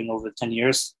developing over 10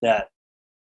 years. That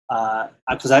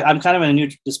because I'm kind of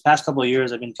this past couple of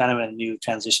years, I've been kind of in a new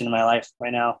transition in my life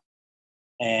right now,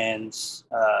 and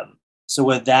so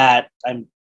with that,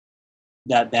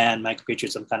 that band, My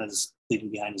Compatriots, I'm kind of just leaving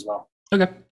behind as well. Okay.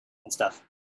 And stuff.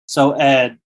 So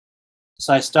I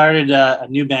started a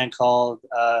new band called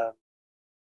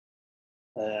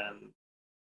The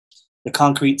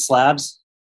Concrete Slabs,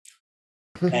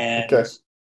 and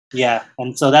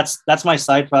and so that's my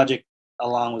side project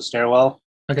along with Stairwell.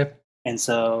 Okay. And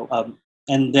so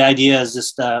and the idea is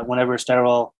just whenever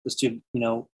Stairwell is to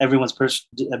everyone's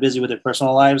busy with their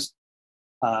personal lives,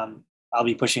 I'll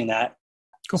be pushing that.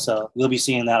 Cool. So you'll be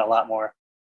seeing that a lot more,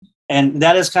 and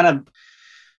that is kind of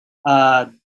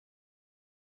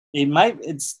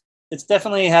it's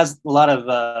definitely has a lot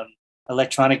of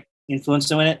electronic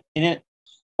influence in it,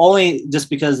 only just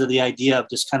because of the idea of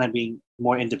just kind of being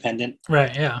more independent.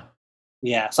 Right. Yeah.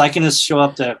 Yeah. So I can just show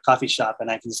up to a coffee shop and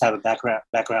I can just have a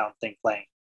background thing playing.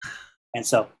 And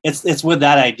so it's with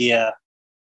that idea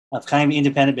of kind of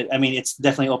independent, but I mean, it's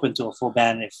definitely open to a full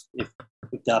band if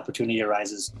the opportunity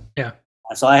arises. Yeah.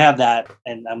 So I have that,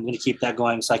 and I'm going to keep that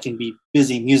going so I can be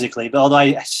busy musically. But although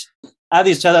I have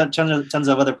these tons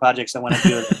of other projects I want to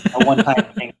do a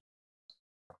one-time thing.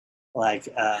 Like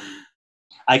I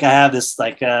have this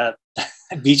like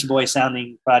Beach Boy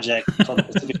sounding project called the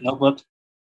Pacific Notebook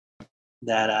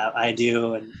that I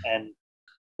do,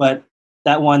 but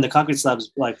that one, the Concrete Slab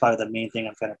is like probably the main thing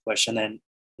I'm trying to push, and then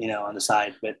on the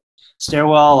side. But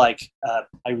Stairwell, like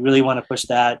I really want to push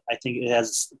that. I think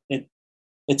it's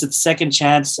its second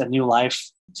chance at new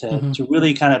life to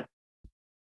really kind of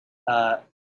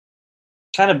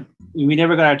we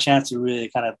never got our chance to really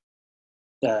kind of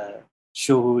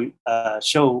show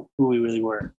who we really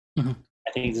were.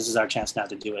 I think this is our chance now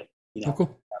to do it. Oh,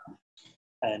 cool.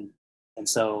 And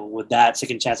so with that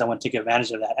second chance, I want to take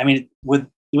advantage of that. I mean, with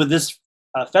this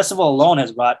festival alone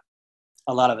has brought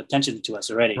a lot of attention to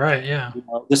us already. Right. Yeah.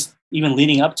 Just even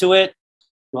leading up to it,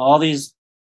 with all these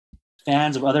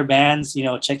fans of other bands,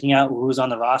 checking out who's on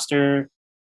the roster,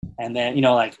 and then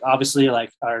like obviously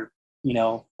like our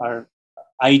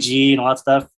IG and all that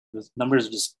stuff. The numbers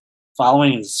just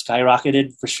following is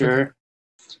skyrocketed for sure.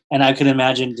 And I could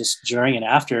imagine just during and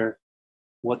after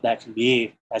what that can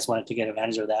be. I just wanted to get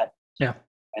advantage of that. Yeah.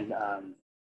 And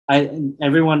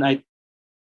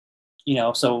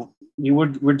so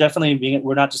we're definitely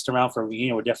we're not just around for a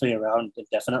reunion, we're definitely around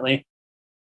indefinitely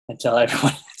until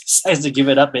everyone decides to give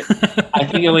it up. I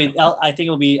think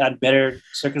it'll be on better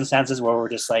circumstances where we're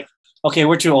just like, okay,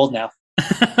 we're too old now.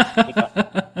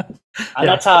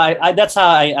 That's how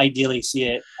I ideally see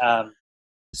it.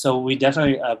 So we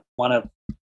definitely want to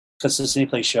consistently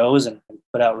play shows and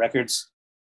put out records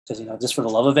because just for the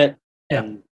love of it,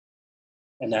 and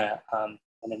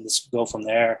then just go from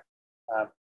there.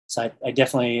 So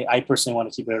I personally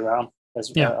want to keep it around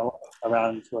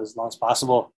around for as long as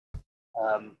possible,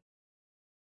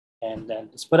 and then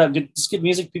just put out good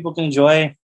music people can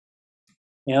enjoy.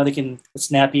 It's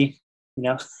snappy.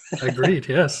 Agreed.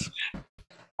 Yes.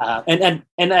 And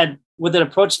with an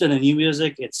approach to the new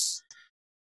music, it's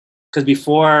because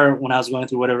before when I was going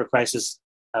through whatever crisis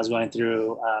I was going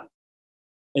through,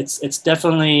 it's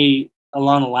definitely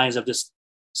along the lines of just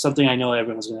something I know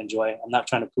everyone's going to enjoy. I'm not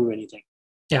trying to prove anything.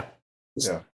 Yeah.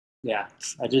 Yeah.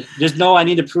 I just know I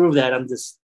need to prove that I'm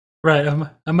just right. I'm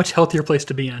a much healthier place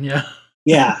to be in. Yeah.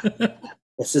 Yeah.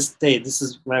 It's just this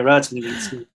is when I run. It's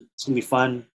gonna be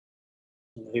fun.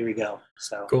 Here we go.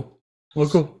 So cool. Well,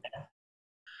 cool.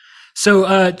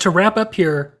 So to wrap up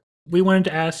here, we wanted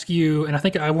to ask you, and I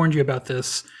think I warned you about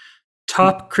this,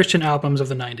 top Christian albums of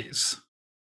the 90s.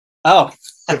 Oh.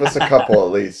 Give us a couple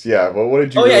at least. Yeah. Well, what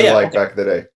did you like back in the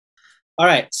day? All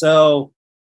right. So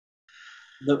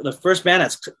the first band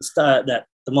that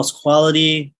the most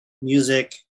quality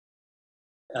music,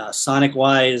 sonic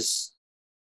wise,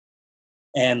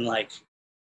 and like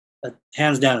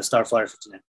hands down is Starflyer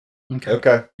 59.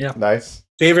 Okay. Yeah. Nice.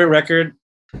 Favorite record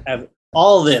of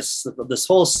all this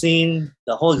whole scene,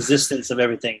 the whole existence of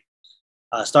everything.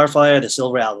 Starflyer, the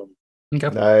Silver Album. Okay.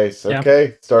 Nice.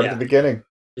 Okay. Start at the beginning.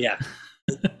 Yeah.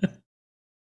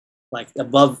 Like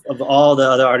above of all the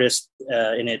other artists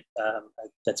in it,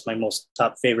 that's my most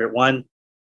top favorite one.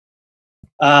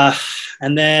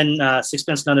 And then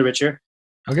Sixpence None the Richer.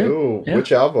 Okay. Ooh,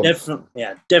 which album?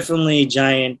 Definitely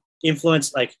giant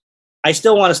influence. Like, I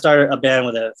still want to start a band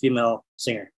with a female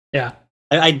singer. Yeah.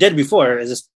 I did before. It's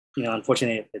just,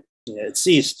 unfortunately, it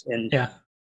ceased. And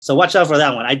so watch out for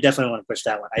that one. I definitely want to push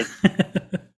that one.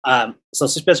 So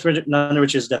Sixpence None the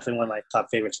Richer is definitely one of my top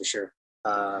favorites for sure.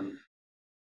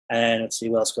 And let's see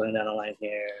what else going down the line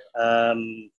here.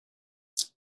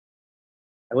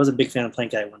 I was a big fan of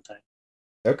Plank Eye one time.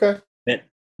 Okay.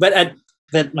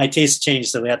 But my taste changed,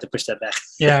 so we had to push that back.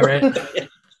 Yeah, right.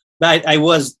 But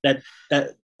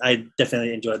I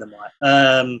definitely enjoyed them a lot.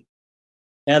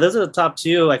 Yeah, those are the top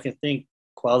two I can think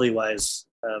quality wise.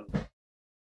 On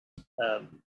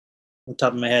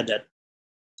top of my head, that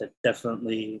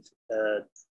definitely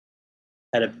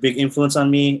had a big influence on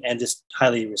me and just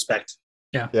highly respect.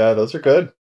 Yeah, those are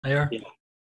good. They are. Yeah.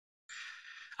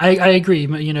 I agree.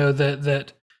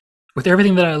 That with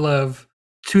everything that I love,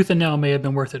 Tooth and Nail may have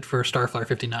been worth it for Starflyer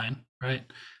 59, right?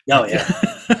 Oh yeah.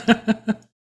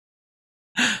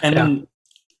 And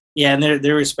and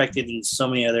they're respected in so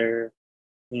many other,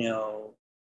 not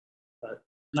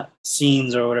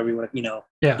scenes or whatever you want,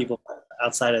 people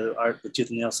outside of the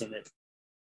Tooth and Nail scene that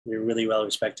they're really well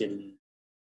respected, and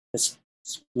it's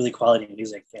really quality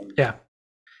music.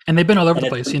 And they've been all over the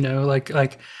place,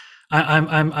 like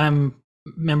I'm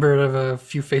member of a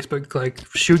few Facebook like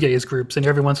shoegaze groups, and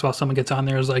every once in a while someone gets on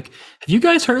there is like, have you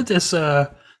guys heard this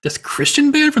this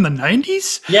Christian band from the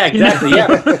 90s? Yeah, exactly.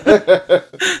 Yeah.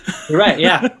 You're right.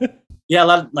 Yeah. Yeah. A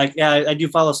lot of, I do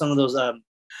follow some of those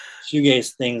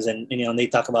shoegaze things, and they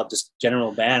talk about just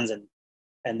general bands, and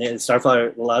then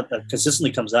Starflyer a lot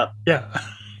consistently comes up. Yeah,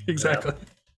 exactly.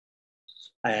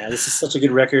 This is such a good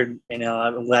record.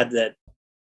 I'm glad that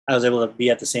I was able to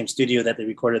be at the same studio that they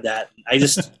recorded that.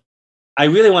 I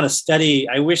really want to study.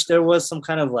 I wish there was some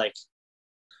kind of like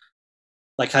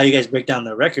like how you guys break down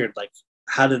the record, like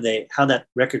how that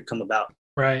record come about?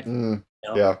 Right. You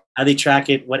know? Yeah. How they track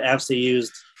it, what amps they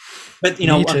used. But Me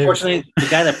too. unfortunately, the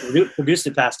guy that produced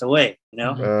it passed away.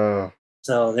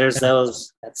 So there's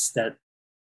those. That's that.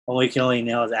 We can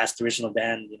only ask the original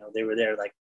band. They were there,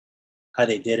 like how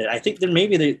they did it. I think that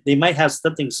maybe they might have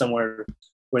something somewhere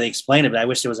where they explain it, but I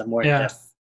wish there was a more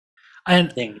in-depth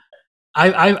thing.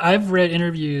 I've read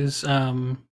interviews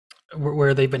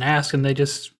where they've been asked, and they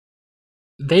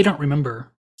don't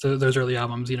remember those early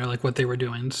albums. Like what they were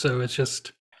doing. So it's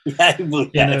just. Yeah,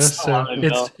 so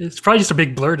it's probably just a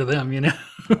big blur to them, Yeah,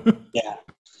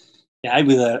 I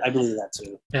believe that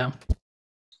too. Yeah.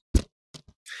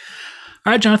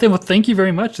 All right, Jonathan. Well, thank you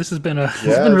very much. This has been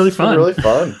really fun. Really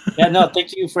fun. Yeah, no,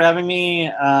 thank you for having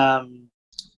me.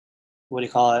 What do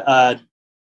you call it?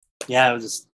 Yeah,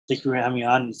 thank you for having me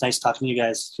on. It's nice talking to you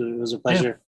guys. It was a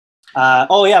pleasure. Yeah.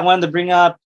 I wanted to bring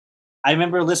up. I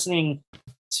remember listening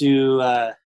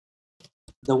to.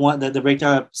 The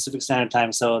breakdown of Pacific Standard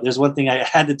Time. So there's one thing I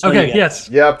had to tell you guys. Yes.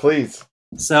 Yeah, please.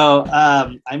 So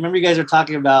I remember you guys were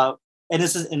talking about,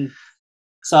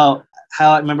 so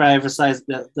how I remember I emphasized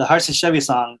the Hearts and Chevy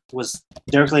song was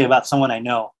directly about someone I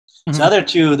know. Mm-hmm. The other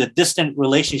two, the distant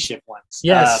relationship ones.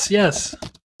 Yes.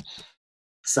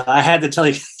 So I had to tell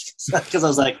you because I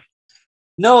was like,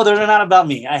 no, they're not about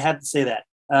me. I had to say that.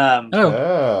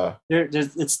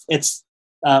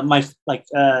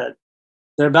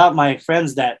 They're about my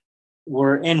friends that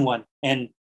were in one, and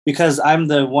because I'm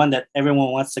the one that everyone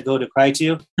wants to go to cry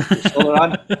to,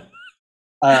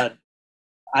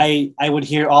 I would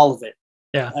hear all of it.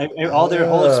 Yeah, all their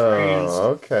whole experience.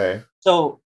 Okay.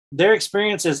 So their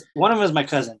experiences. One of them is my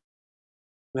cousin.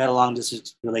 We had a long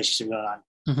distance relationship going on.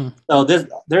 Mm-hmm. So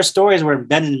their stories were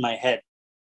embedded in my head,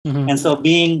 and so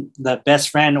being the best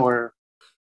friend or,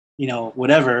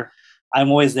 whatever, I'm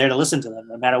always there to listen to them,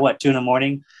 no matter what. 2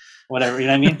 a.m. Whatever, you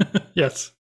know what I mean?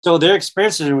 Yes. So their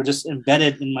experiences were just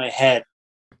embedded in my head.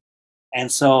 And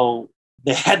so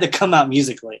they had to come out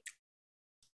musically.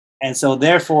 And so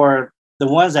therefore, the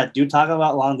ones that do talk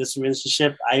about long distance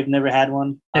relationship, I've never had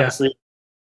one, honestly.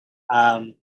 Yeah.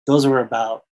 Those were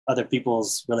about other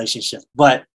people's relationships.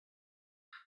 But,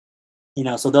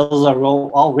 so those are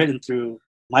all written through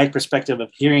my perspective of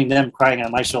hearing them crying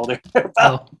on my shoulder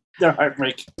about their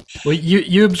heartbreak. Well,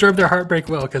 you observed their heartbreak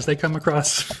well, because they come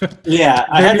across. Yeah,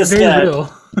 I had to say that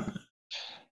real.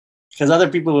 Because other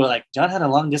people were like, John had a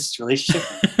long distance relationship.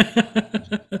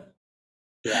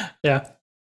 Yeah.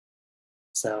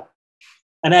 So,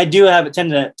 and I do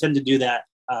tend to do that.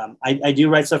 I do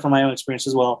write stuff from my own experience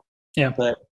as well. Yeah.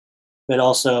 But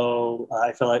also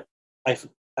I feel like I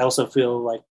also feel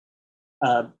like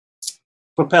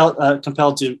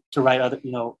compelled to write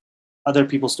other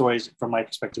people's stories from my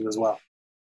perspective as well.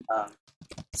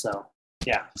 So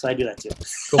I do that too.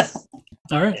 Cool.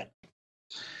 All right.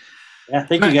 Yeah.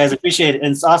 Thank you guys. Appreciate it.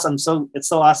 And it's awesome. It's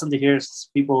so awesome to hear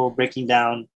people breaking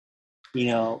down,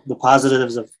 the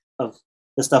positives of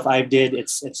the stuff I did.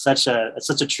 It's such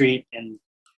a treat, and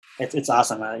it's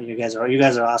awesome. You guys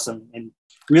are awesome, and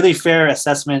really fair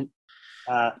assessment.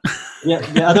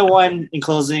 The other one in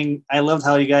closing, I loved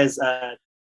how you guys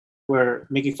were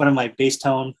making fun of my bass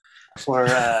tone for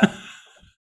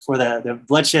the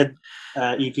Bloodshed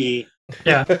EP.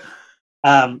 Yeah.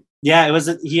 It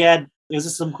was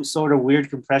just some sort of weird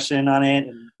compression on it,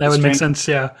 and that would make sense.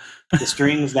 Yeah. The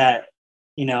strings that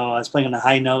I was playing on the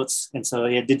high notes, and so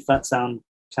it did sound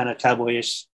kind of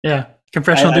cowboyish. Yeah,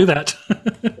 compression will do that.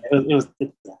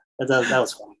 That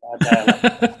was fun.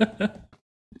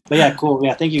 But yeah, cool.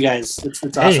 Yeah, thank you guys. It's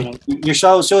awesome. Your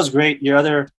show is great. Your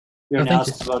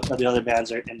analysis about the other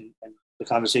bands and the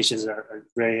conversations are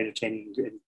very entertaining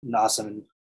and awesome, and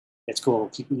it's cool.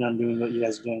 Keep on doing what you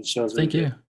guys are doing. Shows. Thank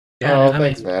you. Yeah,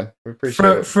 thanks, man. We appreciate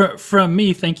it. From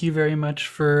me, thank you very much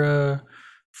for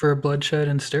Bloodshed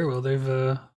and Stairwell.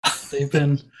 They've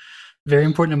been very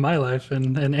important in my life,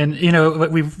 and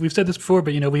we've said this before,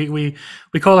 but we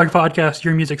call our podcast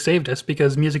 "Your Music Saved Us"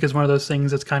 because music is one of those things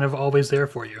that's kind of always there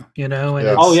for you, And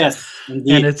oh yes,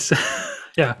 indeed. And it's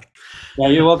yeah. Yeah,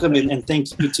 you're welcome, and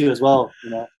thank you too as well.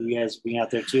 You guys being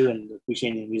out there too and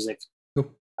appreciating the music,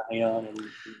 cool. And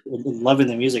loving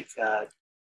the music.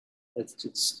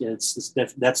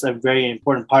 That's a very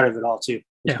important part of it all too.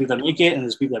 There's people that make it, and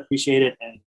there's people that appreciate it,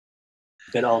 and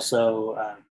but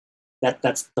also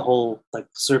that's the whole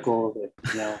circle of it.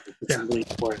 It's really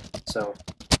important. So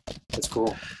it's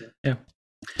cool. Yeah.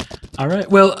 All right.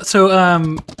 Well, so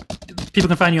people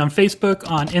can find you on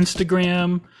Facebook, on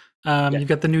Instagram. You've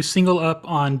got the new single up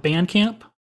on Bandcamp.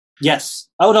 Yes.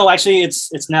 Oh no, actually,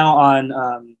 it's now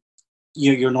on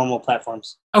your normal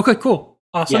platforms. Okay. Cool.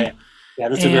 Awesome. Yeah,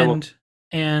 that's available.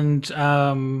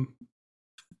 and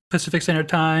Pacific Standard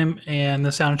Time, and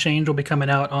The Sound of Change will be coming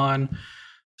out on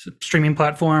streaming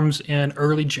platforms in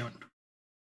early June.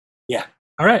 Yeah.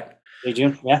 All right. Early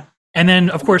June. Yeah. And then,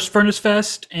 of course, Furnace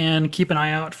Fest, and keep an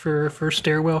eye out for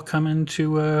Stairwell coming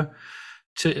to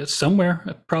somewhere,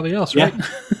 probably else, right?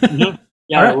 Mm-hmm.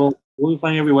 Yeah, right. we'll be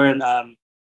playing everywhere, and as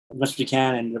much as we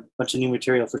can, and a bunch of new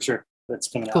material for sure that's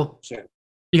coming out. Sure.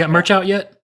 You got merch out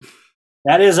yet?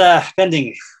 That is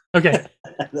pending. Okay.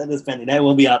 That is pending. That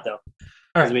will be out though.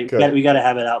 All right. We got to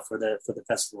have it out for the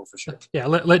festival for sure. Yeah,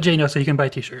 let Jay know so he can buy a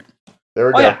t-shirt. There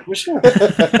we go. Yeah, for sure.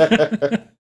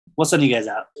 We'll send you guys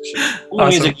out for sure.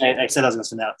 Awesome. Music I said I was going to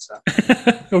send out. So.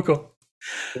 Oh, cool.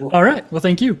 All right. Well,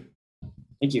 thank you.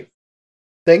 Thank you.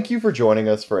 Thank you for joining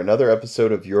us for another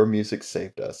episode of Your Music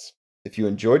Saved Us. If you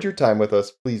enjoyed your time with us,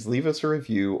 please leave us a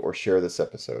review or share this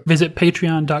episode. Visit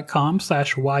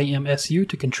patreon.com/YMSU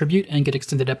to contribute and get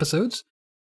extended episodes.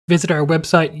 Visit our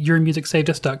website,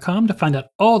 yourmusicsavedus.com, to find out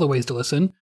all the ways to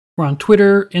listen. We're on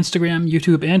Twitter, Instagram,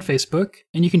 YouTube, and Facebook,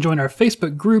 and you can join our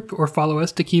Facebook group or follow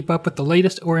us to keep up with the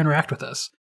latest or interact with us.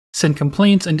 Send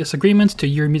complaints and disagreements to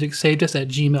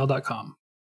yourmusicsavedus@gmail.com.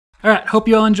 All right, hope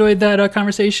you all enjoyed that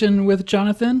conversation with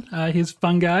Jonathan. He's a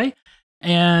fun guy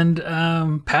and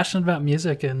passionate about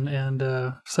music and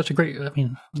such a great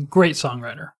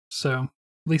songwriter. So, at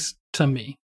least to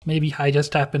me. Maybe I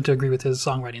just happen to agree with his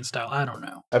songwriting style. I don't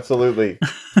know. Absolutely.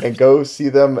 And go see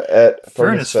them at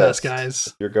Furnace Fest,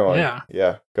 guys. You're going.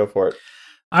 Yeah, go for it.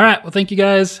 All right. Well, thank you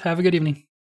guys. Have a good evening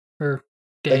or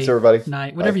day, Thanks, everybody.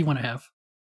 night, whatever you want to have.